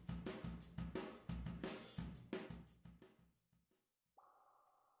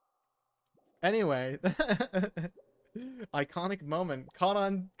 Anyway, iconic moment caught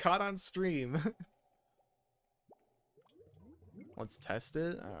on stream. Let's test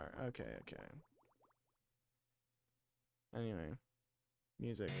it. All right, okay. Anyway,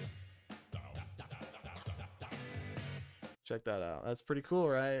 music. Check that out. That's pretty cool,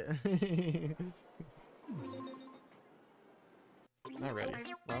 right? Not ready.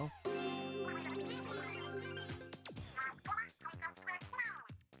 Well.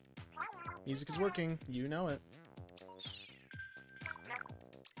 Music is working. You know it.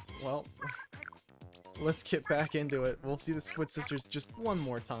 Well, let's get back into it. We'll see the Squid Sisters just one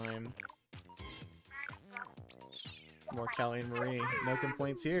more time. More Callie and Marie. No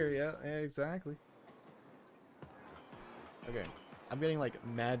complaints here. Yeah, exactly. Okay. I'm getting like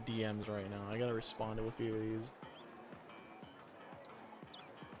mad DMs right now. I gotta respond to a few of these.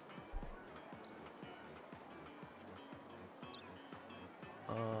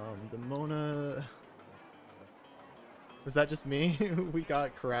 The Mona... Was that just me? We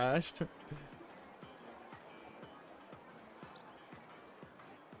got crashed.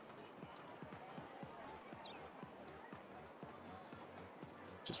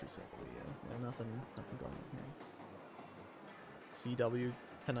 Just reset the Wii U. Yeah, nothing going on here. CW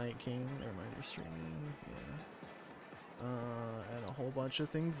Tonight King, never mind, you're streaming. Yeah. And a whole bunch of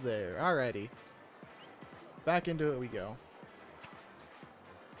things there. Alrighty. Back into it we go.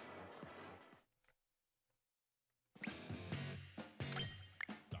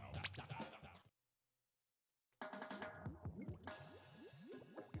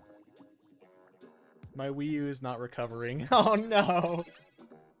 My Wii U is not recovering. Oh no!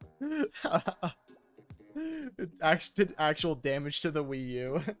 It did actual damage to the Wii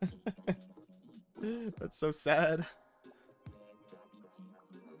U. That's so sad.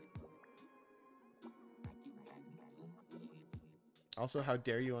 Also, how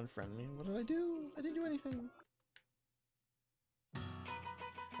dare you unfriend me? What did I do? I didn't do anything.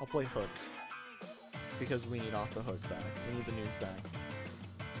 I'll play Hooked. Because we need Off the Hook back. We need the news back.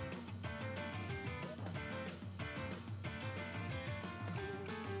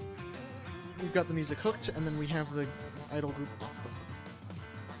 We've got the music hooked, and then we have the idol group Off the Hook.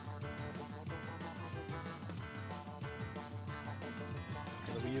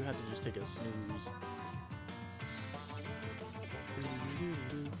 So the Wii U had to just take a snooze.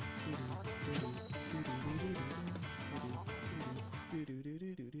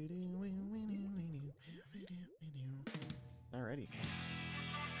 Alrighty.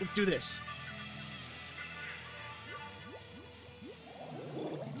 Let's do this.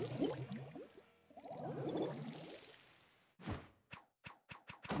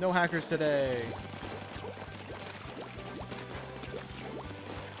 No hackers today.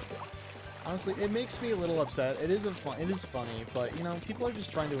 Honestly, it makes me a little upset. It is funny, but you know, people are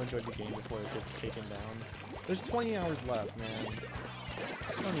just trying to enjoy the game before it gets taken down. There's 20 hours left, man.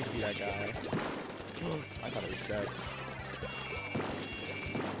 I don't need to see that guy. I thought he was dead.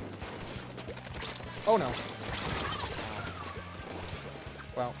 Oh no.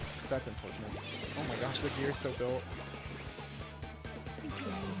 Well, that's unfortunate. Oh my gosh, the gear's so built.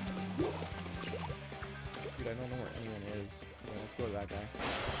 Dude, I don't know where anyone is. Yeah, let's go to that guy.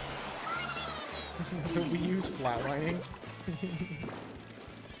 We use flatlining.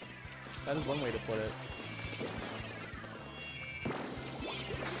 That is one way to put it.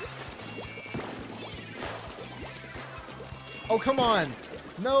 Oh, come on!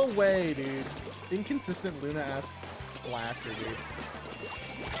 No way, dude. Inconsistent Luna-ass blaster, dude.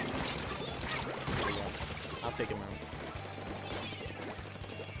 There we go. I'll take him out.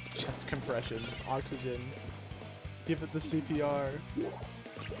 Chest compression. Oxygen. Give it the CPR.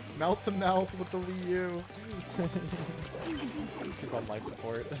 Mouth to mouth with the Wii U. He's on life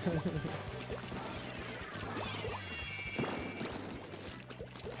support.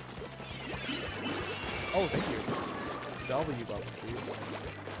 Oh, thank you. W bubble, dude.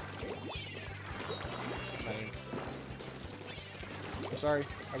 I'm sorry.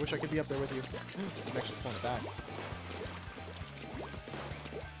 I wish I could be up there with you. I'm actually pulling it back.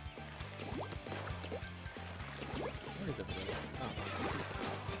 Where is everybody? Oh,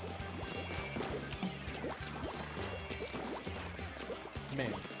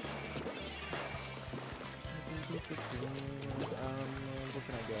 man. Where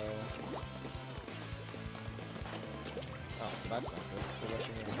can I go? Oh, that's not good. They're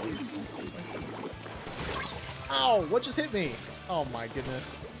rushing in place. Ow! What just hit me? Oh my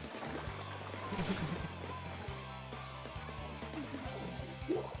goodness.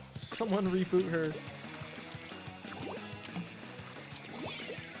 Someone reboot her.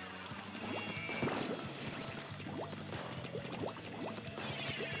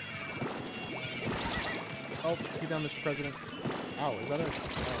 Oh, get down, Mr. President. Ow, is that a... Oh, man,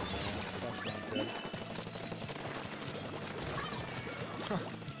 that's not good.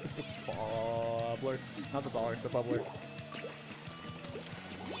 The bubbler. Not the baller, the bubbler.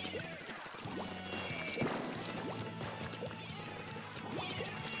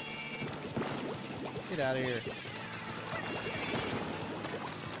 Get out of here.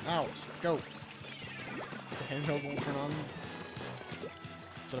 Ouch. Go. The handheld won't turn on.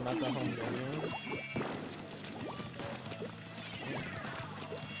 But I'm at the home video.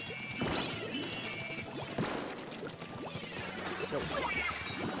 Go.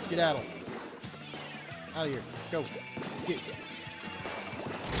 Skedaddle. Out of here. Go. Get.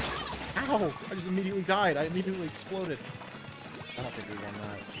 Ow! I just immediately died. I immediately exploded. I don't think we won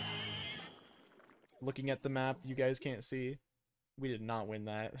that. Looking at the map, you guys can't see. We did not win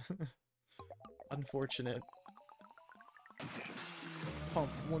that. Unfortunate. Pump.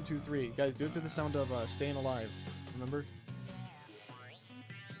 1, 2, 3. Guys, do it to the sound of Staying Alive. Remember?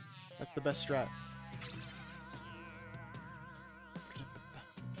 That's the best strat.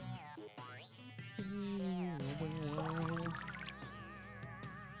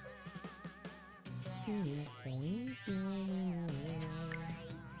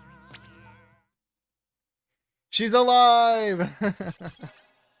 She's alive!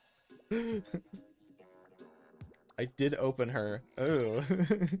 I did open her. Oh.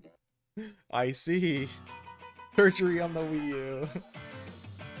 I see. Surgery on the Wii U.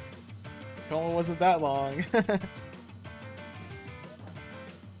 Coma wasn't that long.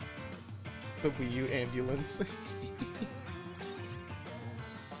 The Wii U ambulance.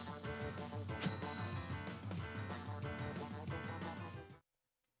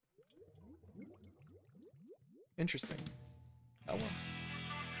 Interesting. Oh well.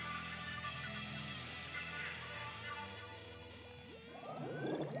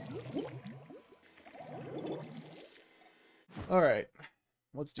 Alright.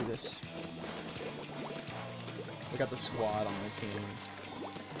 Let's do this. We got the squad on the team.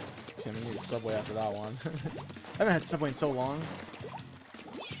 I'm gonna need a Subway after that one. I haven't had Subway in so long.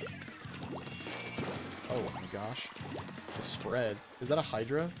 Oh my gosh. The spread. Is that a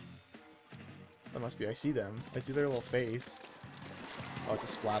Hydra? That must be. I see them. I see their little face. Oh, it's a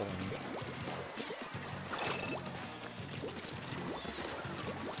Splatoon.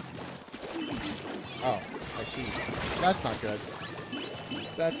 Oh, I see. That's not good.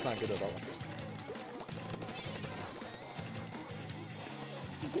 That's not good at all.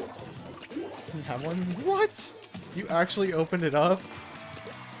 You have one? What? You actually opened it up?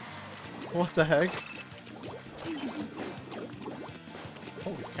 What the heck?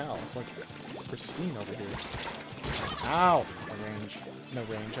 Holy cow, it's like pristine over here. Ow! No range. No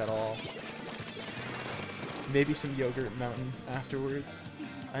range at all. Maybe some Yogurt Mountain afterwards.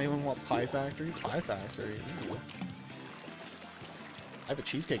 Anyone want Pie Factory? Pie Factory. Ooh. I have a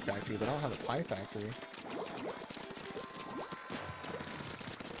Cheesecake Factory, but I don't have a Pie Factory.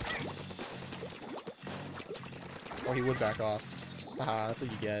 Or he would back off. Haha, that's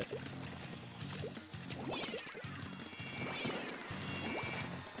what you get.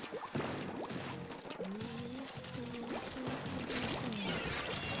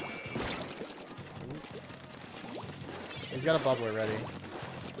 He's got a bubbler ready.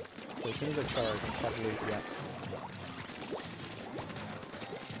 So as soon as I charge, I'm probably, yeah.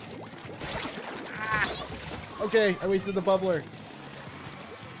 Okay, I wasted the bubbler.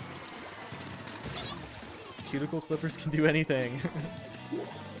 Cuticle clippers can do anything.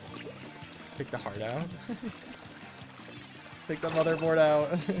 Take the heart out. Take the motherboard out.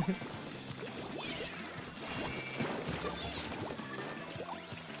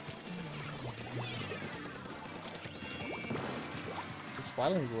 The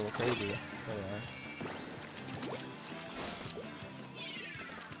Splatoon's a little crazy. There they are.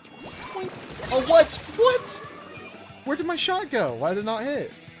 Oh, what? What? Where did my shot go? Why did it not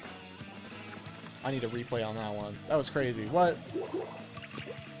hit? I need a replay on that one. That was crazy. What?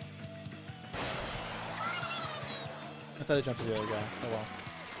 I thought I jumped to the other guy. Oh well.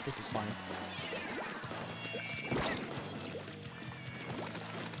 This is fine.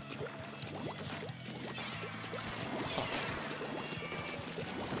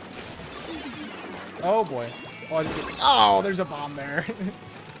 Oh boy. Oh, oh, there's a bomb there.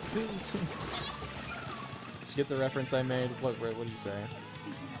 Did you get the reference I made? What did you say?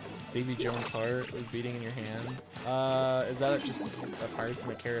 Davy Jones' heart was beating in your hand. Is that just a Pirates in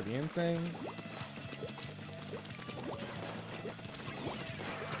the Caribbean thing?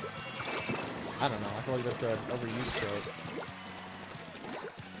 I don't know. I feel like that's an overused trope.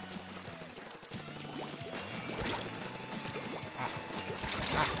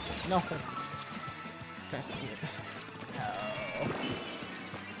 No. No.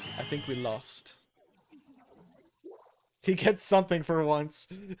 I think we lost. He gets something for once.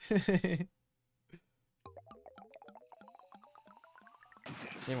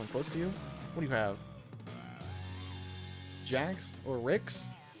 Anyone close to you? What do you have? Jacks or Ricks?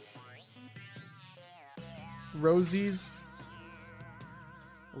 Rosie's?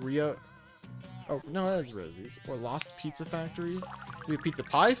 Rio? Oh, no, that is Rosie's. Or Lost Pizza Factory? We have Pizza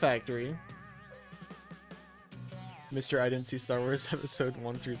Pie Factory. Mr. I didn't see Star Wars episode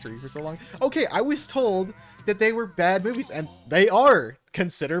 1 through 3 for so long. Okay, I was told that they were bad movies, and they are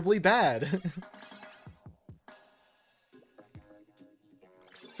considerably bad.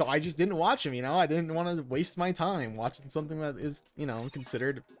 So I just didn't watch them, you know? I didn't want to waste my time watching something that is, you know,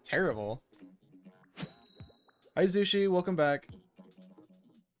 considered terrible. Hi, Zushi. Welcome back.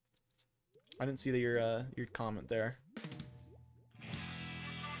 I didn't see your comment there.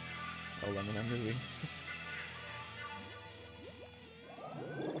 Oh, Lemon movie.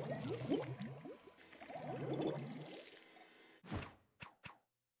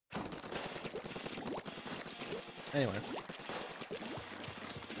 Anyway.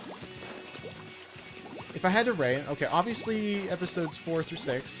 If I had to rate, okay, obviously episodes 4 through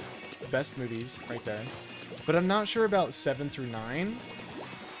 6, best movies right there. But I'm not sure about 7 through 9.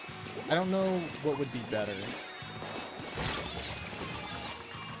 I don't know what would be better.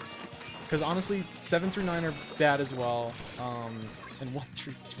 Because honestly, 7 through 9 are bad as well. And 1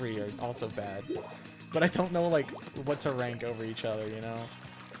 through 3 are also bad. But I don't know, like, what to rank over each other, you know?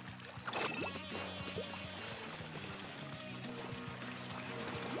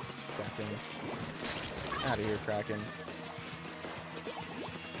 Kraken. Out of here, Kraken.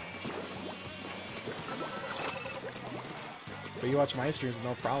 But you watch my streams,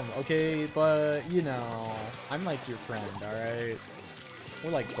 no problem. Okay, but, you know, I'm like your friend, alright?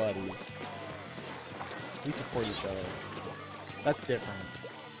 We're like buddies. We support each other. That's different.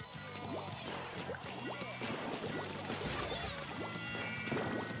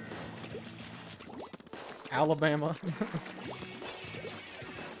 Alabama.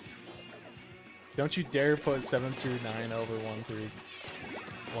 Don't you dare put 7 through 9 over 1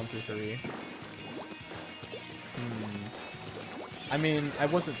 through 3. I mean, I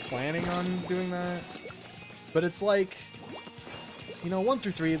wasn't planning on doing that, but it's like, you know, 1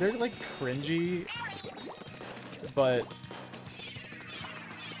 through 3, they're like cringy, but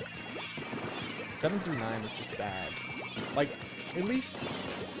 7 through 9 is just bad. Like, at least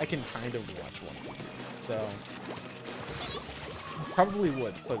I can kind of watch 1 through 3, so probably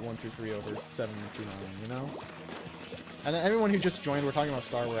would put 1 through 3 over 7 through 9, you know? And everyone who just joined, we're talking about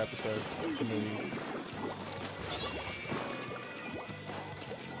Star Wars episodes, the movies.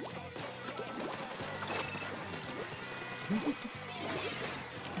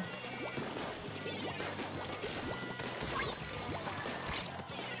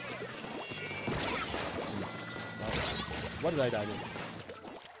 What did I die to?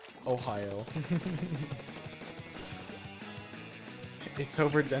 Ohio. It's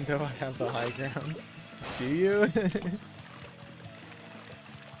over, Dendo. I have the high ground. Do you?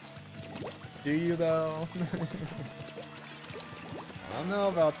 Do you, though? I don't know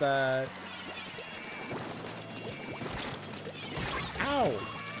about that. Ow!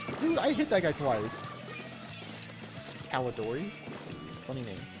 Dude, I hit that guy twice. Aladori? Funny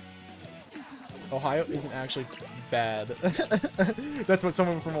name. Ohio isn't actually bad. That's what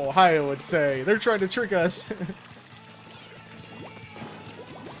someone from Ohio would say. They're trying to trick us.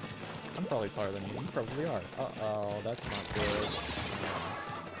 I'm probably taller than you. You probably are. Uh-oh, that's not good.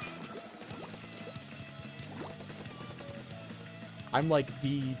 I'm like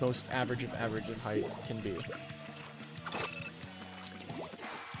the most average of height can be.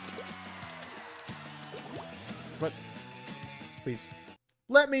 What? Please.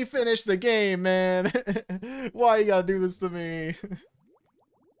 Let me finish the game, man. Why you gotta do this to me?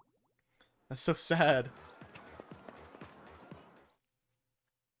 That's so sad.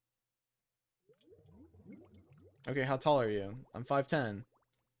 Okay, how tall are you? I'm 5'10".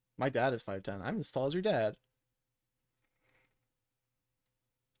 My dad is 5'10". I'm as tall as your dad.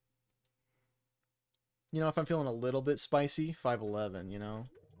 You know, if I'm feeling a little bit spicy, 5'11", you know?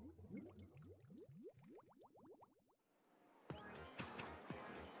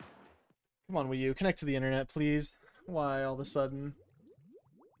 Come on, Wii U, connect to the internet, please. Why, all of a sudden?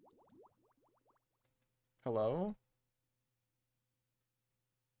 Hello?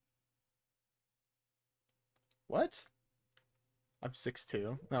 What? I'm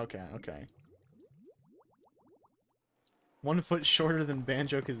 6'2". Okay, okay. 1 foot shorter than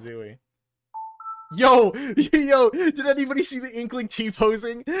Banjo-Kazooie. Yo! Yo! Did anybody see the Inkling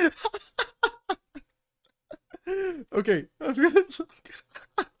T-posing? Okay,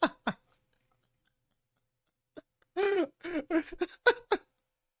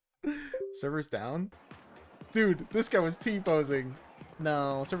 Server's down? Dude, this guy was T-posing.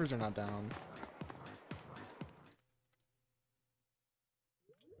 No, servers are not down.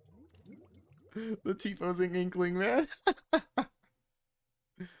 The T-posing Inkling, man.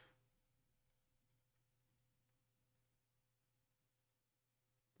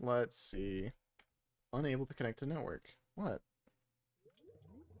 Let's see. Unable to connect to network. What?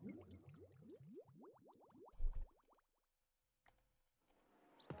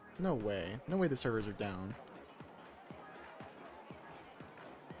 No way. No way the servers are down.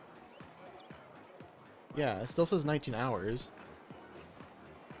 Yeah, it still says 19 hours.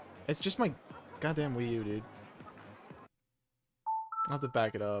 It's just my goddamn Wii U, dude. I'll have to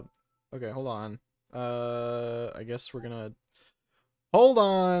back it up. Okay, hold on. I guess we're gonna... Hold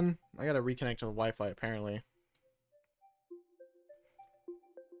on! I gotta reconnect to the Wi-Fi, apparently.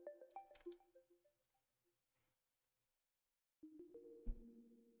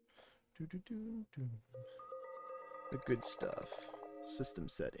 The good stuff. System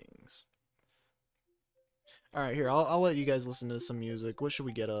settings. Alright, here, I'll let you guys listen to some music. What should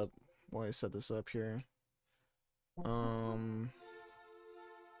we get up while I set this up here? You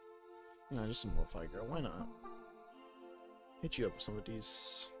know, just some lo-fi girl, why not? Hit you up with some of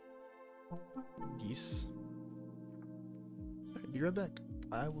these geese. Alright, be right back.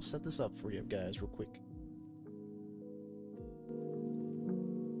 I will set this up for you guys real quick.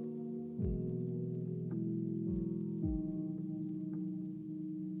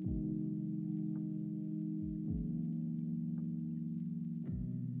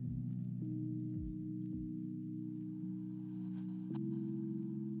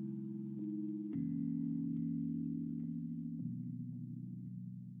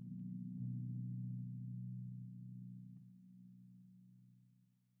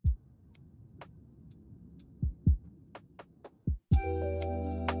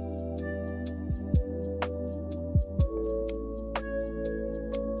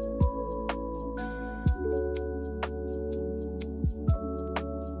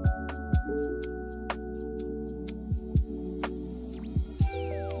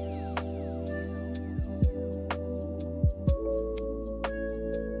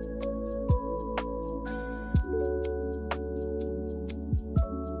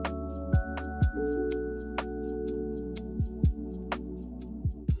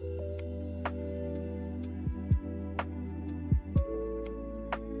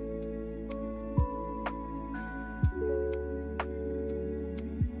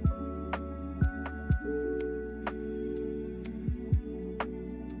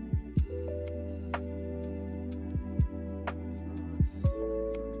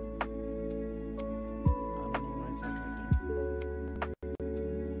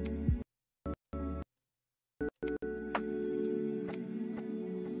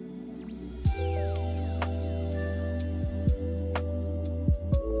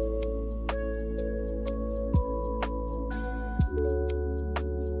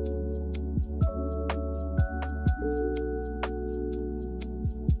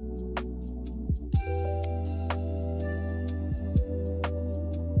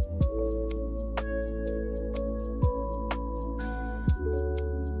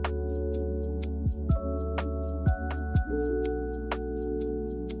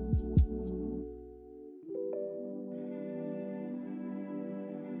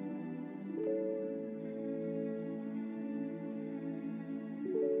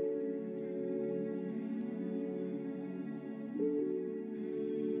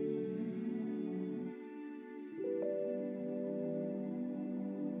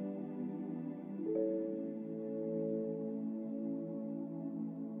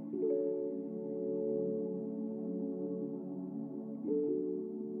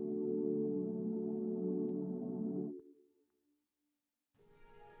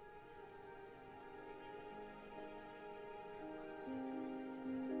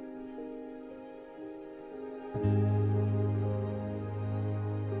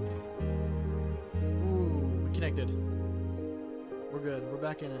 reconnected. We're good. We're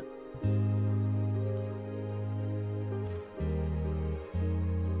back in it.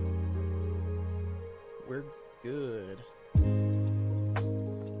 We're good.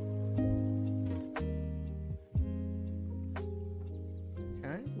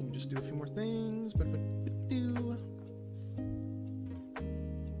 Okay, let me just do a few more things. Do.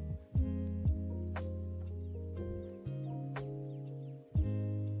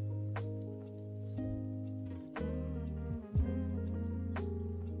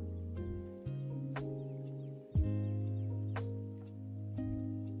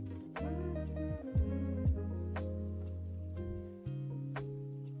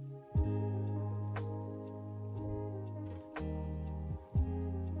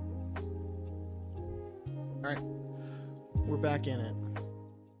 Alright, we're back in it.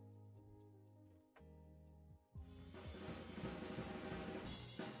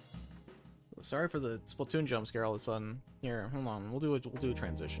 Sorry for the Splatoon jump scare all of a sudden. Here, hold on. We'll do a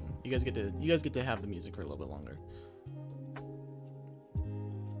transition. You guys get to have the music for a little bit longer.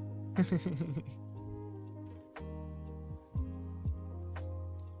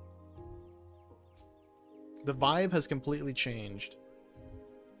 The vibe has completely changed.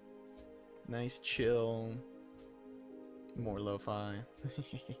 Nice chill. More lo-fi.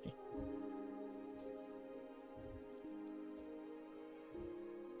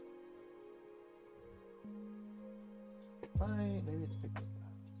 Maybe it's picked up.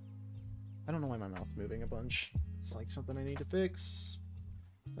 I don't know why my mouth's moving a bunch. It's like something I need to fix.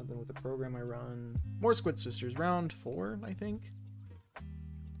 Something with the program I run. More Squid Sisters. Round 4, I think.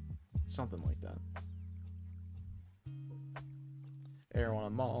 Something like that.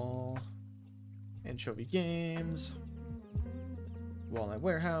 Arowana Mall. Anchovy Games. Walnut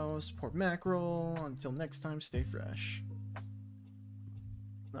Warehouse. Port Mackerel. Until next time, stay fresh.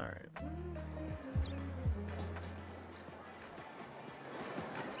 Alright.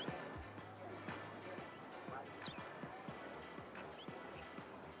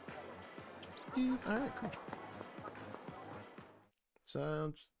 Alright, cool. So,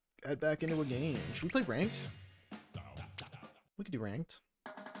 let's head back into a game. Should we play ranked? We could do ranked.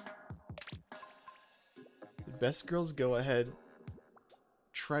 The best girls go ahead.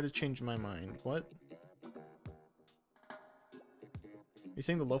 Try to change my mind. What? You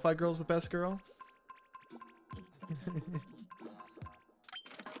saying the lo-fi girl's the best girl?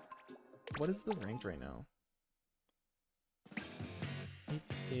 What is the ranked right now? It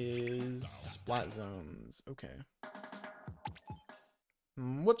is Splat Zones. Okay.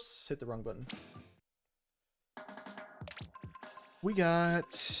 Whoops, hit the wrong button. We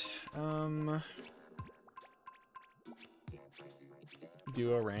got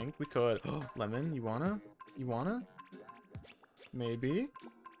duo ranked. We could. Oh, Lemon, you wanna? You wanna? Maybe.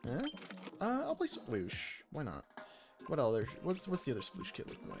 Eh? I'll play Sploosh. Why not? What other? What's the other Sploosh kit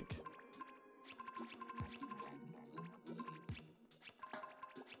looking like?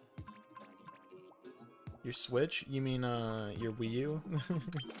 Your Switch? You mean your Wii U?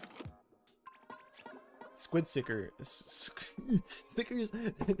 Squid Sticker. Stickers.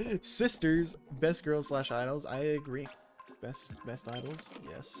 Sisters. Best girls / idols. I agree. Best idols.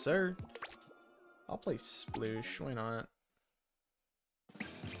 Yes, sir. I'll play Sploosh. Why not?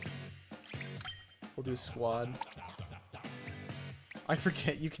 We'll do squad. I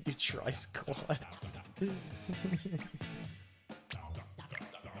forget you can do tri-squad.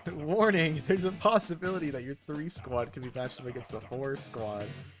 Warning, there's a possibility that your 3 squad can be matched up against the 4 squad.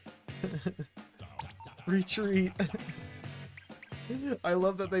 Retreat. I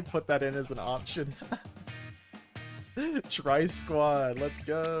love that they put that in as an option. Try squad, let's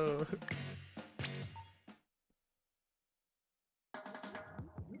go.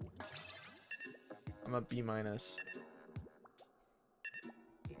 I'm a B-.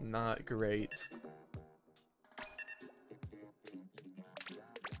 Not great.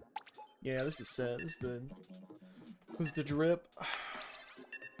 Yeah, this is set. This is the drip.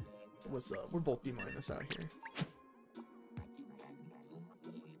 What's up? We're both B- out here.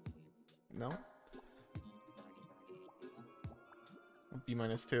 No? B-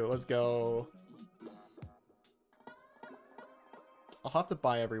 too. Let's go. I'll have to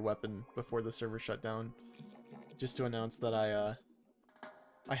buy every weapon before the server shut down, just to announce that I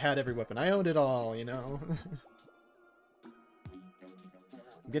had every weapon. I owned it all, you know.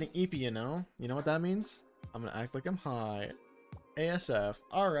 I'm getting EP, you know? You know what that means? I'm gonna act like I'm high. ASF.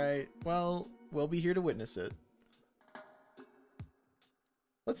 Alright, well, we'll be here to witness it.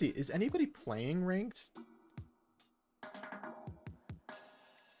 Let's see, is anybody playing ranked?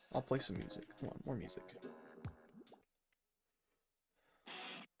 I'll play some music. Come on, more music.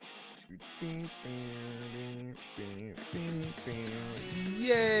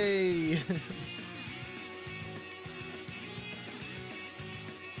 Yay!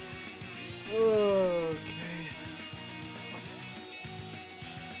 Okay.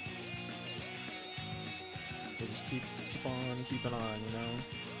 They just keep on keeping on, you know?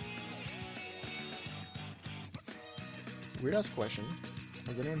 Weird ass question.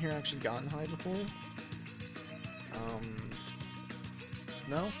 Has anyone here actually gotten high before?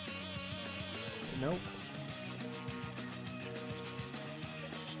 No? Nope.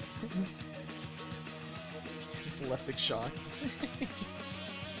 Epileptic shock.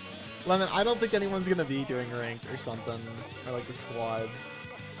 Lemon, I don't think anyone's gonna be doing ranked or something. Or like the squads.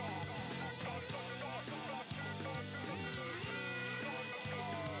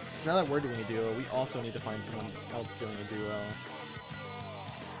 So now that we're doing a duo, we also need to find someone else doing a duo.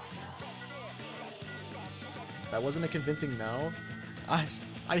 That wasn't a convincing no.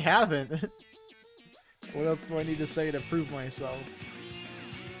 I haven't. What else do I need to say to prove myself?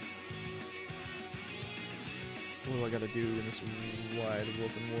 What do I gotta do in this wide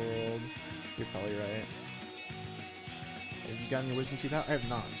open world? You're probably right. Have you gotten your wisdom teeth out? I have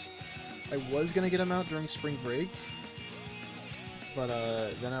not. I was gonna get them out during spring break, but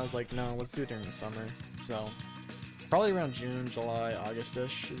then I was like, no, let's do it during the summer. So probably around June, July,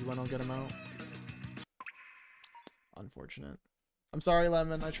 August-ish is when I'll get them out. Unfortunate. I'm sorry,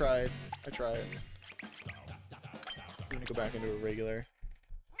 Lemon. I tried. I'm gonna go back into a regular.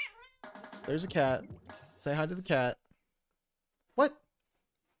 There's a cat. Say hi to the cat. What?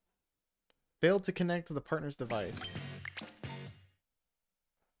 Failed to connect to the partner's device.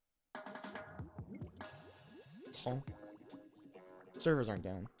 Huh? Servers aren't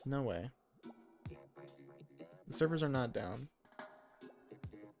down. No way. The servers are not down.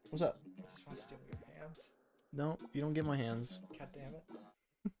 What's up? Am I supposed to do your hands? No, you don't get my hands. God damn it.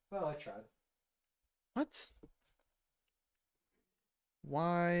 Well, I tried. What?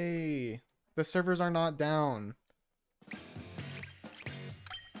 Why? The servers are not down.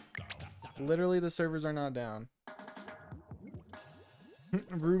 Literally, the servers are not down.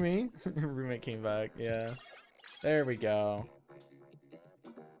 Roommate? Roommate came back, yeah. There we go.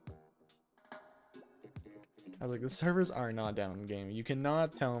 I was like, the servers are not down in game. You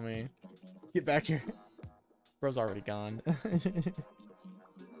cannot tell me. Get back here. Bro's already gone.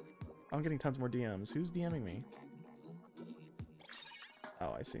 I'm getting tons more DMs. Who's DMing me?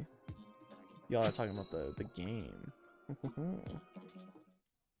 Oh, I see. Y'all are talking about the game.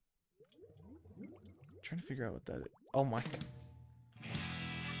 Trying to figure out what that is. Oh my.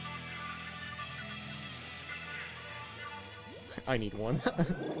 I need one.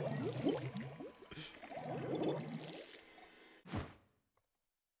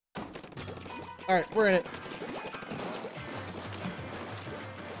 Alright, we're in it.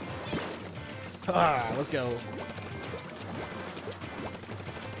 Ah, let's go.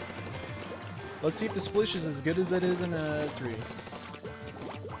 Let's see if the splish is as good as it is in 3. I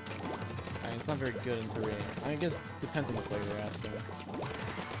mean, it's not very good in 3. I guess it depends on the player you're asking.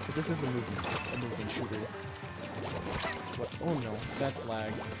 Because this is a movement shooter. What? Oh no, that's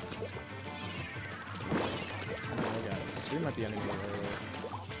lag. Oh no, guys, the stream might be ending a little early.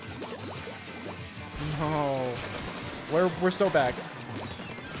 No, we're so back.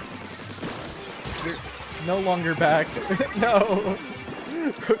 We're no longer back. No.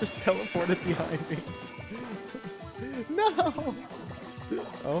 Bro just teleported behind me. No!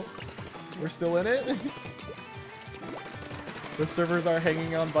 Oh, we're still in it? The servers are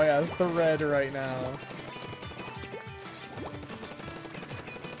hanging on by a thread right now.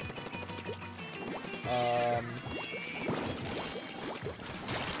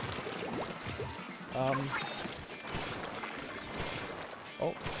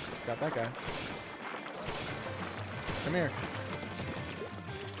 Oh, got that guy. Come here.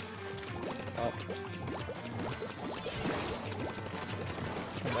 Oh.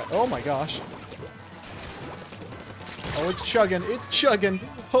 Oh my gosh. Oh, it's chugging. It's chugging.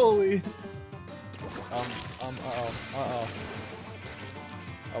 Holy. Uh-oh.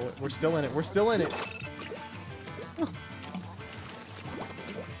 Oh, we're still in it. We're still in it.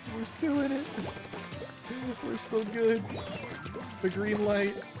 We're still in it. We're still good. The green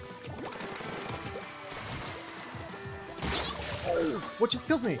light. Oh, what just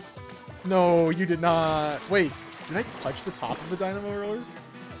killed me? No, you did not. Wait, did I touch the top of the dynamo roller?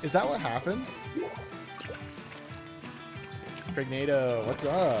 Is that what happened? Pregnado, what's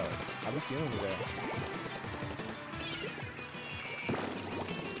up? How you feeling today?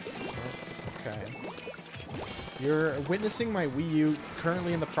 Oh, okay. You're witnessing my Wii U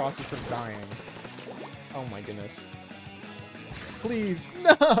currently in the process of dying. Oh my goodness. Please.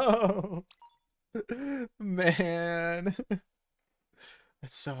 No! Man.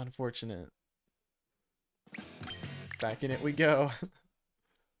 That's so unfortunate. Back in it we go.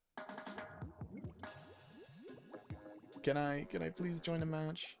 Can I please join a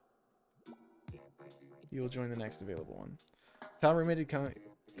match? You will join the next available one. Tell roommate to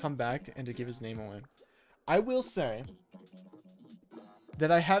come back and to give his name away. I will say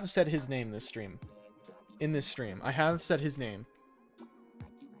that I have said his name this stream. In this stream. I have said his name.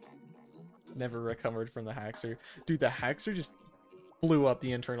 Never recovered from the hackser. Dude, the hackser just blew up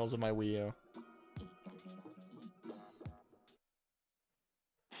the internals of my Wii U.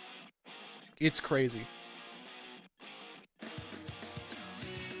 It's crazy.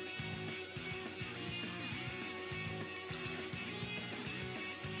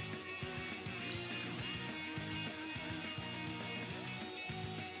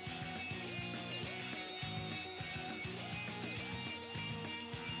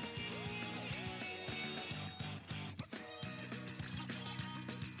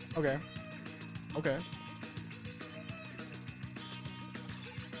 Okay. Okay.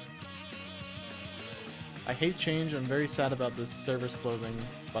 I hate change. I'm very sad about this service closing,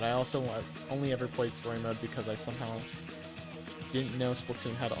 but I also only ever played story mode because I somehow didn't know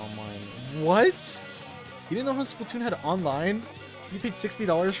Splatoon had online. What? You didn't know how Splatoon had online? You paid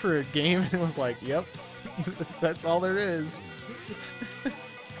 $60 for a game and it was like, yep, that's all there is.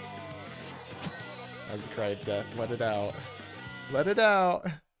 As a cry of death, let it out. Let it out.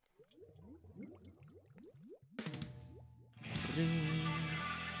 We're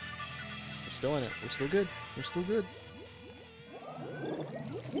still in it. We're still good. We're still good.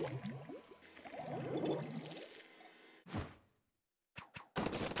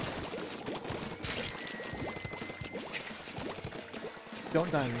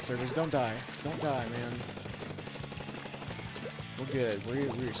 Don't die in the servers. Don't die. Don't die, man. We're good.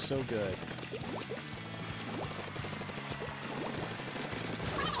 We're so good.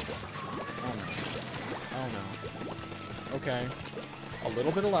 Oh no. Oh no. Okay. A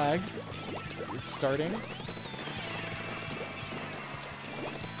little bit of lag. It's starting.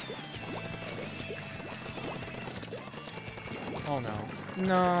 Oh no.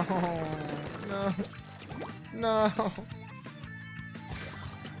 No. No. No.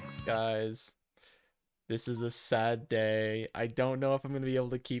 Guys. This is a sad day. I don't know if I'm going to be able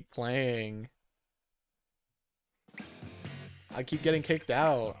to keep playing. I keep getting kicked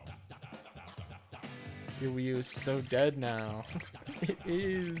out. Your Wii U is so dead now. It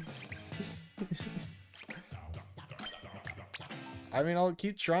is. I mean, I'll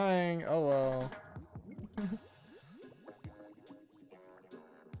keep trying. Oh well.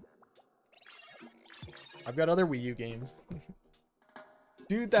 I've got other Wii U games.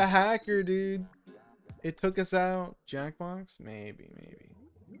 Dude, the hacker, dude. It took us out. Jackbox? Maybe.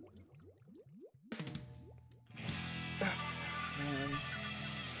 Man.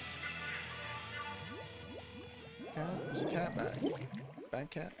 Cat? There's a cat back. Bad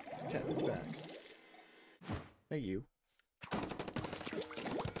cat? Cat is back. Hey, you. You're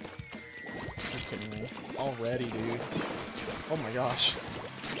kidding me. Already, dude. Oh my gosh.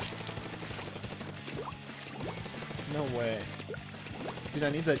 No way. Dude, I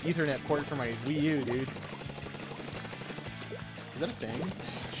need the Ethernet port for my Wii U, dude. Is that a thing?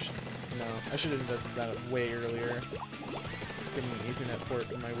 No, I should have invested that way earlier. Give me an Ethernet port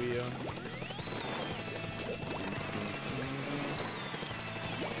for my Wii U.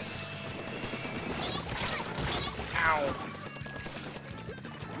 Ow!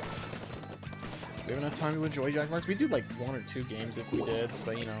 Do we have enough time to enjoy Jackbox? We do like 1 or 2 games if we did,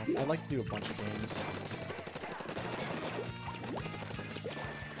 but you know, I'd like to do a bunch of games.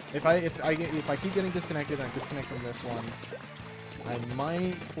 If I keep getting disconnected and I disconnect from this one, I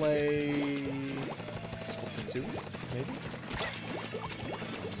might play Splatoon 2, maybe?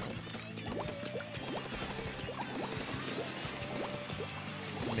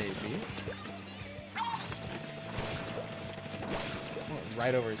 Maybe. Oh,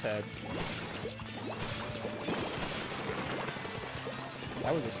 right over his head.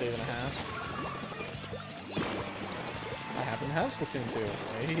 That was a save and a half. I happen to have Splatoon 2.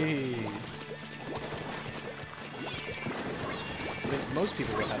 Hey. I think most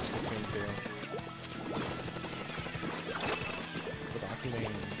people would have Splatoon 2. With Octo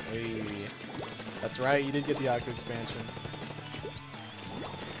Lanes. Hey. That's right, you did get the Octo expansion.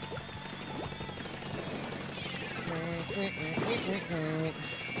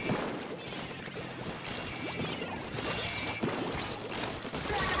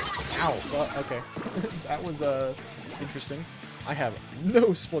 Ow! Okay. That was, interesting. I have no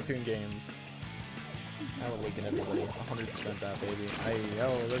Splatoon games. I will awaken everybody. 100% that, baby. Hey, yo,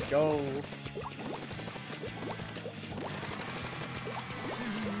 let's go.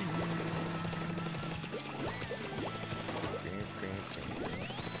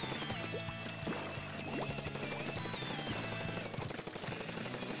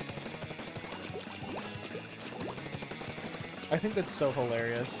 I think that's so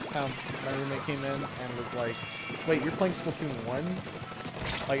hilarious. My roommate came in and was like, "Wait, you're playing Splatoon 1?"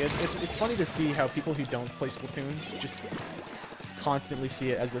 Like, it's funny to see how people who don't play Splatoon just constantly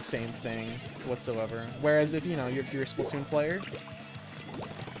see it as the same thing whatsoever. Whereas if you're a Splatoon player,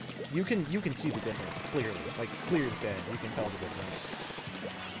 you can see the difference clearly, like clear as day. You can tell the difference.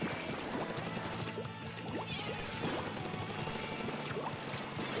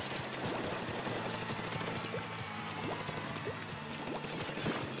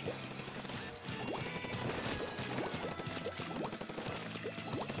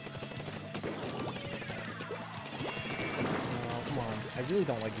 I really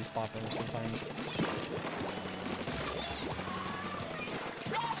don't like these platforms sometimes.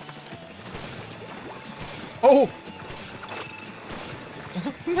 Oh!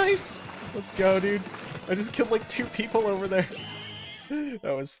 Nice! Let's go, dude. I just killed like 2 people over there.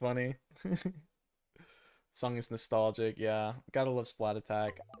 That was funny. Song is nostalgic, yeah. Gotta love Splat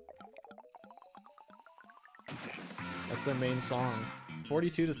Attack. That's their main song.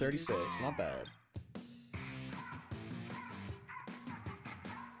 42 to 36, not bad.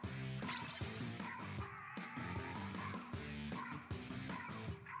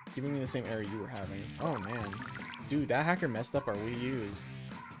 Giving me the same error you were having. Oh man. Dude, that hacker messed up our Wii U's.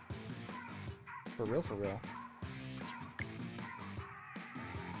 For real, for real.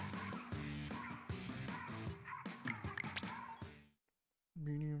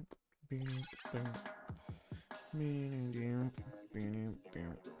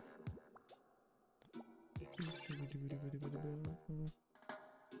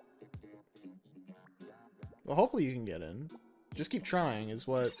 Well, hopefully you can get in. Just keep trying is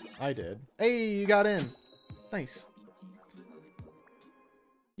what I did. Hey, you got in! Nice.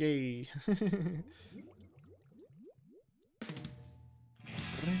 Yay.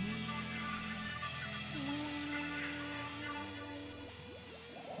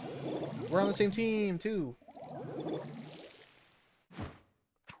 We're on the same team, too.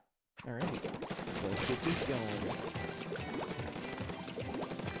 Alright. Let's get this going.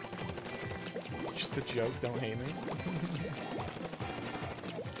 Just a joke, don't hate me.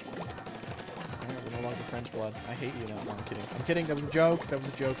 Alright, we're no longer friends, blood. I hate you now. No, I'm kidding. I'm kidding, that was a joke. That was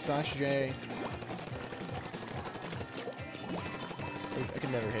a joke. Slash J. I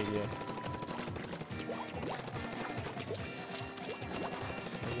can never hate you.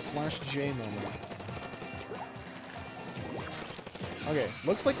 There's a slash J moment. Okay,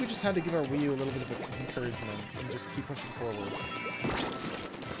 looks like we just had to give our Wii U a little bit of encouragement and just keep pushing forward.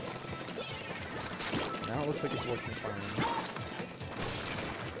 Now it looks like it's working fine.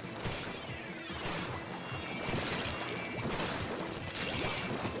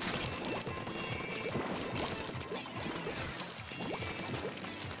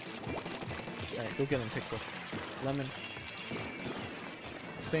 Alright, go get him, Pixel. Lemon.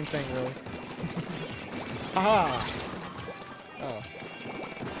 Same thing, really. Haha! Oh.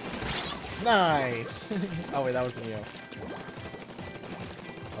 Nice! Oh wait, that was Neo.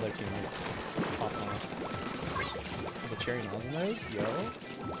 Other teammate. Pop off. The cherry nozzle nose? Yo.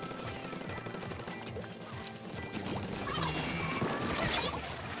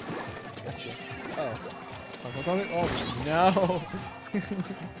 Gotcha. Oh. Oh no!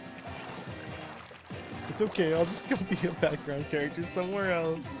 It's okay, I'll just go be a background character somewhere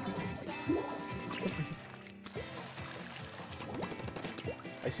else.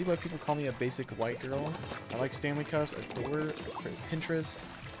 I see why people call me a basic white girl. I like Stanley Cups, adore Pinterest,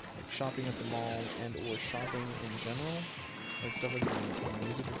 like shopping at the mall, and or shopping in general. Like stuff like the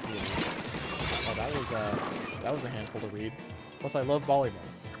musical field. Oh, that was a handful to read. Plus, I love volleyball.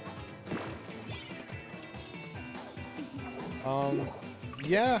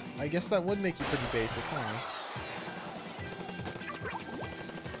 Yeah, I guess that would make you pretty basic, huh?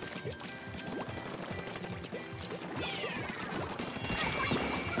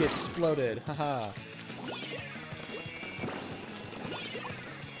 Exploded, haha.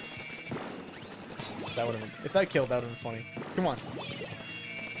 That would have, if that killed, that would have been funny. Come on.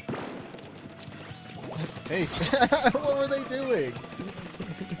 Hey, what were they doing?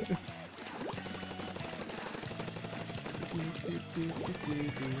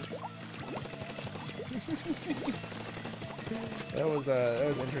 That was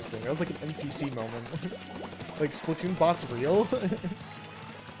interesting. That was like an NPC moment. Like, Splatoon bot's real?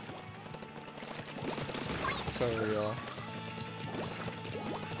 so real.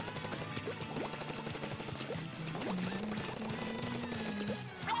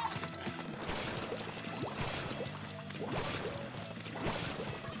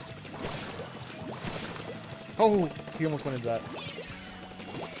 Oh, he almost went into that.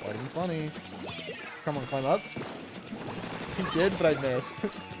 Wasn't funny. Come on, climb up. He did, but I missed.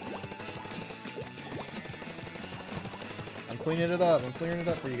 I'm cleaning it up. I'm clearing it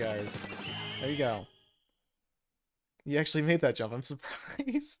up for you guys. There you go. You actually made that jump. I'm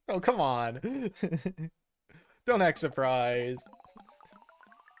surprised. Oh, come on. Don't act surprised.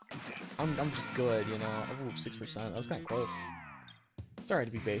 I'm just good, you know. Oh, 6%. That was kind of close. It's alright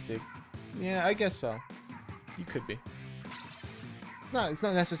to be basic. Yeah, I guess so. You could be. No, it's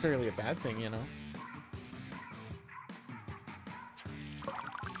not necessarily a bad thing, you know.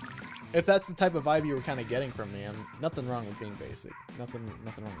 If that's the type of vibe you were kind of getting from me, nothing wrong with being basic. Nothing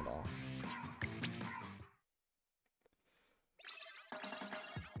wrong at all.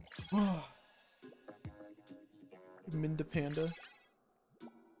 Minda Panda.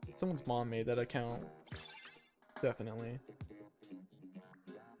 Someone's mom made that account. Definitely.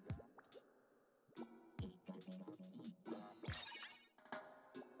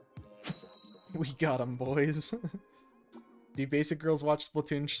 We got him, boys. Do basic girls watch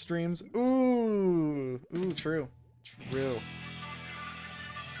Splatoon streams? Ooh, true. True.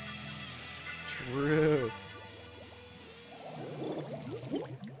 True.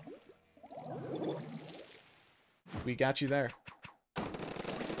 We got you there. No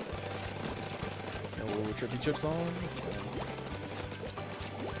trippy chips on. That's fine.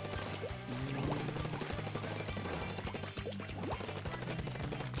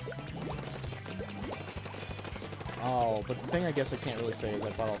 Oh, but the thing I guess I can't really say is I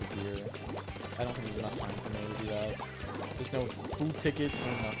bought all the gear. I don't think there's enough time for me to do that. There's no food tickets,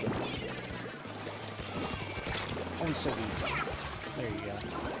 no nothing. Oh, he's so weak. There you go.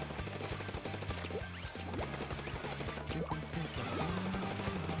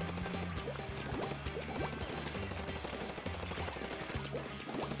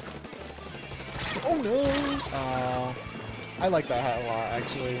 Oh no! I like that hat a lot,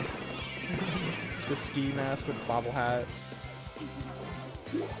 actually. The ski mask with the bobble hat.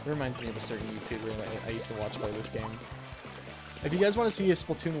 It reminds me of a certain YouTuber that I used to watch play this game. If you guys want to see a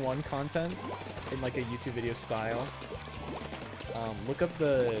Splatoon 1 content in like a YouTube video style, look up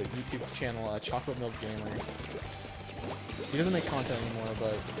the YouTube channel Chocolate Milk Gamer. He doesn't make content anymore,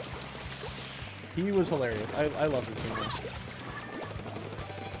 but he was hilarious. I love his humor.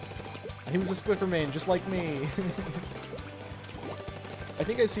 And he was a Squiffer main, just like me. I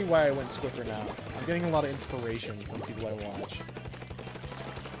think I see why I went Squiffer now. I'm getting a lot of inspiration from people I watch.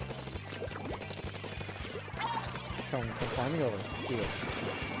 Come climbing over. Do it.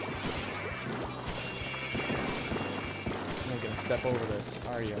 I'm not gonna step over this,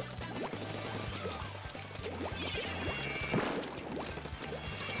 are you?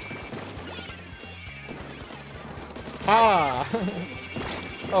 Ah!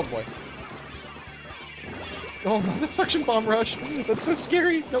 Oh boy. Oh no, the suction bomb rush! That's so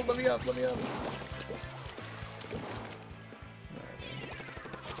scary! No, let me up, let me up.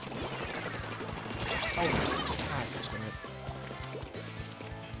 Oh, God,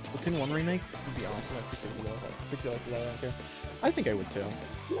 Splatoon 1 remake would be awesome. I'd be so low. $60 for that, okay. I think I would too.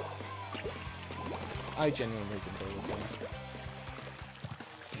 I genuinely think I would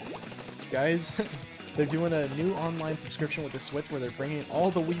too. Guys, they're doing a new online subscription with the Switch where they're bringing all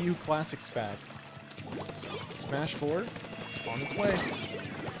the Wii U classics back. Smash 4 on its way.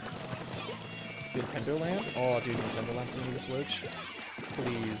 Nintendo Land? Oh, dude, Nintendo Land for the Switch.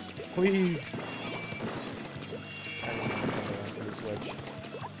 Please. Please! I want Nintendo Land for the Switch.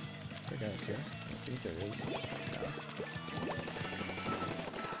 I got it here. I think there is.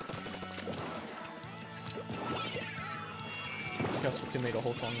 Yeah. Splatoon made a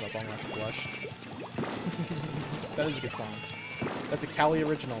whole song about Bomb Rush Flush. That is a good song. That's a Cali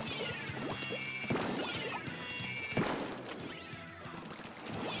original.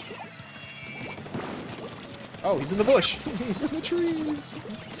 Oh, he's in the bush! He's in the trees!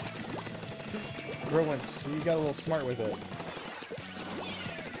 Growins, you got a little smart with it.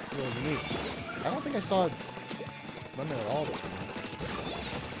 Really unique. I don't think I saw lemon at all this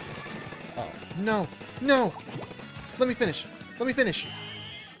one. Oh. No! No! Let me finish! Let me finish!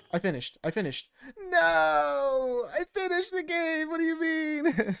 I finished. I finished. No! I finished the game! What do you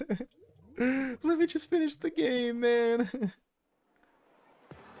mean? Let me just finish the game, man!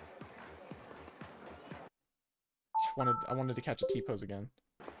 I wanted to catch a T-pose again.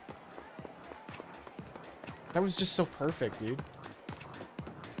 That was just so perfect, dude.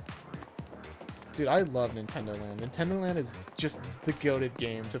 Dude, I love Nintendo Land. Nintendo Land is just the goated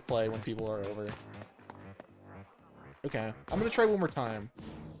game to play when people are over. Okay, I'm gonna try one more time.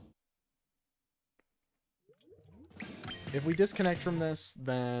 If we disconnect from this,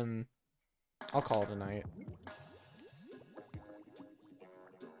 then I'll call it a night.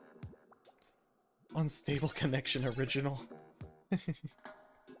 Unstable connection original.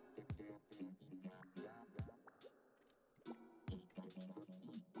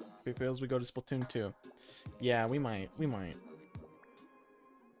 If it fails, we go to Splatoon 2. Yeah, we might. We might.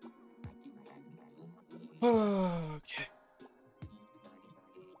 Okay.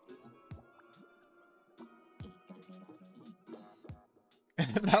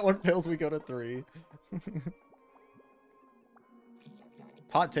 And if that one fails, we go to 3.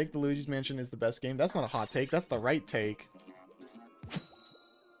 Hot take, the Luigi's Mansion is the best game. That's not a hot take, that's the right take.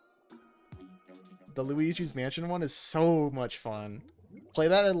 The Luigi's Mansion one is so much fun. Play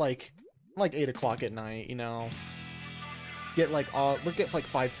that at like 8 o'clock at night, you know. Get like look at like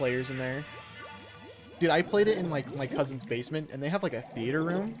 5 players in there. Dude, I played it in like my cousin's basement and they have like a theater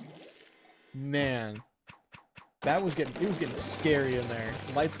room. Man. It was getting scary in there.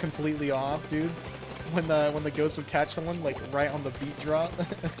 Lights completely off, dude. When the ghost would catch someone like right on the beat drop.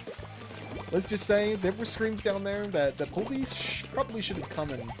 Let's just say there were screams down there that the police probably should have come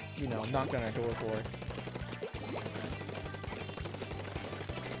and, you know, knocked on our door for.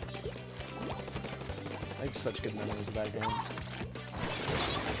 I have such good memories of that game.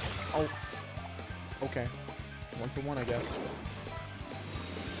 Oh. Okay. 1 for 1, I guess.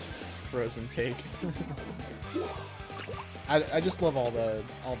 Frozen take. I just love all the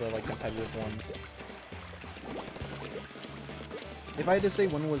like competitive ones. If I had to say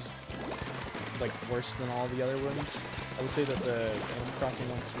one was like worse than all the other ones, I would say that the Animal Crossing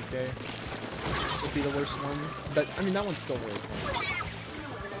one, Sweet Day, would be the worst one. But I mean that one's still really fun.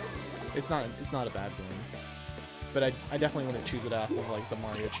 It's not a bad game. But I definitely wouldn't choose it off of like the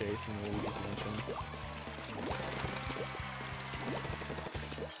Mario Chase and the Luigi's Mansion.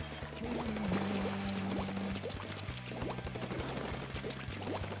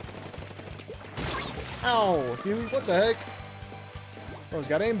 Ow, dude, what the heck? Bro's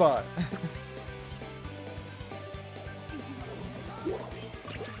got aimbot.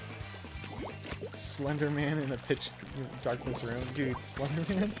 Slender Man in a pitch darkness room. Dude, Slender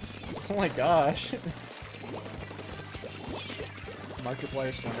Man? Oh my gosh.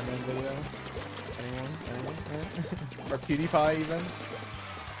 Markiplier Slender Man video? Anyone? Or PewDiePie even?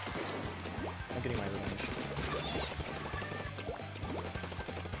 I'm getting my revenge.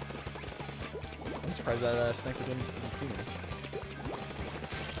 I'm surprised that sniper didn't see me.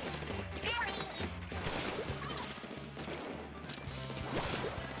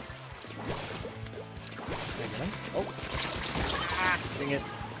 Oh! Dang it.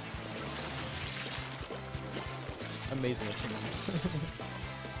 Amazing achievements.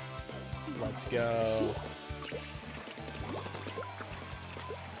 Let's go.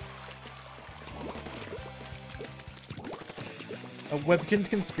 A Webkins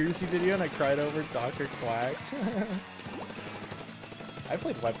conspiracy video and I cried over Dr. Quack. I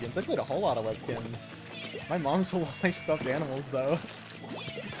played Webkins. I played a whole lot of Webkins. My mom sold all my stuffed animals though.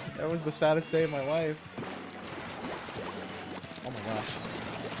 That was the saddest day of my life. Oh my gosh.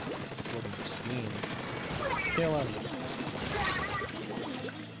 This is looking pristine. Kill him.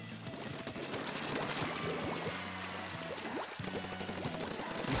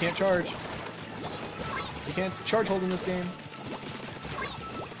 You can't charge. You can't charge hold in this game.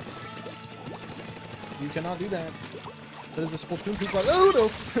 You cannot do that. That is a Splatoon poop. Oh no!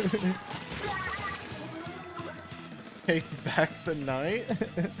 Take back the night.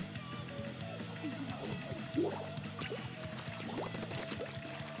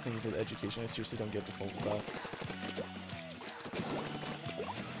 Thank you for the education. I seriously don't get this whole stuff.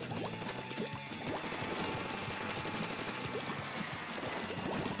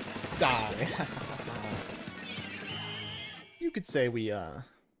 Die. You could say we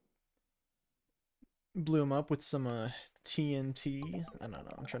blew him up with some TNT. I don't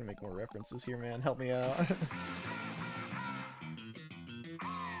know. I'm trying to make more references here, man. Help me out.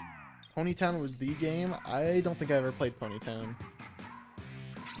 Ponytown was the game. I don't think I ever played Ponytown.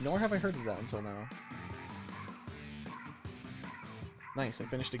 Nor have I heard of that until now. Nice, I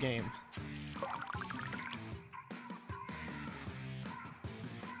finished a game.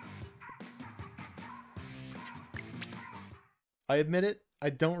 I admit it, I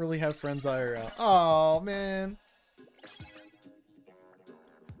don't really have friends IRL. Oh man.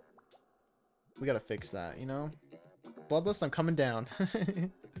 We gotta fix that, you know? Bloodlust, I'm coming down.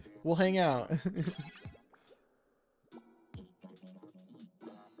 We'll hang out.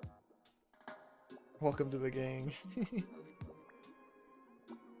 Welcome to the gang.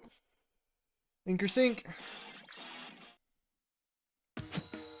 Ink or sink.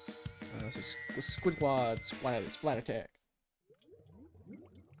 This is Squidward splat attack.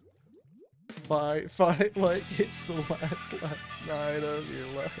 Fight like it's the last night of your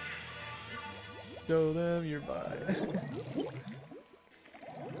life. Show them your buy.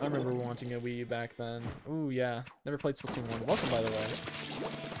 I remember wanting a Wii U back then. Ooh, yeah. Never played Splatoon 1. Welcome, by the way.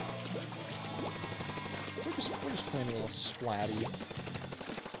 We're just playing a little splatty.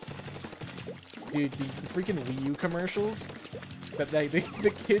 Dude, the freaking Wii U commercials that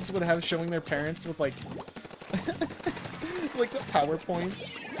the kids would have showing their parents with, like, like the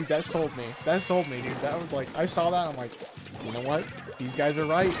PowerPoints. Dude, that sold me. That sold me, dude. That was like, I saw that, I'm like, you know what? These guys are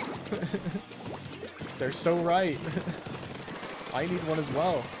right. They're so right. I need one as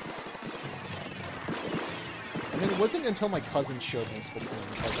well. And then it wasn't until my cousin showed me Splatoon.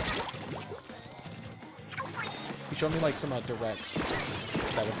 Like, he showed me like some directs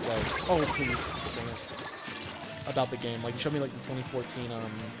that was like, oh please, dang it, about the game. Like he showed me like the 2014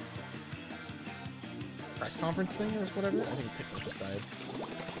 press conference thing or whatever. I think Pixel just died.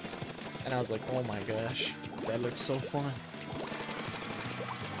 And I was like, oh my gosh, that looks so fun.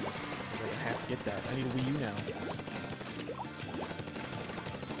 I have to get that. I need a Wii U now.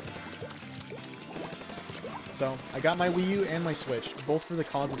 So, I got my Wii U and my Switch, both for the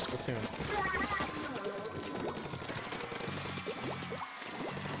cause of Splatoon.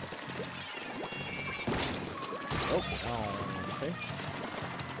 Oh, okay.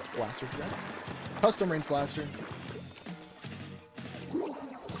 Blaster for that. Custom range blaster.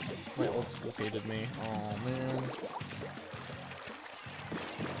 My old school hated me. Oh man.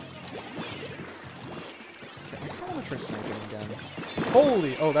 I kind of try sniping again.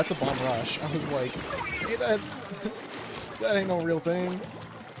 Holy! Oh, that's a bomb rush. I was like, hey, that ain't no real thing.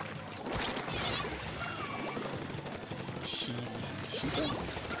 She said.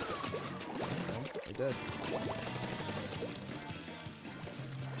 No, I did.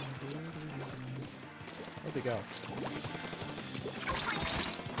 Where'd they go?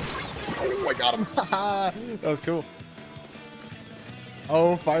 Oh, I got him! Haha! That was cool.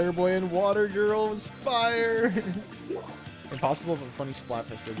 Oh, Fireboy and Water Girl was fire! Impossible but funny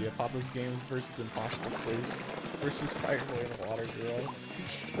Splatfest idea. Papa's Games versus Impossible Quiz versus Fireboy and Water Girl.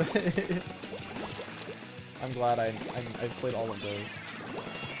 I'm glad I've played all of those.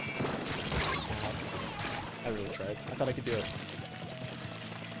 I really tried. I thought I could do it.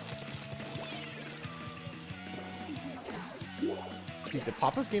 Dude, the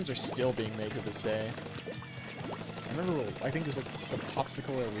Papa's Games are still being made to this day. I remember, I think it was like the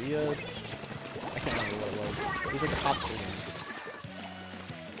Popsicle Area. I can't remember what it was. It was like a popsicle game.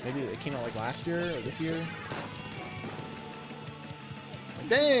 Maybe it came out like last year or this year.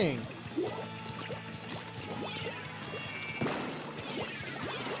 Dang!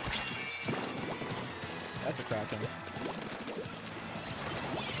 That's a Kraken.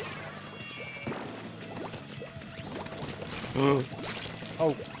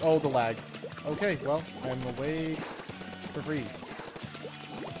 Oh, the lag. Okay, well, I'm away for free.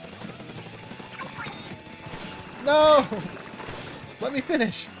 No! Let me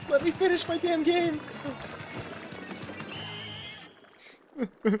finish! Let me finish my damn game!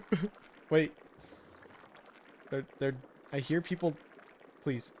 Wait. I hear people...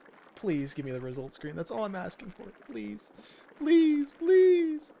 Please. Please give me the result screen. That's all I'm asking for. Please. Please,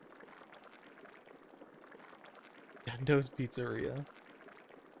 please! Dendo's Pizzeria.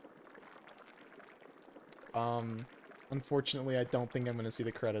 Unfortunately, I don't think I'm gonna see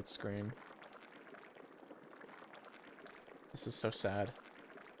the credits screen. This is so sad.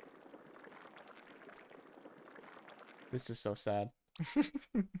 This is so sad.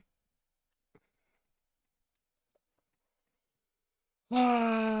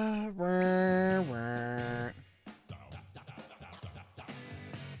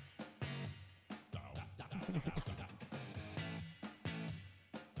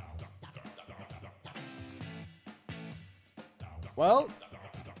 Well,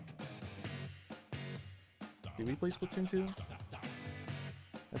 did we play Splatoon 2?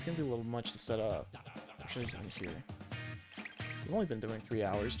 That's gonna be a little much to set up. I'm sure he's in here. We've only been doing 3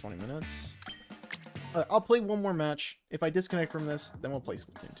 hours, 20 minutes. I'll play one more match. If I disconnect from this, then we'll play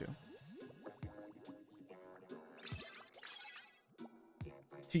Splatoon 2.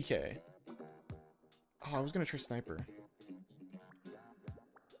 TK. Oh, I was gonna try Sniper.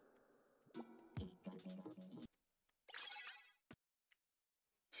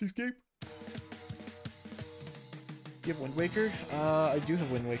 Seascape? You have Wind Waker? I do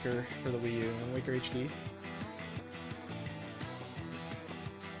have Wind Waker for the Wii U. Wind Waker HD.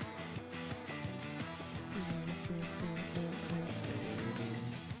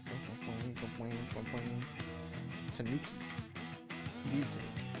 Tanuki. Tanuki.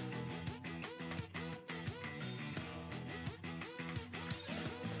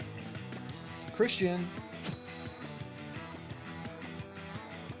 Christian.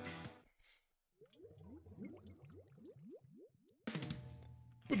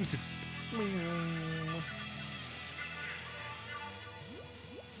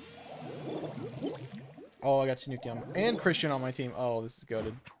 Oh, I got Tanuki on and Christian on my team. Oh, this is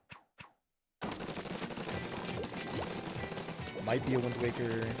goated. Might be a Wind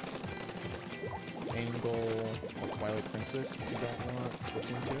Waker angle or Twilight Princess if you don't want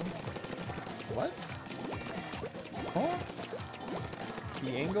Splatoon 2. What? Huh?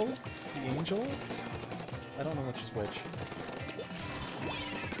 The angle? The angel? I don't know which is which.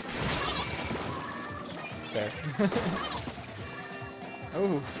 There.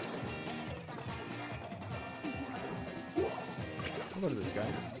 Oh. I'll go to this guy.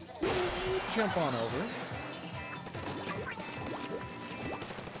 Jump on over.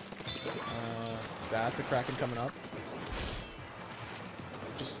 That's a Kraken coming up.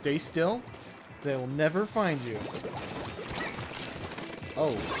 Just stay still. They will never find you.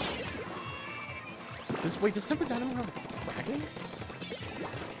 Oh. Wait, does Temper Dynamo have a Kraken?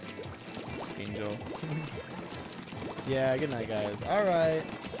 Angel. Yeah, good night, guys. Alright.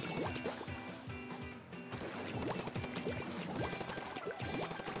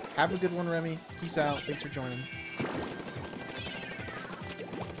 Have a good one, Remy. Peace out. Thanks for joining.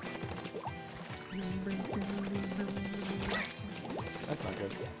 That's not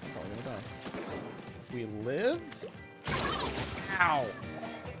good. I'm probably gonna die. We lived? Ow!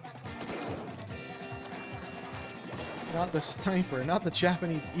 Not the sniper, not the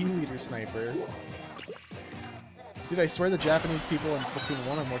Japanese E-liter sniper. Dude, I swear the Japanese people in Splatoon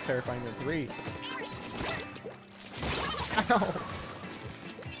 1 are more terrifying than 3. Ow!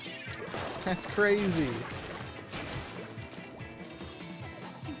 That's crazy.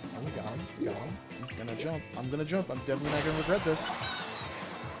 Oh, we got him. We got him. I'm gonna jump. I'm gonna jump. I'm definitely not gonna regret this.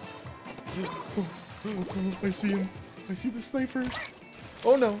 I see him. I see the sniper.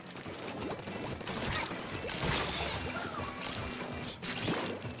 Oh no.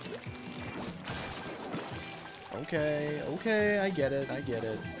 Okay, okay, I get it, I get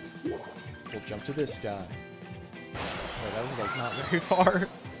it. We'll jump to this guy. Wait, that was like not very far.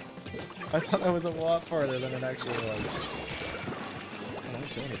 I thought that was a lot farther than it actually was. I don't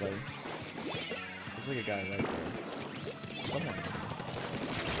kill anybody. There's like a guy right there. Someone.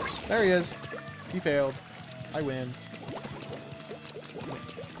 There he is. He failed. I win.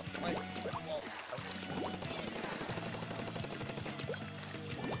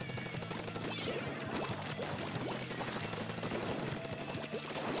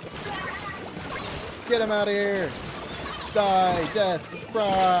 Get him out of here! Die! Death!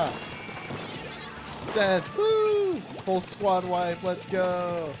 Brah! Death! Woo! Full squad wipe, let's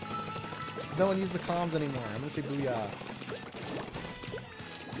go! No one use the comms anymore. I'm gonna say booyah.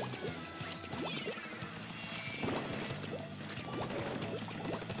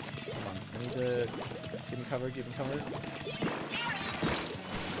 Come on, I need to... Give me cover, give me cover.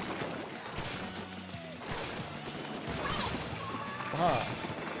 Aha!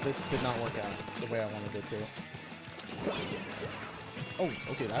 This did not work out the way I wanted it to. Oh,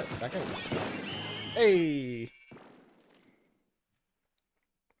 okay, that guy. Hey!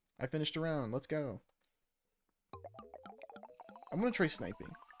 I finished a round. Let's go. I'm gonna try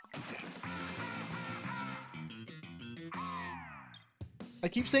sniping. I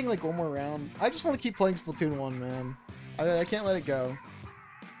keep saying like one more round. I just want to keep playing Splatoon 1, man. I can't let it go.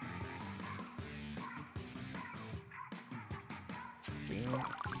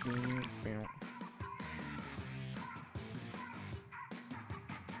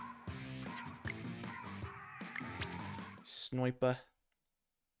 Sniper.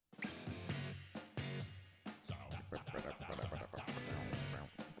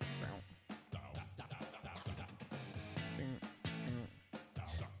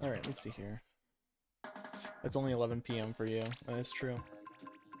 Alright, let's see here. It's only 11 PM for you. That is true.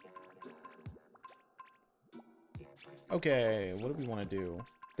 Okay, what do we want to do?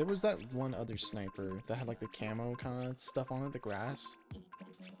 There was that one other sniper that had like the camo kind of stuff on it, the grass.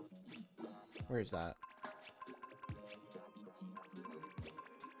 Where is that?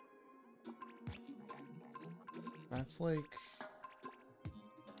 That's like...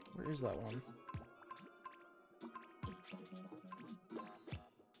 Where is that one?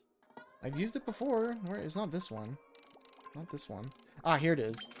 I've used it before. Where? It's not this one. Not this one. Ah, here it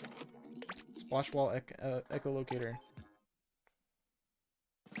is. Splash wall echolocator.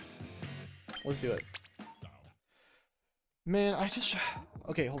 Let's do it. Man, I just...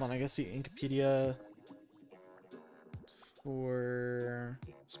 Okay, hold on. I gotta see Incopedia. for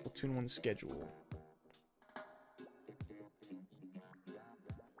Splatoon 1 schedule.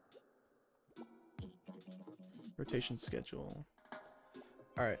 Rotation schedule.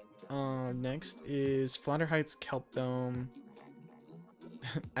 Alright. Next is Flounder Heights Kelp Dome.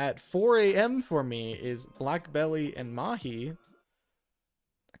 At 4 a.m. for me is Black Belly and Mahi.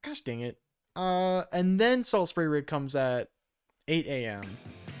 Gosh dang it. And then Salt Spray Rig comes at 8 a.m.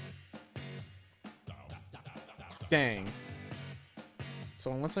 Dang.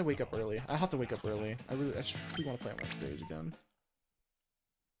 So unless I wake up early, I have to wake up early. I just really want to play on one stage again.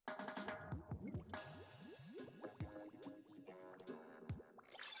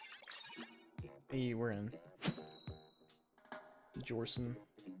 Hey, we're in. Jorson.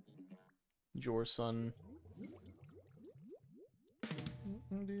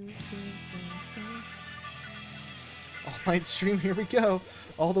 All-night stream, here we go.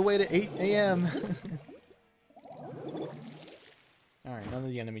 All the way to 8 a.m. Alright, none of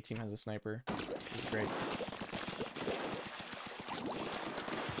the enemy team has a sniper. This is great.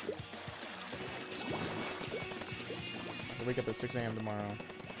 I'll wake up at 6 a.m. tomorrow.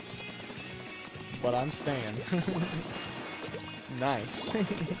 But I'm staying. Nice.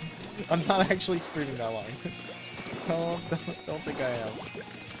 I'm not actually streaming that long. Don't think I am.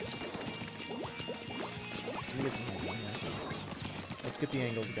 Let me get some angles here. Let's get the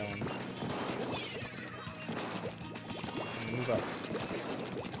angles going. Move up.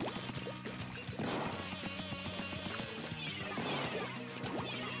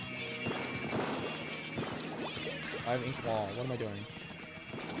 I have ink wall. What am I doing?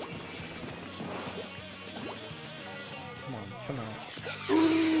 Come on, come on.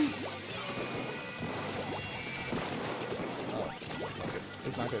 Oh,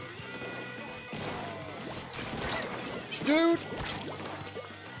 it's not good. Shoot!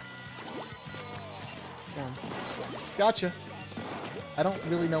 Come on. Gotcha. I don't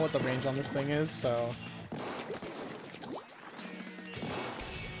really know what the range on this thing is, so...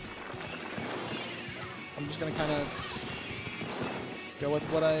 I'm just gonna kind of go with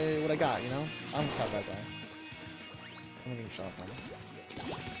what I got, you know? I almost have that guy. I'm gonna get shot from.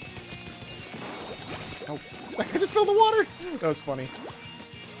 Oh, I just spilled the water! That was funny.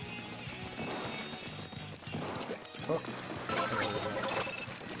 Oh.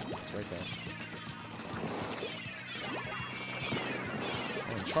 It's right there.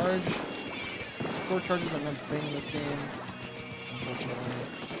 And charge. 4 charges are meant to thing in this game. Unfortunately.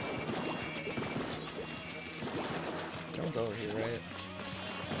 Jones over here, right?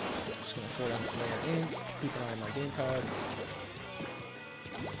 Just gonna throw down the player ink, keep an eye on my gamepad.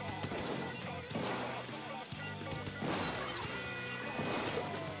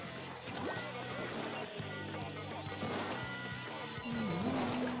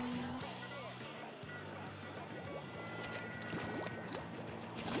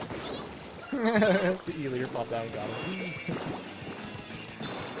 The Elier popped out and got him.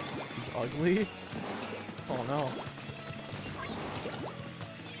 He's ugly. Oh no.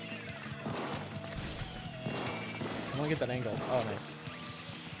 I want to get that angle. Oh, nice.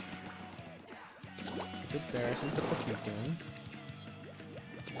 Good there. So let's put the beacon.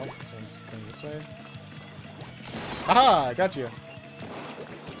 Oh, this one's going this way. Aha! I got you.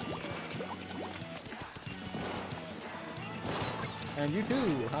 And you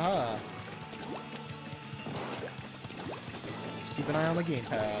too. Haha. Keep an eye on the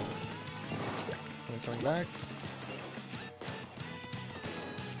gamepad. One's coming back.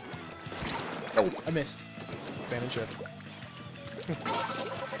 Oh, I missed. Abandon ship.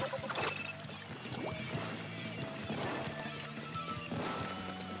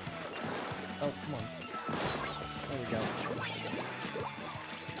 Oh, come on. There we go.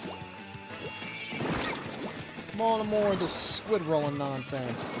 More and more of this squid rolling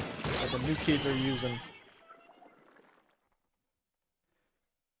nonsense that the new kids are using.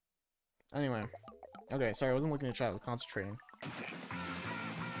 Anyway. Okay, sorry, I wasn't looking at chat, I was concentrating.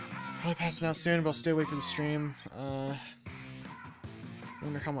 Probably passing out soon, but I'll stay awake for the stream. I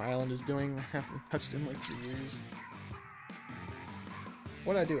wonder how my island is doing. I haven't touched it in like 2 years.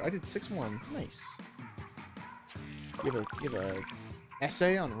 What did I do? I did 6-1. Nice. You have a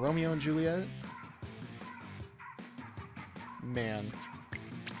essay on Romeo and Juliet? Man.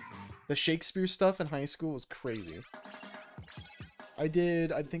 The Shakespeare stuff in high school was crazy. I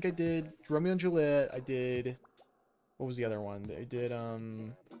think I did Romeo and Juliet. I did, what was the other one? I did,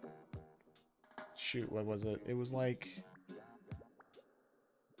 shoot, what was it? It was like,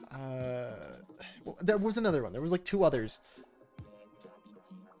 well, there was another one. There was like 2 others.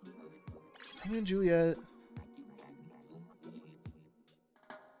 Romeo and Juliet.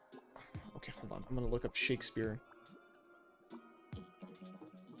 Okay, hold on. I'm gonna look up Shakespeare.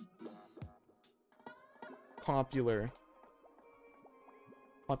 popular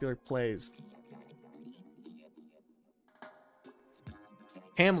plays.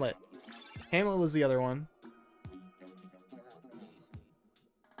 Hamlet. Hamlet was the other one.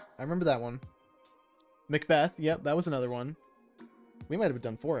 I remember that one. Macbeth. Yep, that was another one. We might have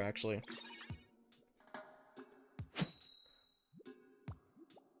done 4 actually.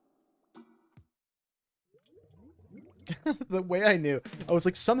 The way I knew, I was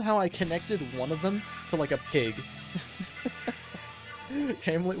like, somehow I connected one of them to like a pig.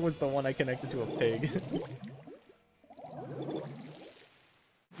 Hamlet was the one I connected to a pig.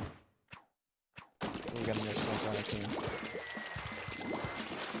 We got another sniper on our team.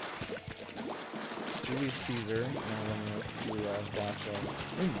 Julius Caesar, and then Julia Gotcha.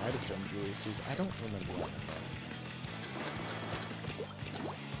 We might have done Julius Caesar. I don't remember that one.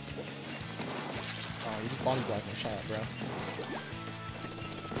 Oh, you just body blocked my shot, bro.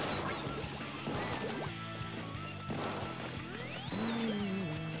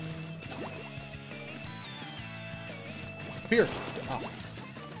 Here. Oh.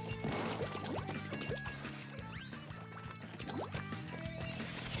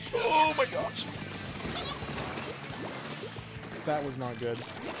 Oh my gosh. That was not good.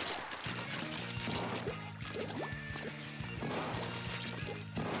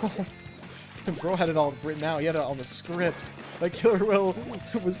 Bro had it all written out. He had it on the script. That killer whale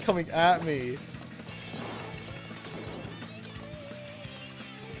was coming at me.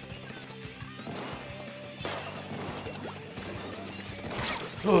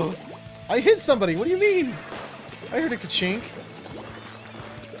 I hit somebody. What do you mean? I heard a ka-chink.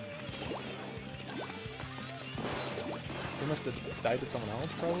 They must have died to someone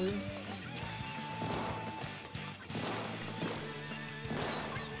else, probably.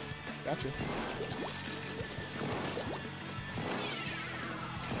 Gotcha.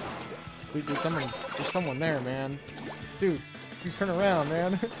 Dude, there's someone there, man. Dude, you turn around,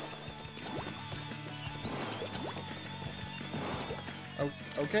 man. Oh,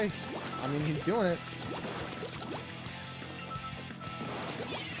 okay. I mean, he's doing it.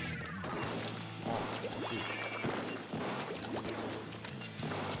 Oh, let's see.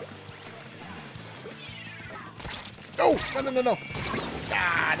 Oh, no.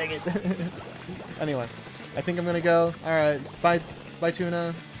 Ah, dang it. Anyway, I think I'm gonna go. All right, bye,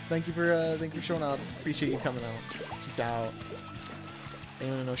 Tuna. Thank you for showing up. Appreciate you coming out. Peace out.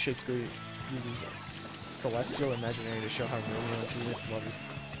 Anyone who knows Shakespeare uses celestial imaginary to show how Romeo and Juliet's love is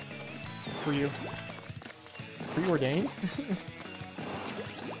for you. Preordained?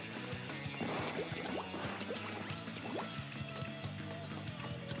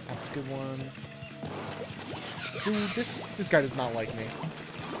 That's a good one. Dude, this guy does not like me.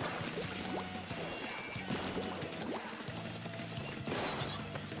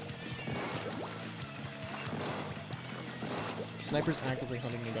 Sniper's actively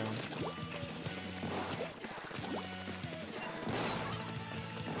hunting me down.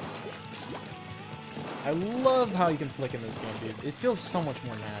 I love how you can flick in this game, dude. It feels so much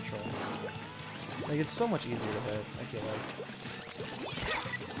more natural. Like, it's so much easier to hit, I feel like.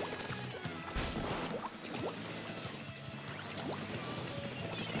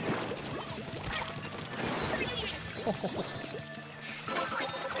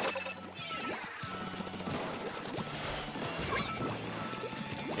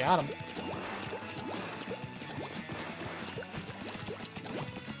 Got him.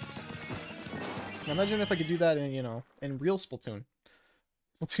 Now imagine if I could do that in, you know, in real Splatoon.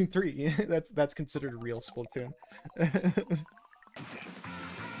 Splatoon 3. that's considered a real Splatoon.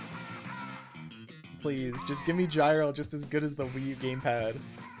 Please, just give me gyro just as good as the Wii U gamepad.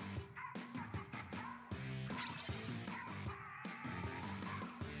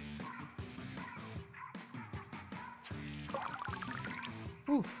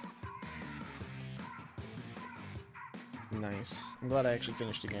 Oof. Nice. I'm glad I actually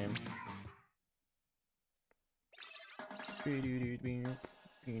finished the game.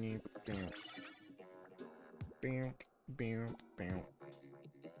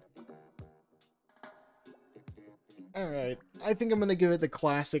 Alright, I think I'm gonna give it the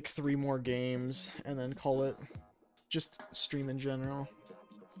classic 3 more games and then call it just stream in general.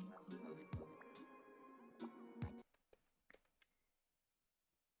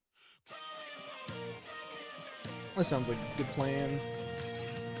 That sounds like a good plan.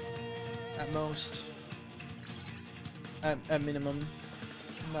 At most. At minimum,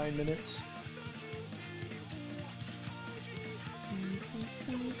 9 minutes.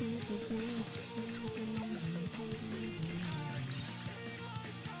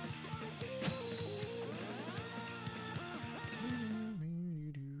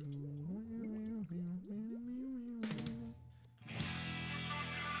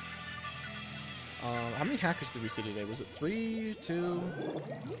 hackers did we see today? Was it 3, 2?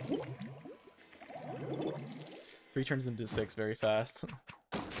 3 turns into 6 very fast.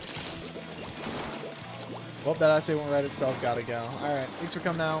 Well, that essay won't write itself. Gotta go. Alright, thanks for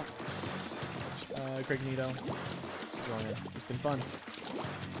coming out. Craig Nito. Joining. It's been fun.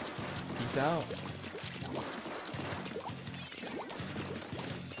 Peace out.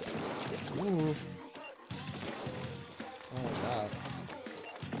 Ooh. Oh my god.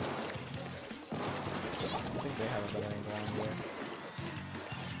 I think they have a better angle on here.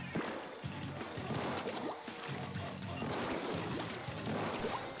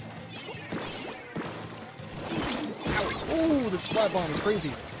 Ooh, the splat bomb is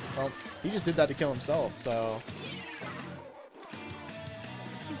crazy. Well, he just did that to kill himself, so...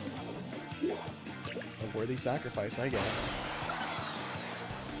 a worthy sacrifice, I guess.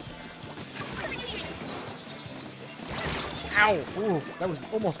 Ow! Ooh, that was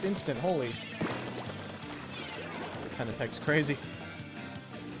almost instant, holy. Lieutenant Peg's crazy.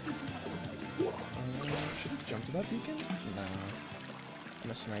 Should we jump to that beacon? Nah.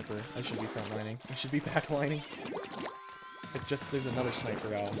 I'm a sniper. I should be frontlining. I should be backlining. It's just there's another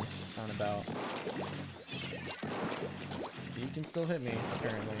sniper out and about. You can still hit me,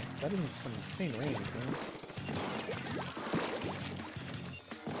 apparently. That is some insane range, man.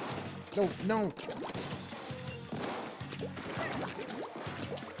 No, no!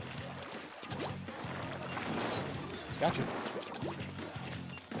 Gotcha.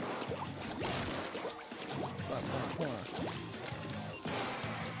 Come on, come on, come on.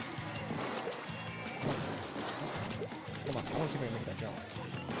 Come on, I want to see if I can make that jump.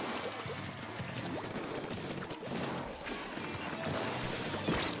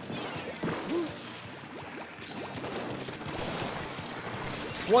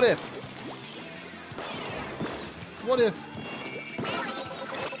 What if? What if?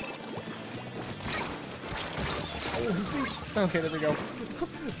 Oh, he's being... Okay, there we go.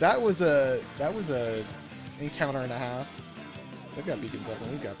 that was a encounter and a half. They've got beacons up,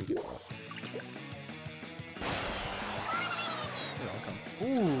 and we've got beacons up.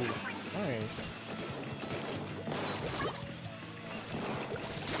 Ooh, nice.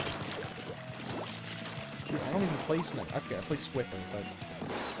 Dude, I don't even play sniper. Okay, I play Swiffer, but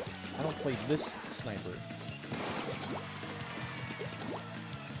I don't play this sniper.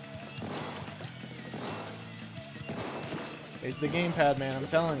 It's the gamepad, man, I'm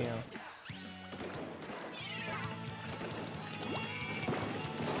telling you.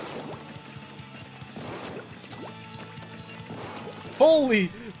 Holy!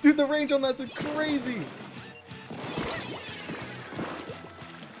 Dude, the range on that's crazy!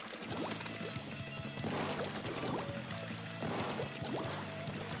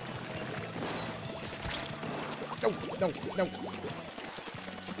 No, no, no.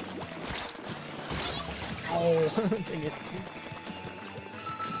 Oh, dang it.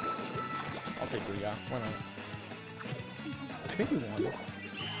 I'll take Booyah. Why not? I think we won.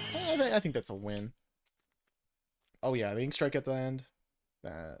 I think that's a win. Oh yeah, the ink strike at the end.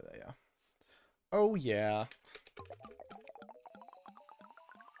 Yeah. Oh yeah.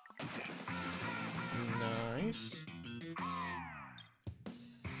 Nice.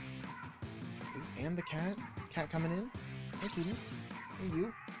 Ooh, and the cat. Cat coming in. Hey, Kitty. Hey,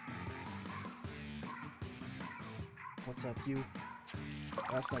 you. What's up, you?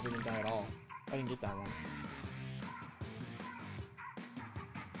 That's not gonna die at all. I didn't get that one.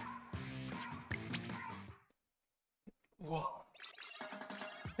 Whoa.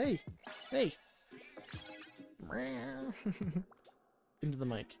 Hey! Hey! Into the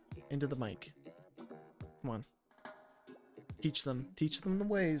mic. Into the mic. Come on. Teach them. Teach them the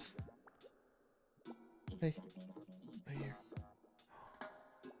ways. Hey. Right here.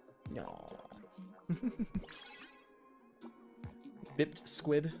 No. Bipped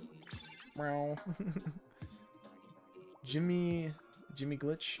squid. Meow. Jimmy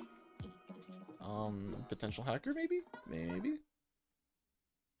Glitch. Potential hacker, maybe? Maybe?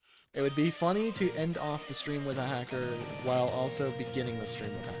 It would be funny to end off the stream with a hacker while also beginning the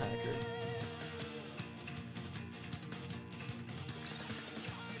stream with a hacker.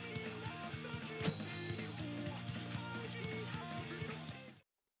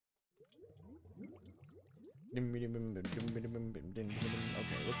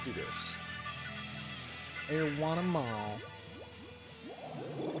 Okay, let's do this. Airwana Mall.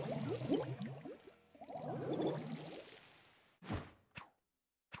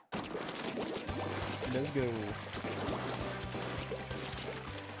 Let's go.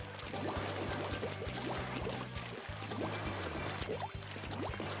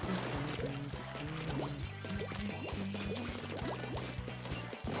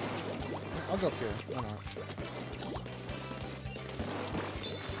 go up here. Why not?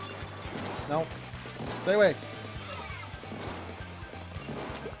 No. Stay away.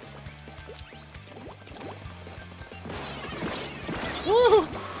 Woo!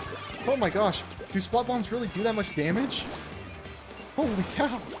 Oh my gosh. Do splat bombs really do that much damage? Holy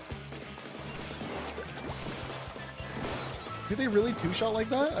cow. Did they really two-shot like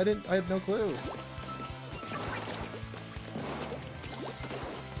that? I had no clue.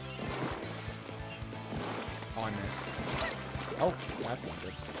 Oh, I missed. Oh, that's not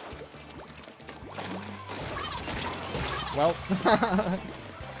good. Well,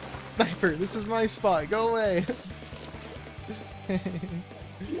 Sniper, this is my spot. Go away.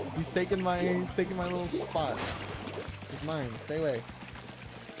 He's taking my little spot. It's mine. Stay away.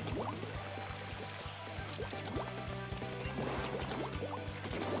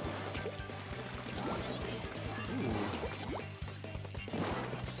 Ooh.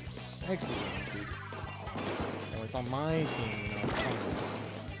 That's sexy, dude. No, it's on my team. You know, it's fine.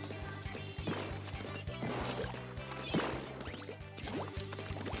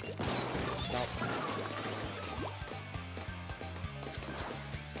 Stop.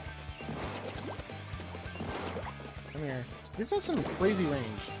 Come here. This has some crazy range.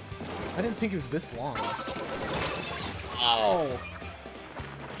 I didn't think it was this long. Oh!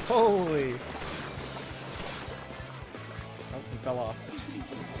 Holy! Oh, he fell off.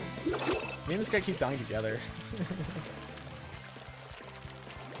 Me and this guy keep dying together.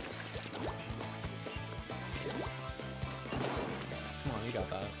 Come on, you got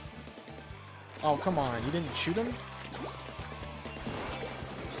that. Oh, come on. You didn't shoot him?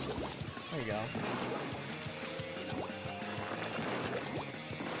 There you go.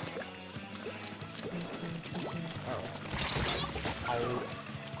 Oh.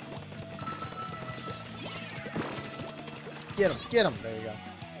 Get him! Get him! There you go.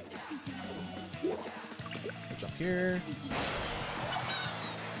 Jump here.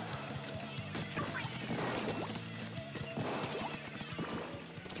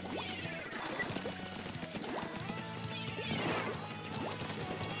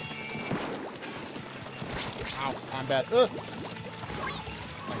 Ow! I'm bad. Ugh!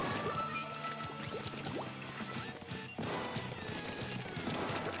 Nice.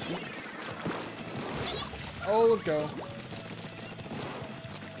 Oh, let's go.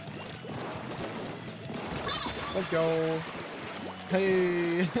 Let's go.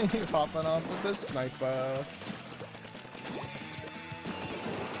 Hey, popping off with this sniper.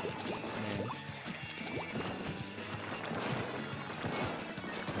 Man.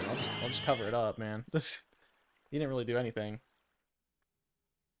 I'll just cover it up, man. You didn't really do anything.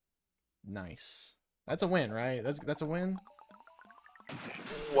 Nice. That's a win, right? That's a win?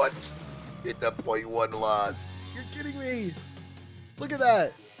 What? It's a 0.1 loss. You're kidding me! Look at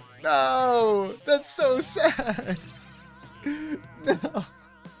that! No! That's so sad! No!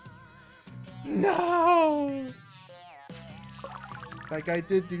 No! That guy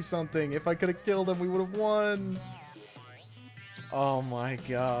did do something. If I could have killed him, we would have won. Oh my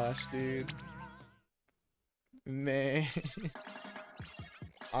gosh, dude. Man.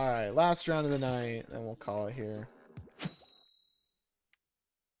 Alright, last round of the night, then we'll call it here.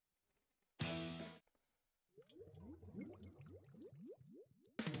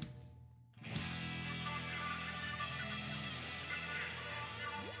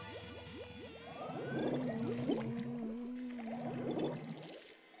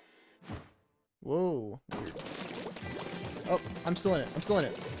 Whoa. Weird. Oh, I'm still in it. I'm still in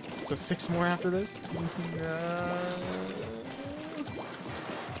it. So 6 more after this? No.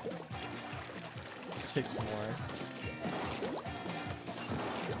 6 more.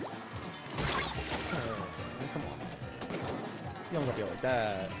 Oh, come on. You don't gotta be like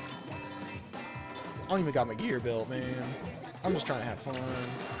that. I don't even got my gear built, man. I'm just trying to have fun.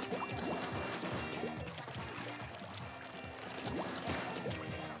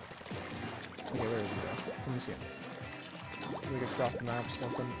 Okay, where is he go? Let me see him. Maybe we can cross the map or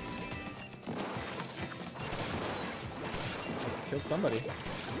something. Killed somebody.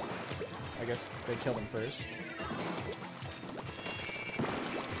 I guess they killed him first.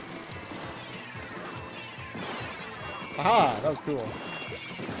 Aha! That was cool.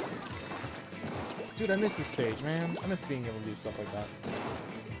 Dude, I missed this stage, man. I miss being able to do stuff like that.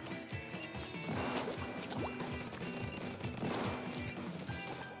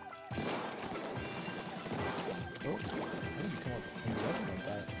 Oh, how did you come up and do nothing like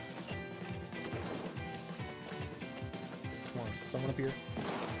that? Come on, someone up here.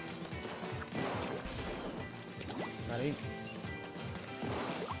 Not ink.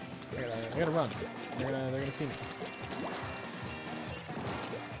 I gotta run. They're gonna see me.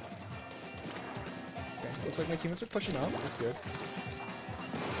 Looks like my teammates are pushing up. That's good.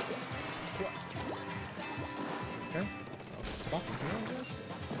 Okay. I'll stop him here, I guess.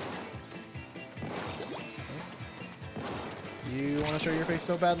 Okay. You want to show your face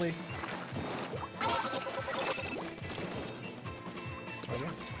so badly? Okay.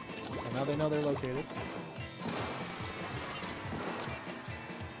 Well, now they know they're located.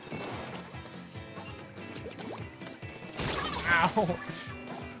 Ow!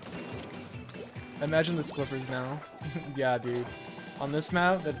 Imagine the Spliffers now. Yeah, dude. On this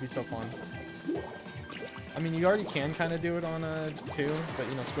map, that'd be so fun. I mean, you already can kind of do it on 2, but,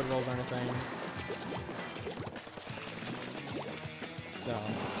 you know, squid rolls aren't a thing. So,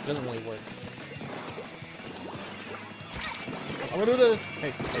 it doesn't really work. I'm gonna do it!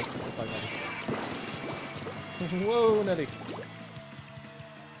 Hey, let's talk about this. Whoa, Nettie.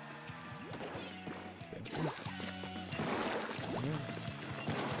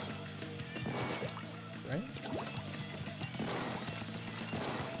 Right?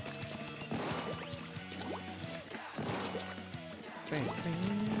 Bang, bang.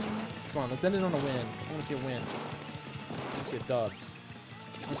 Come on, let's end it on a win. I want to see a win. I want to see a dub.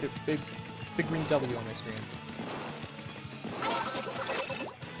 I want to see a big green W on my screen.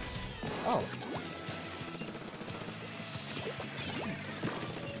 Oh.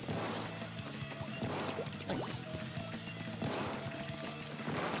 Nice.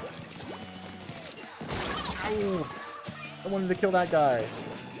 Ow! I wanted to kill that guy.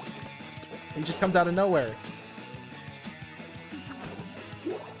 He just comes out of nowhere.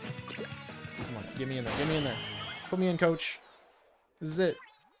 Come on, get me in there, get me in there. Put me in, coach. This is it.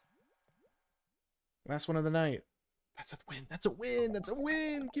 Last one of the night. That's a win, that's a win, that's a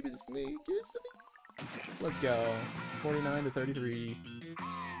win! Give it to me, give it to me. Let's go. 49 to 33.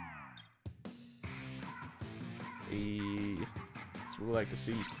 Hey, that's what we like to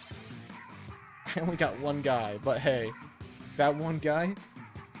see. I only got one guy, but hey, that one guy,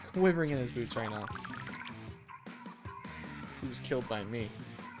 quivering in his boots right now. He was killed by me.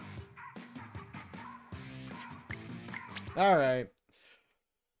 Alright.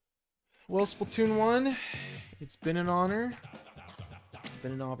 Well, Splatoon 1, it's been an honor. It's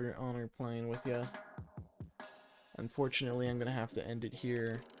been an honor playing with you. Unfortunately, I'm gonna have to end it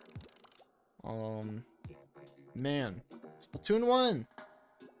here. Man, Splatoon 1!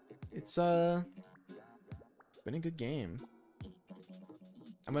 It's, been a good game.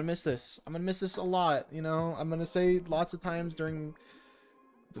 I'm gonna miss this. I'm gonna miss this a lot, you know? I'm gonna say lots of times during...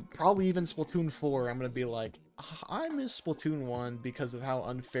 probably even Splatoon 4, I'm gonna be like, I miss Splatoon 1 because of how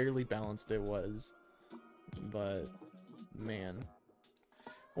unfairly balanced it was. But, man.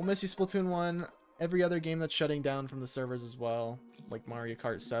 We'll miss you, Splatoon 1. Every other game that's shutting down from the servers as well, like Mario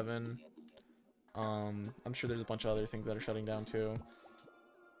Kart 7. I'm sure there's a bunch of other things that are shutting down too.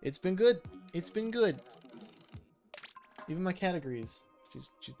 It's been good. It's been good. Even my cat agrees.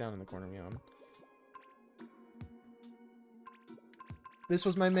 She's down in the corner meowing. This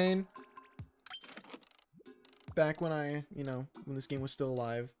was my main. Back when you know, when this game was still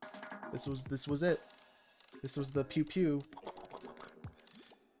alive. This was it. This was the pew pew.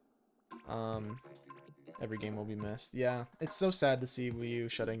 Every game will be missed. Yeah, it's so sad to see Wii U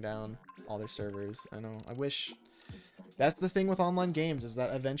shutting down all their servers. I know. I wish. That's the thing with online games, is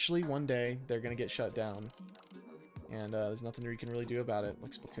that eventually one day they're gonna get shut down, and there's nothing you can really do about it.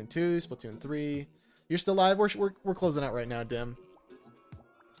 Like Splatoon 2, Splatoon 3. You're still live. We're closing out right now, Dim.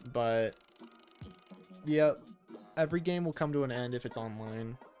 But yeah, every game will come to an end if it's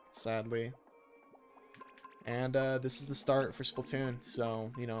online, sadly. And this is the start for Splatoon.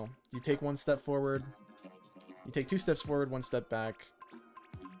 So, you know, you take one step forward, you take 2 steps forward, 1 step back.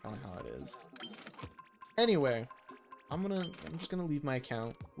 Kind of how it is. Anyway, I'm just gonna leave my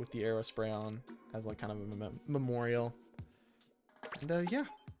account with the arrow spray on as like kind of a memorial. And yeah,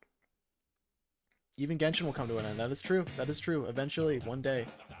 even Genshin will come to an end. That is true. That is true. Eventually, one day,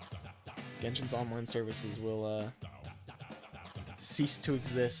 Genshin's online services will cease to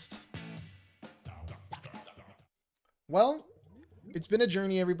exist. Well, it's been a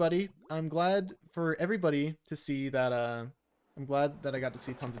journey, everybody. I'm glad for everybody to see that. I'm glad that I got to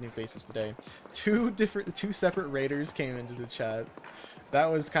see tons of new faces today. Two separate raiders came into the chat. That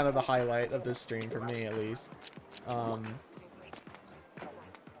was kind of the highlight of this stream for me, at least. But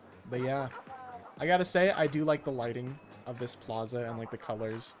yeah, I gotta say, I do like the lighting of this plaza and like the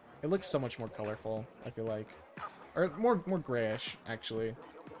colors. It looks so much more colorful, I feel like, or more grayish actually.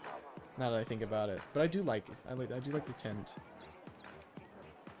 Now that I think about it, but I do like it. I do like the tint.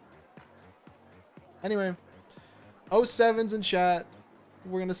 Anyway, 07's in chat.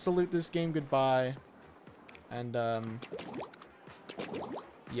 We're gonna salute this game goodbye, and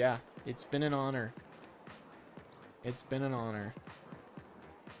yeah, it's been an honor. It's been an honor.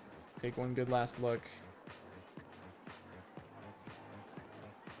 Take one good last look.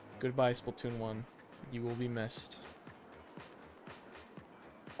 Goodbye, Splatoon 1. You will be missed.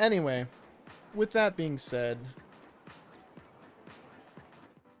 Anyway, with that being said,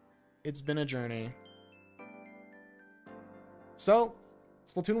 it's been a journey. So,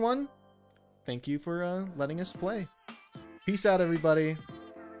 Splatoon 1, thank you for letting us play. Peace out, everybody.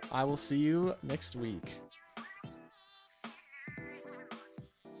 I will see you next week.